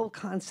whole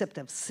concept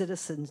of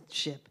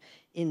citizenship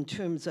in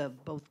terms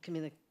of both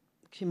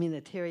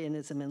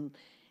communitarianism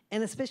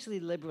and especially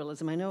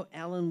liberalism? I know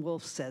Alan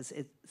Wolf says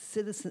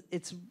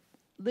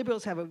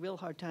liberals have a real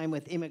hard time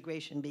with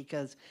immigration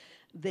because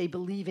they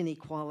believe in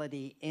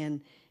equality,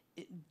 and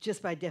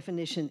just by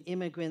definition,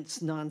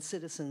 immigrants,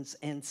 non-citizens,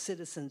 and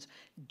citizens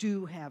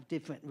do have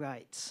different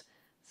rights.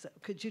 So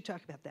could you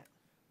talk about that?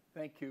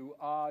 Thank you.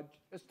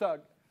 Let's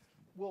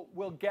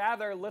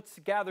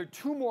gather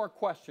two more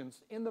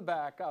questions in the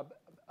back.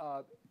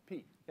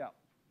 Pete, yeah.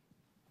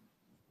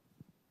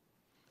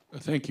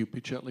 Thank you,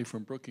 Pete Chetley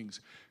from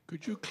Brookings.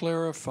 Could you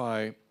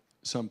clarify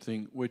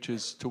something, which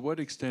is, to what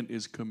extent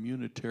is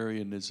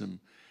communitarianism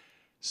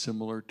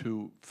similar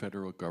to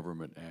federal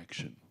government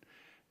action?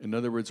 In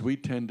other words, we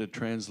tend to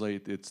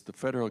translate it's the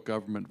federal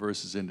government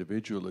versus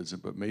individualism,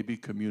 but maybe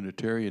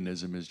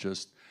communitarianism is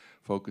just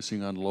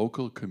focusing on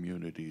local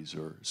communities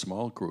or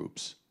small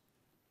groups.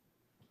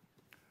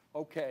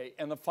 Okay,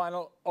 and the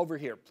final, over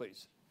here,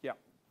 please. Yeah.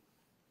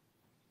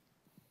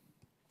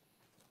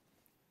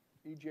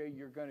 EJ,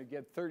 you're going to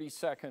get 30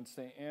 seconds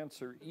to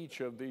answer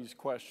each of these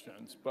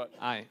questions. But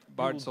hi,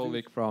 Bart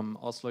Solvik from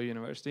Oslo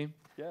University.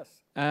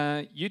 Yes.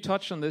 You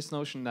touched on this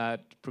notion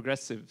that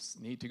progressives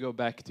need to go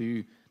back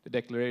to the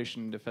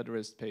Declaration, the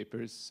Federalist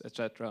Papers,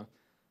 etc.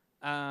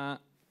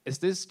 Is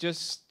this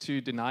just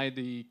to deny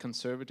the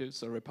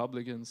conservatives or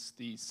Republicans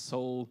the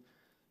sole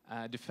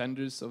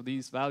defenders of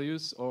these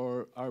values,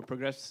 or are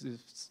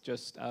progressives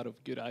just out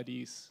of good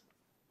ideas?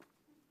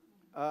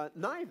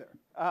 Neither.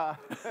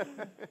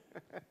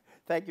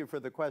 Thank you for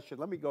the question.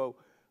 Let me go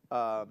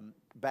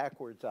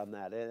backwards on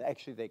that. And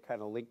actually, they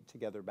kind of link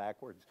together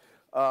backwards.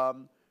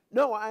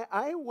 No,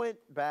 I went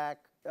back.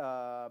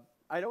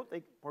 I don't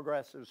think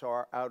progressives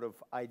are out of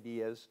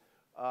ideas.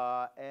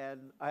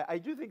 And I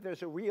do think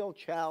there's a real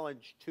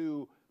challenge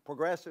to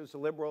progressives,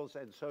 liberals,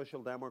 and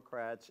social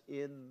democrats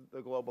in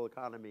the global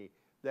economy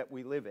that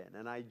we live in.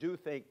 And I do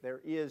think there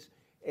is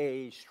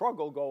a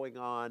struggle going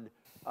on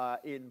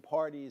in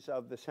parties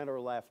of the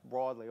center-left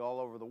broadly all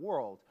over the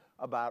world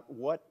about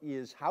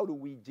how do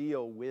we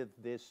deal with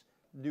this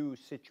new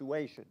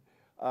situation.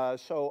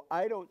 So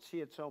I don't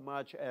see it so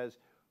much as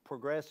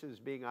progressives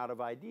being out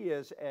of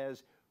ideas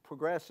as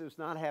progressives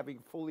not having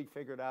fully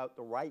figured out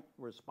the right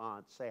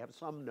response. They have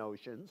some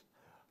notions,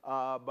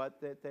 but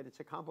that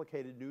it's a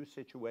complicated new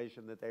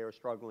situation that they are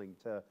struggling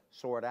to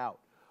sort out.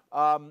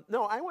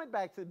 No, I went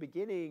back to the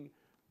beginning.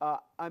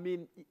 I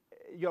mean,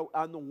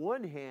 on the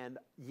one hand,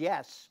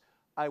 yes,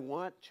 I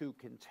want to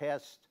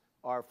contest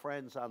our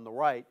friends on the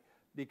right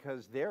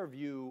because their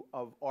view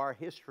of our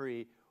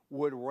history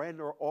would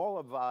render all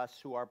of us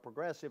who are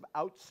progressive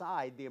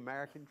outside the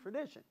American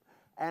tradition.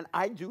 And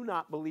I do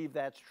not believe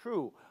that's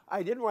true.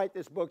 I didn't write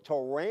this book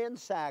to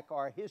ransack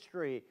our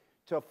history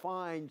to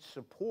find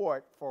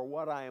support for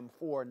what I am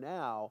for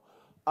now.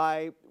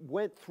 I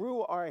went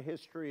through our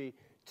history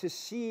to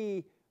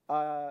see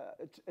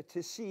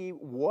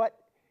what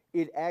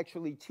it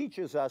actually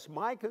teaches us.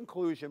 My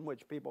conclusion,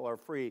 which people are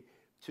free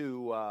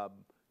to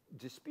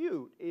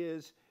dispute,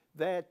 is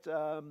that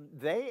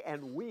they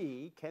and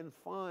we can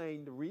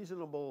find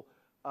reasonable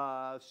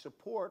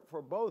support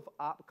for both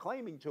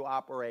claiming to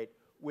operate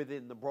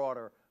within the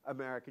broader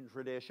American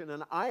tradition.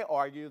 And I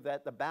argue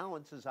that the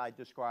balances I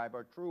describe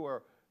are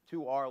truer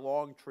to our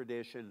long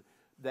tradition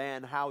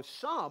than how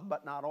some,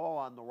 but not all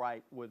on the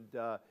right, would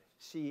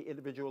see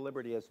individual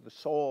liberty as the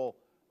sole,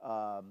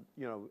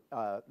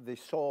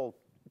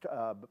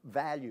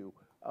 value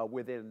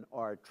within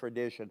our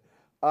tradition.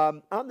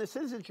 On the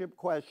citizenship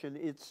question,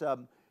 it's,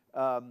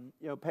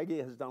 Peggy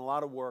has done a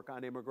lot of work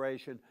on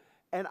immigration.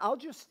 And I'll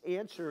just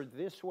answer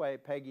this way,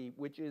 Peggy,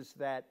 which is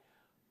that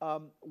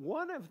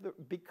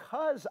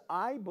because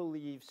I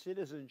believe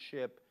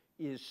citizenship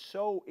is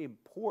so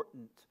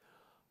important,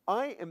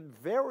 I am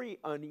very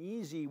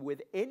uneasy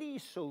with any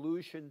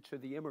solution to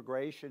the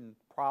immigration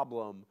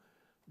problem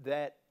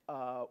that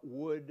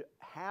would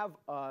have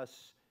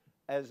us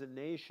as a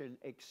nation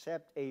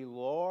accept a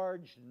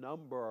large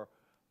number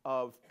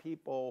of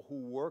people who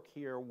work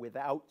here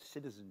without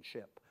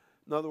citizenship.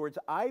 In other words,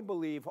 I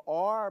believe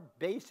our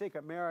basic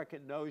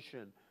American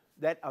notion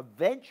that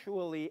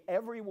eventually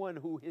everyone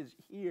who is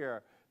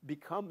here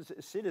becomes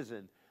a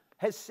citizen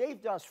has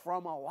saved us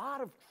from a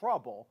lot of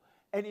trouble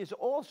and is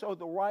also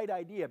the right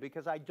idea,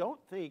 because I don't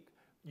think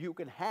you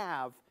can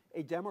have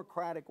a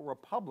democratic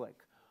republic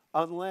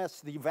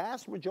unless the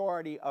vast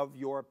majority of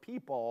your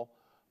people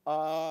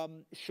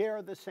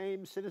share the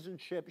same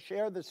citizenship,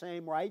 share the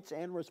same rights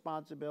and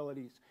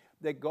responsibilities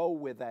that go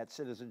with that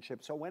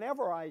citizenship. So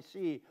whenever I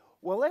see,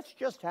 well, let's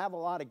just have a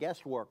lot of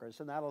guest workers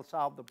and that'll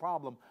solve the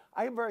problem,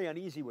 I am very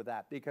uneasy with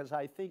that, because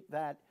I think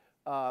that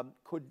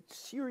could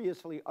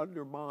seriously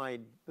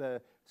undermine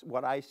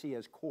what I see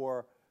as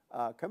core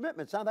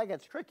commitments. Now that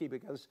gets tricky,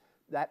 because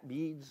that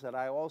means that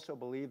I also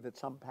believe that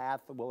some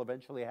path will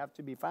eventually have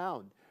to be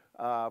found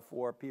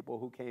for people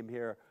who came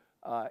here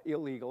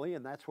illegally,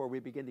 and that's where we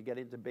begin to get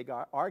into big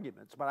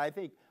arguments. But I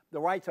think the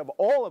rights of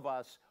all of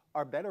us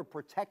are better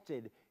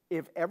protected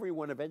if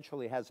everyone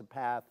eventually has a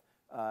path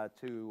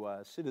to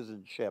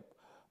citizenship.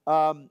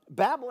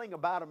 Babbling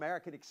about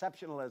American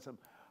exceptionalism,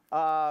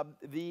 I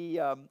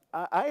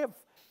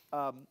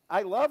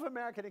love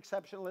American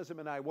exceptionalism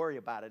and I worry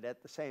about it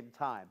at the same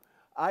time.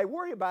 I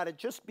worry about it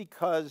just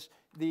because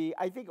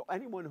I think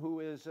anyone who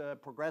is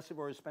progressive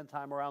or has spent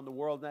time around the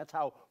world, and that's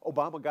how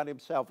Obama got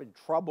himself in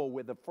trouble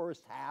with the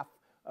first half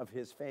of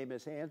his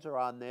famous answer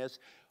on this.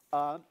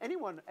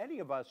 Any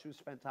of us who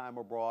spent time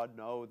abroad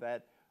know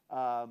that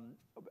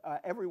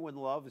everyone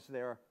loves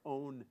their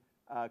own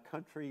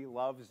country,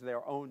 loves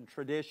their own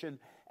tradition.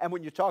 And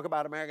when you talk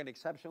about American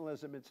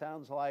exceptionalism, it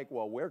sounds like,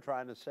 well, we're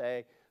trying to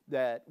say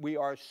that we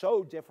are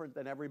so different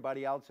than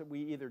everybody else that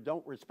we either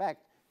don't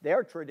respect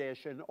their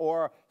tradition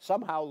or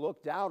somehow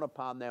look down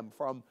upon them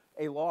from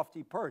a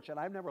lofty perch. And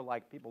I've never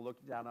liked people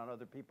looking down on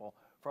other people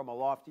from a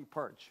lofty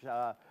perch,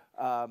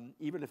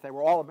 even if they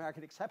were all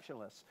American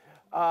exceptionalists.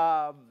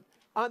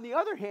 On the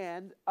other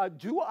hand,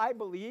 do I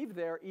believe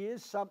there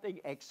is something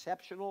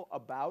exceptional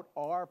about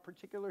our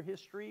particular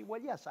history?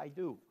 Well, yes, I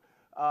do.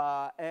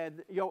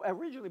 And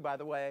originally, by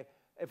the way,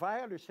 if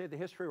I understand the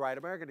history right,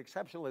 American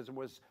exceptionalism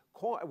was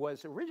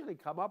originally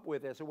come up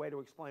with as a way to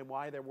explain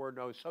why there were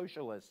no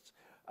socialists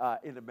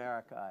in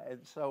America.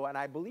 And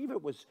I believe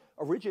it was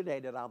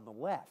originated on the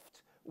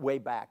left way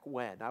back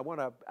when.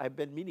 I've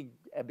been meaning,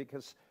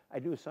 because I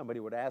knew somebody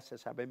would ask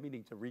this, I've been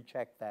meaning to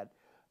recheck that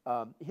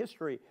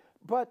history.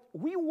 But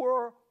we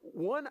were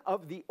one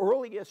of the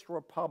earliest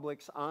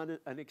republics on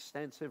an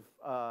extensive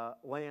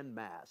land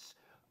mass.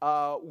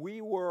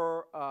 We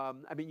were,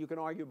 you can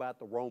argue about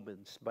the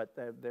Romans, but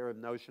their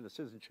notion of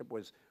citizenship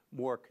was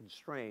more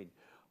constrained.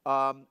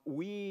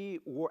 We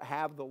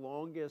have the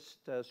longest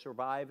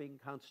surviving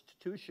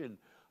constitution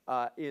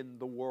in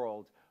the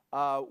world.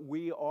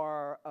 We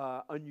are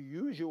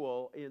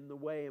unusual in the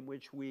way in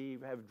which we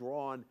have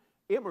drawn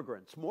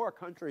immigrants. More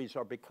countries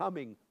are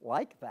becoming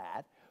like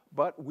that,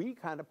 but we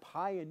kind of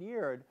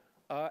pioneered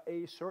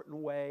a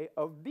certain way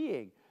of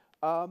being.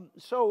 And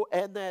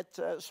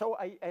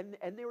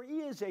there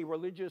is a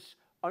religious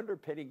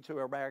underpinning to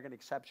American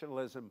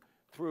exceptionalism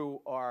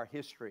through our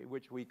history,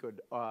 which we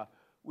could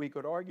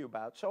argue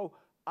about. So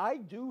I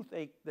do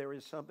think there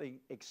is something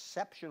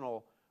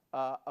exceptional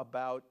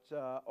about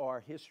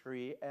our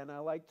history, and I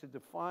like to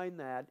define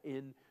that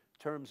in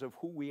terms of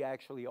who we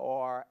actually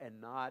are,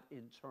 and not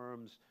in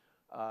terms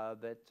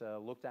that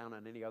look down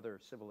on any other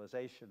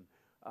civilization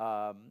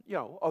You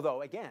know,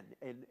 although again,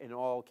 in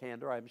all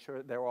candor, I'm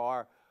sure there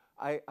are.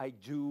 I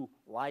do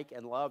like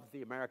and love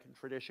the American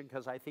tradition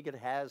because I think it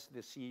has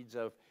the seeds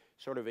of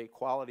sort of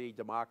equality,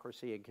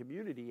 democracy, and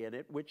community in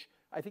it, which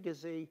I think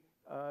is a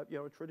you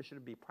know, a tradition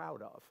to be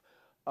proud of.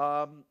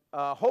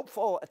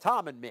 Hopeful,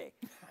 Tom and me.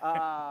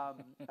 Tom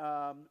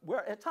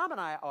and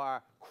I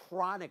are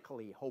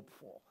chronically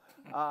hopeful.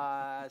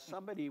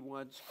 Somebody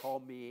once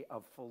called me a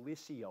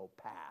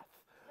feliciopath.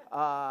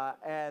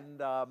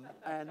 And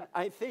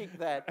I think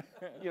that,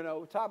 you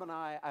know, Tom and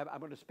I'm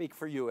going to speak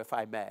for you if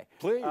I may.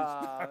 Please.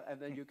 And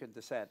then you can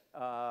dissent.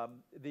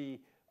 You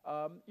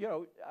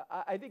know,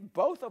 I think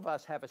both of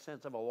us have a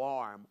sense of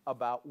alarm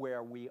about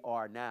where we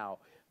are now.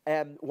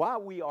 And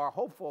while we are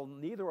hopeful,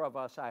 neither of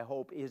us, I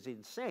hope, is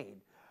insane.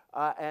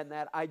 And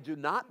that I do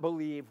not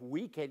believe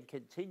we can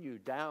continue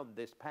down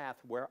this path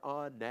we're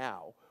on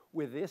now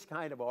with this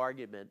kind of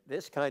argument,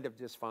 this kind of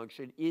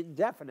dysfunction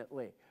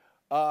indefinitely.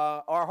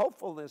 Our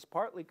hopefulness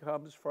partly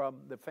comes from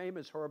the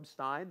famous Herb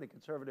Stein, the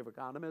conservative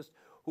economist,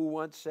 who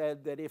once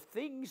said that if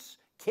things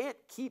can't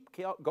keep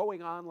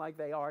going on like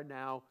they are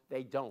now,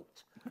 they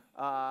don't.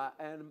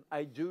 And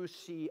I do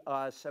see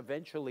us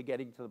eventually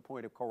getting to the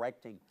point of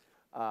correcting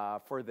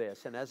for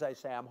this. And as I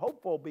say, I'm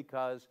hopeful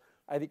because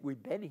I think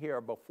we've been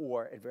here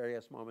before at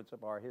various moments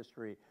of our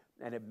history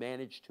and have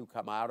managed to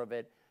come out of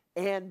it.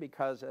 And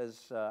because,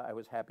 as I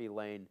was happy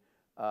Lane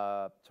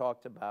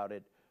talked about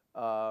it,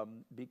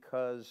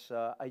 because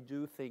I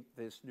do think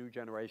this new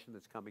generation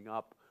that's coming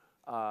up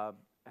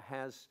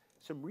has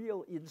some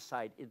real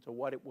insight into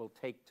what it will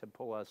take to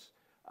pull us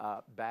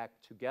back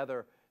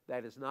together.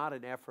 That is not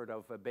an effort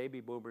of a baby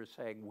boomers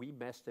saying, we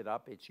messed it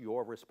up, it's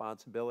your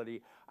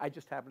responsibility. I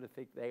just happen to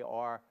think they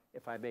are,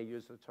 if I may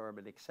use the term,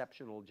 an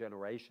exceptional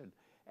generation.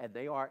 And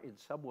they are, in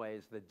some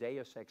ways, the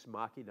deus ex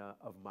machina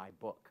of my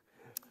book.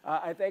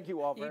 I thank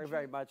you all very,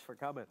 very much for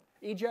coming.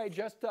 EJ,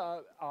 just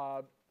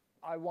I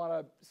want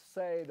to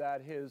say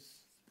that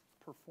his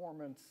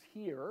performance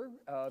here,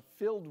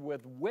 filled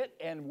with wit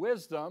and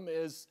wisdom,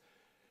 is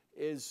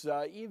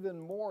even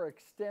more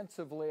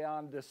extensively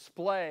on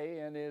display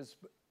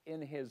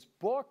in his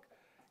book.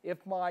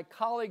 If my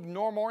colleague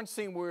Norm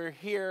Ornstein were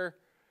here,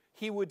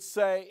 he would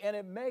say, and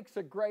it makes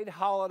a great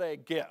holiday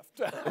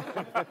gift.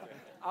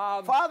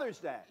 Father's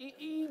Day.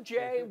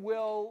 EJ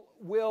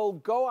will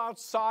go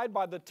outside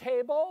by the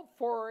table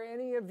for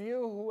any of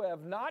you who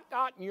have not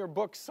gotten your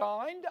book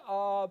signed.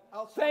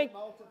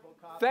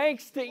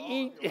 Thanks to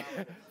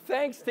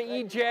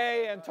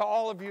EJ and to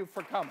all of you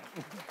for coming.